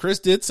 well, hey, Chris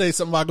did say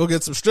something about go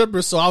get some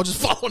strippers, so I was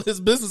just following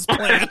his business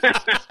plan.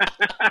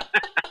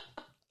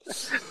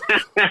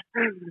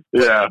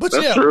 Yeah, but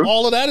that's yeah, true.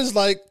 all of that is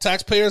like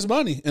taxpayers'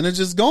 money, and it's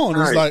just gone.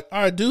 It's like,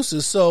 all right,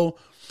 deuces. So,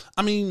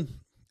 I mean,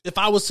 if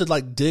I was to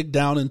like dig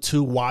down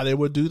into why they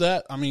would do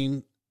that, I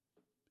mean,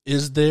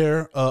 is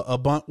there a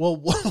bunch? Well,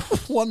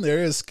 one, there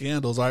is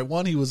scandals. All right,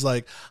 one, he was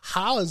like,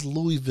 how has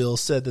Louisville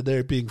said that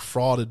they're being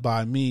frauded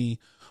by me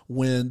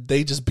when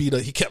they just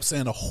he kept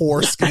saying a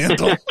whore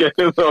scandal.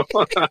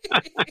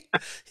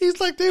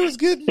 He's like, they was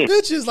getting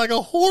bitches like a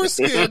whore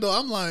scandal.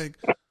 I'm like,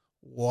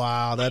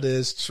 wow, that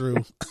is true.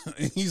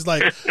 He's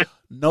like,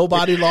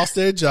 nobody lost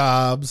their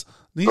jobs.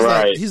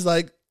 He's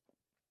like,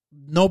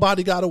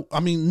 nobody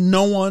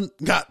no one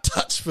got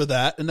touched for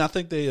that. And I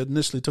think they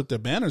initially took their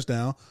banners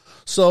down.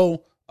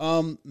 So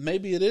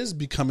maybe it is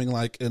becoming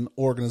like an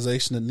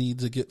organization that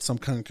needs to get some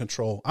kind of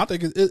control. I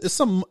think it's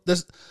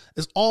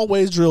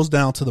always drills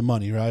down to the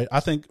money, right?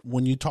 I think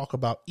when you talk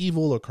about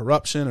evil or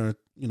corruption or,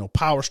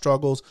 power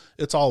struggles,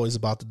 it's always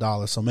about the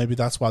dollar. So maybe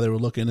that's why they were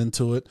looking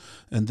into it.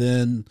 And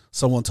then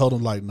someone told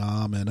them like,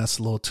 nah, man, that's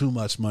a little too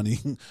much money.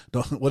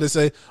 What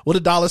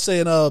did Dollar say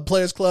in a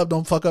Players Club?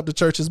 Don't fuck up the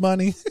church's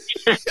money.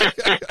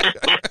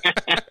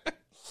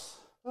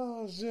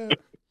 Oh shit.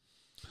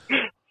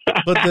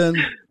 But then,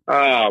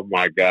 oh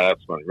my God,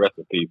 that's funny. Rest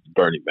in peace,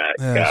 Bernie Mac.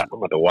 Yeah. God, I'm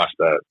about to watch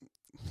that.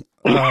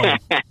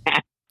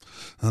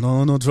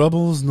 No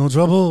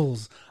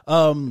troubles.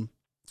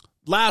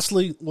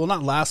 Lastly, well,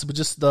 not lastly, but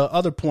just the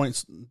other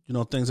points,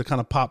 things that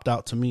kind of popped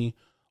out to me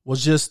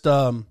was just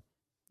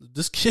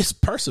this kid's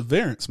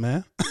perseverance,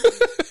 man.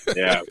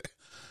 Yeah.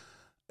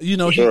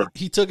 Sure.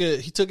 he took a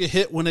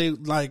hit when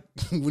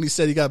when he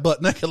said he got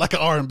butt naked like an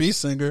R&B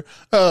singer.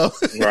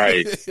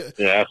 Right. Yeah,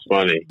 that's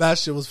funny. That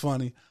shit was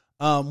funny.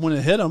 When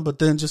it hit him, but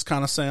then just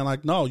kind of saying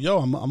like, no,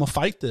 I'm gonna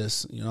fight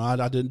this. I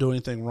didn't do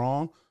anything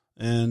wrong,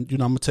 and I'm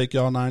gonna take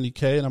y'all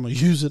 $90K and I'm gonna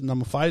use it and I'm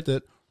gonna fight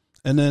it,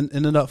 and then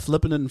ended up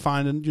flipping it and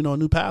finding a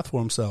new path for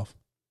himself.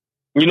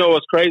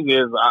 What's crazy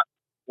is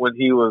when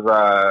he was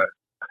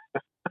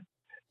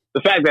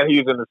the fact that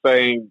he was in the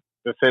same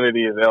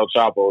vicinity as El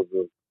Chapo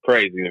was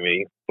crazy to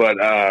me. But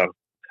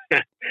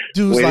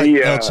dude's like,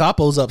 El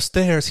Chapo's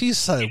upstairs.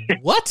 He's like,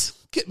 what?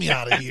 Get me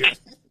out of here.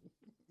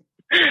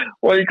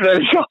 Well, he could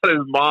have shot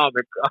his mom.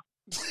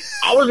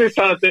 I was just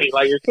trying to think,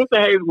 like, if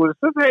Sister Hayes would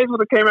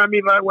have came at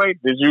me that way,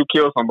 did you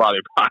kill somebody?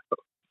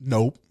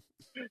 Nope.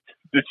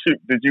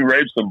 Did you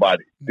rape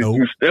somebody? Nope.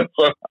 Did you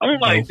steal? I'm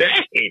like,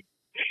 dang.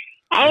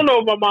 I don't know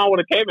if my mom would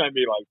have came at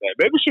me like that.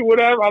 Maybe she would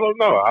have. I don't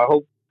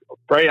know.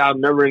 Pray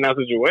I'm never in that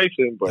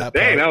situation. But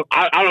dang,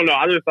 I don't know.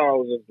 I just thought it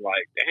was just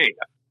like, dang,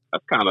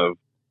 that's kind of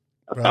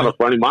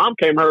funny. Mom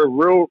came her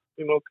real,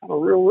 kind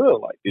of real.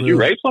 Like, did you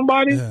rape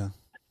somebody? Yeah.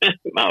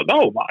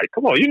 No, Mike.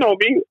 Come on, you know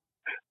me.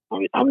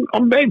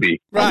 I'm baby.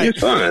 Right. I'm your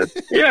son.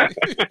 Yeah.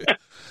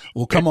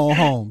 Well, come on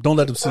home. Don't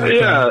let them see you.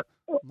 Yeah.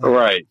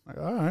 Right. Like,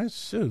 all right,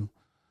 shoot.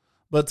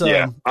 But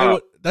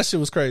that shit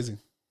was crazy.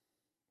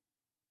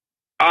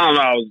 I don't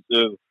know. It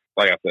was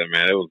like I said,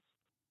 man.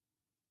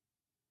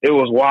 It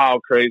was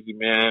wild, crazy,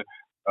 man.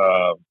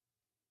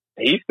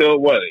 He's still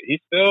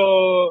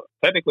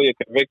technically a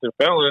convicted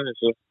felon.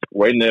 It's just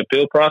waiting the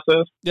appeal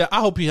process. Yeah,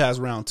 I hope he has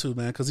round 2,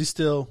 man, because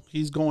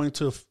he's going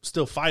to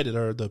still fight it,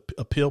 or the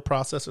appeal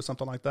process or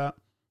something like that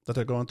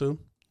they're going through.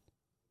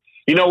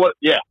 You know what?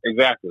 Yeah,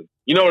 exactly.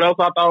 You know what else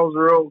I thought was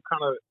real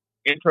kind of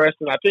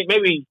interesting? I think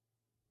maybe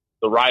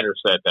the writer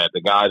said that, the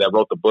guy that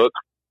wrote the book.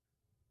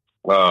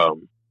 I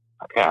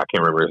can't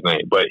remember his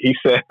name, but he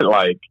said,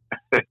 like,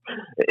 in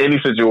any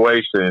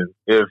situation,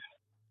 if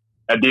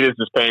Adidas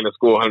is paying the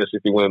school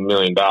 $161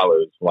 million,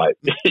 like,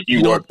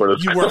 you work for the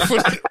school. You work for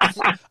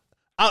the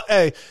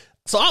Hey,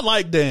 so I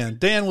like Dan.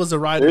 Dan was the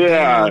writer.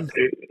 Yeah.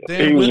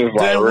 Dan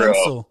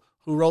Wenzel,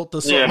 who wrote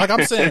the song. Yeah. Like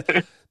I'm saying,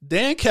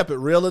 Dan kept it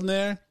real in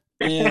there.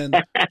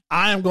 And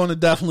I am going to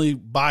definitely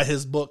buy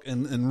his book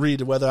and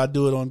read it, whether I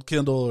do it on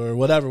Kindle or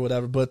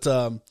whatever. But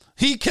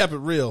he kept it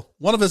real.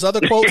 One of his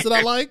other quotes that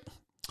I like,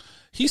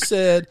 he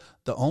said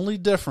the only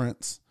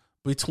difference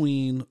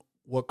between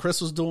what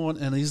Chris was doing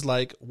and he's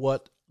like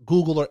what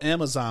Google or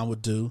Amazon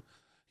would do.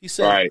 He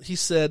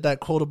said that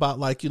quote about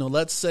like,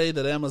 let's say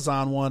that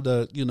Amazon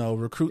wanted to,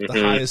 recruit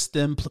the highest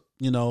STEM,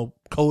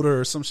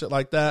 coder or some shit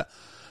like that.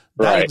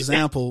 That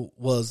example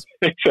was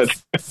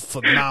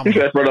phenomenal.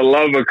 That's for the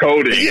love of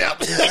coding.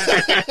 Yep.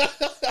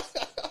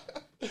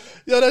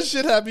 Yo, that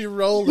shit had me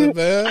rolling,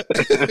 man.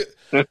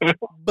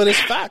 But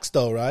it's facts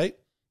though, right?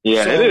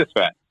 Yeah, it is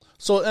facts.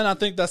 So, and I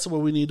think that's where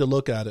we need to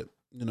look at it,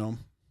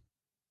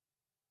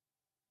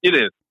 It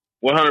is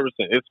 100%.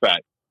 It's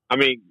fact. I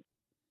mean,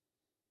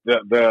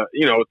 to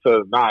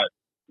not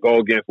go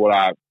against what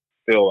I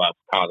feel as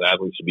college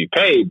athletes should be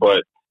paid,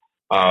 but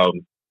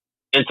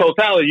in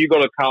totality, you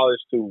go to college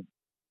to,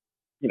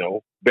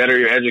 better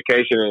your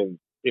education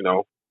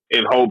and,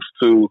 in hopes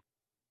to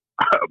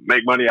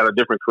make money out of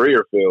different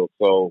career fields.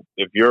 So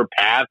if your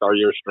path or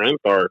your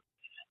strength or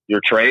your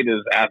trade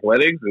is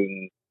athletics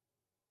and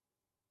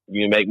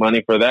you make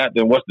money for that,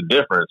 then what's the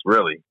difference,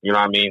 really? You know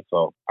what I mean?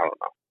 So I don't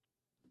know.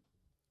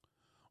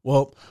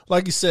 Well,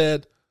 like you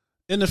said,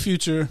 in the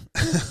future,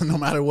 no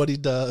matter what he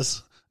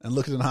does, and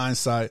looking in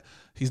hindsight,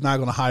 he's not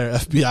going to hire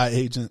FBI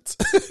agents.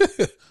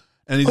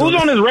 And who's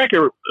on his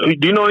record?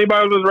 Do you know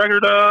anybody on his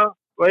record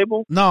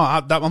label? No,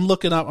 I'm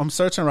looking up. I'm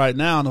searching right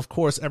now, and of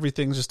course,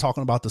 everything's just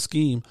talking about the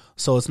scheme.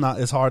 So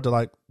it's hard to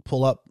like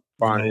pull up,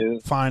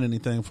 find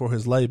anything for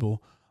his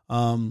label.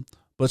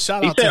 But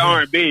shout out to him.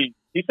 R&B.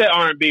 He said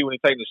R&B when he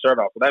takes the shirt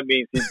off. So that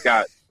means he's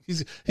got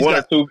one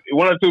or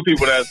two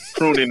people that's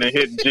crooning and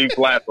hitting G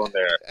flats on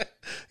there.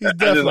 He's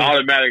that's just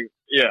automatic.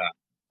 Yeah.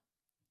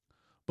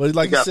 But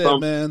like you said,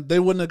 man, they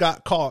wouldn't have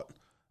got caught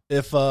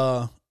if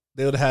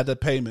they would have had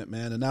that payment,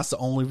 man, and that's the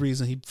only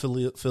reason he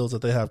feels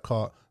that they have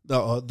caught.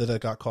 That they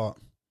got caught.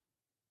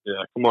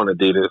 Yeah, come on,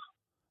 Adidas.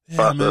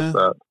 Yeah, man.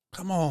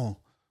 Come on.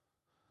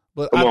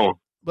 But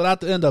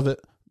at the end of it,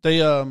 they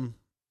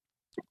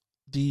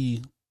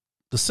the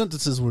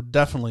sentences were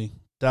definitely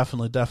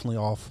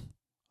off.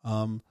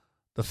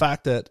 The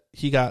fact that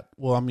he got,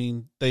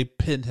 they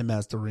pinned him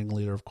as the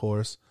ringleader, of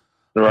course.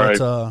 Right.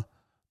 But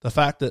the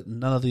fact that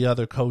none of the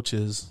other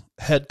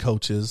head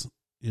coaches,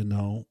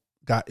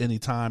 got any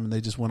time and they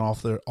just went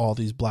off all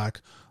these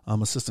black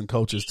assistant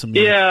coaches to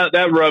me. Yeah,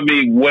 that rubbed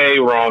me way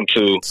wrong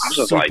too. I was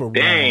just like,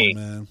 dang,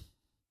 man.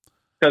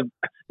 Because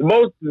the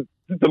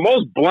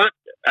most blunt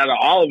out of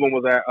all of them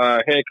was that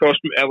head coach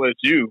from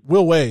LSU,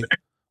 Will Wade.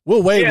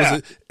 Will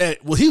Wade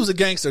he was a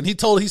gangster, and he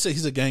said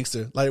he's a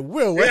gangster. Like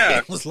Will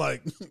Wade was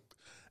like,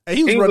 hey,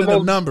 he was running the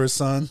numbers,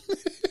 son.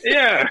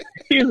 Yeah,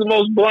 he's the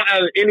most blunt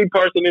out of any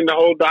person in the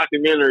whole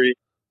documentary,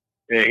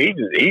 and he's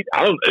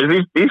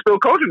still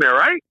coaching there,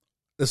 right?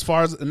 As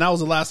far as, and that was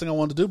the last thing I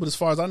wanted to do, but as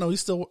far as I know,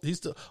 he's still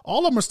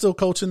all of them are still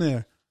coaching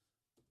there.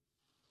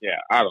 Yeah,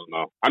 I don't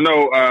know. I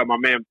know my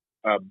man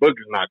Book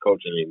is not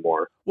coaching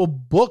anymore. Well,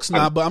 Book's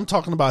not, but I'm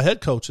talking about head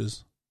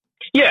coaches.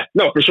 Yeah,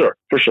 no, for sure.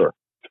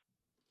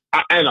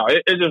 I know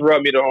it just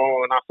rubbed me the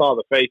wrong, and I saw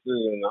the faces,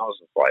 and I was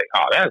just like,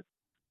 "Oh,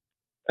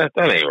 that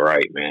ain't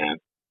right, man.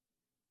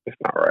 It's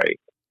not right."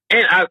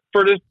 And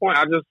for this point,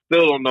 I just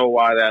still don't know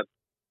why that.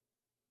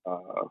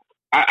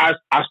 I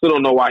still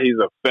don't know why he's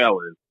a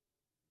felon.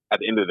 At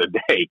the end of the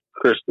day,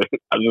 Christian,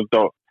 I just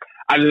don't.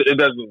 It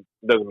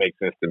doesn't make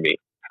sense to me.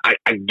 I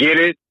get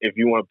it if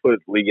you want to put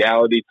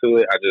legality to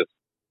it.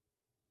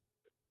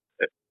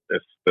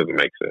 It doesn't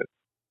make sense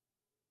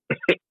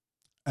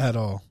at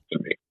all to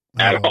me.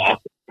 At all.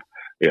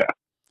 Yeah.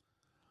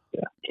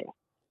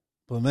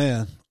 But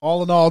man,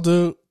 all in all,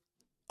 dude,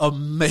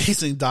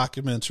 amazing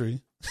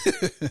documentary.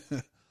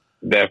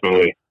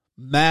 Definitely.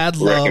 Mad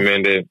love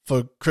recommended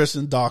for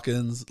Christian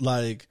Dawkins.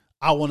 Like,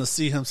 I want to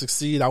see him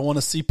succeed. I want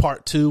to see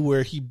part 2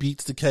 where he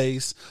beats the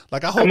case.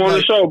 Like, I hope come on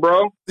the show,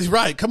 bro.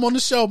 Right, come on the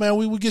show, man.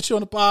 We will get you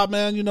on the pod,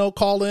 man.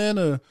 Call in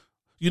or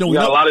we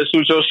got a lot of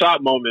shoot your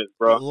shot moments,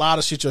 bro. A lot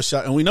of shoot your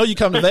shot, and we know you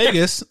come to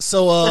Vegas,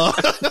 so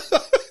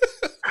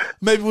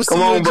maybe we'll see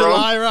you in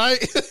July, right?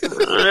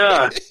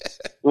 Yeah,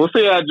 we'll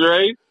see you,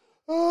 Dre.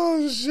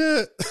 Oh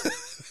shit.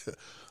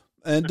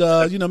 And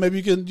maybe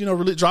you can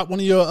really drop one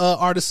of your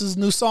artists'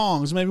 new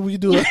songs. Maybe we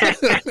can do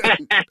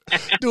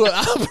an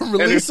album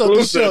release on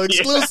the show,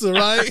 exclusive,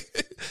 right?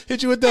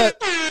 Hit you with that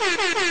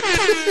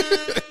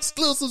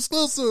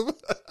exclusive.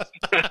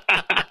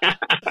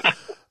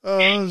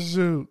 Oh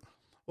shoot!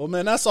 Well,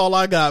 man, that's all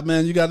I got,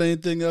 man. You got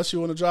anything else you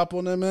want to drop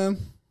on there, man?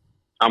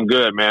 I'm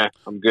good, man.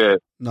 I'm good.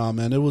 No,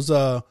 man, it was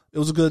a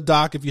good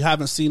doc. If you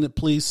haven't seen it,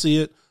 please see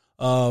it.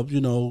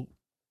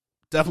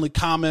 Definitely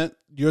comment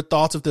your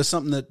thoughts if there's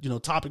something that,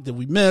 topic that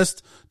we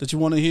missed that you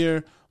want to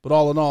hear. But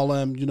all in all,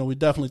 we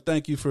definitely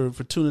thank you for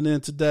tuning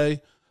in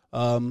today.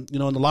 In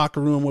the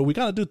locker room where we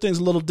kind of do things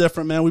a little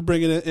different, man. We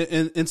bring it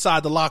in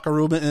inside the locker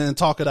room and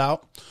talk it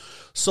out.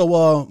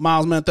 So,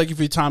 Miles, man, thank you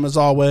for your time as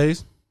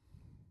always.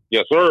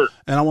 Yes, sir.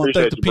 And I want to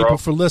thank the people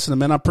for listening,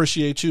 man. I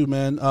appreciate you,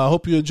 man. I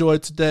hope you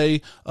enjoyed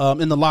today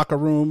in the locker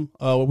room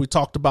where we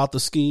talked about the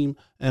scheme.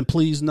 And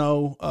please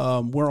know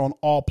we're on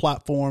all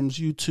platforms,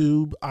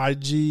 YouTube,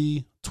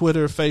 IG,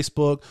 Twitter,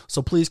 Facebook.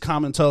 So please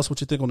comment, tell us what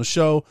you think on the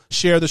show.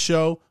 Share the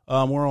show.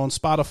 We're on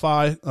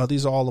Spotify.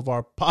 These are all of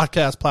our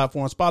podcast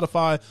platforms,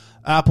 Spotify,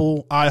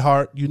 Apple,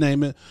 iHeart, you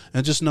name it.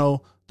 And just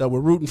know that we're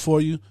rooting for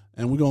you.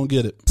 And we're going to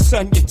get it.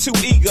 Son, you're too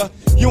eager.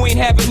 You ain't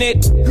having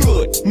it?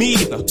 Good. Me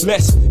either.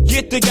 Let's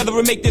get together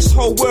and make this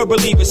whole world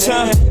believe it,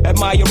 son. At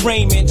my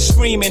arraignment,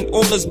 screaming,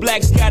 all us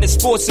blacks got is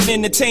sports and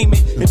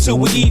entertainment until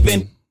we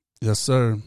even. Yes, sir.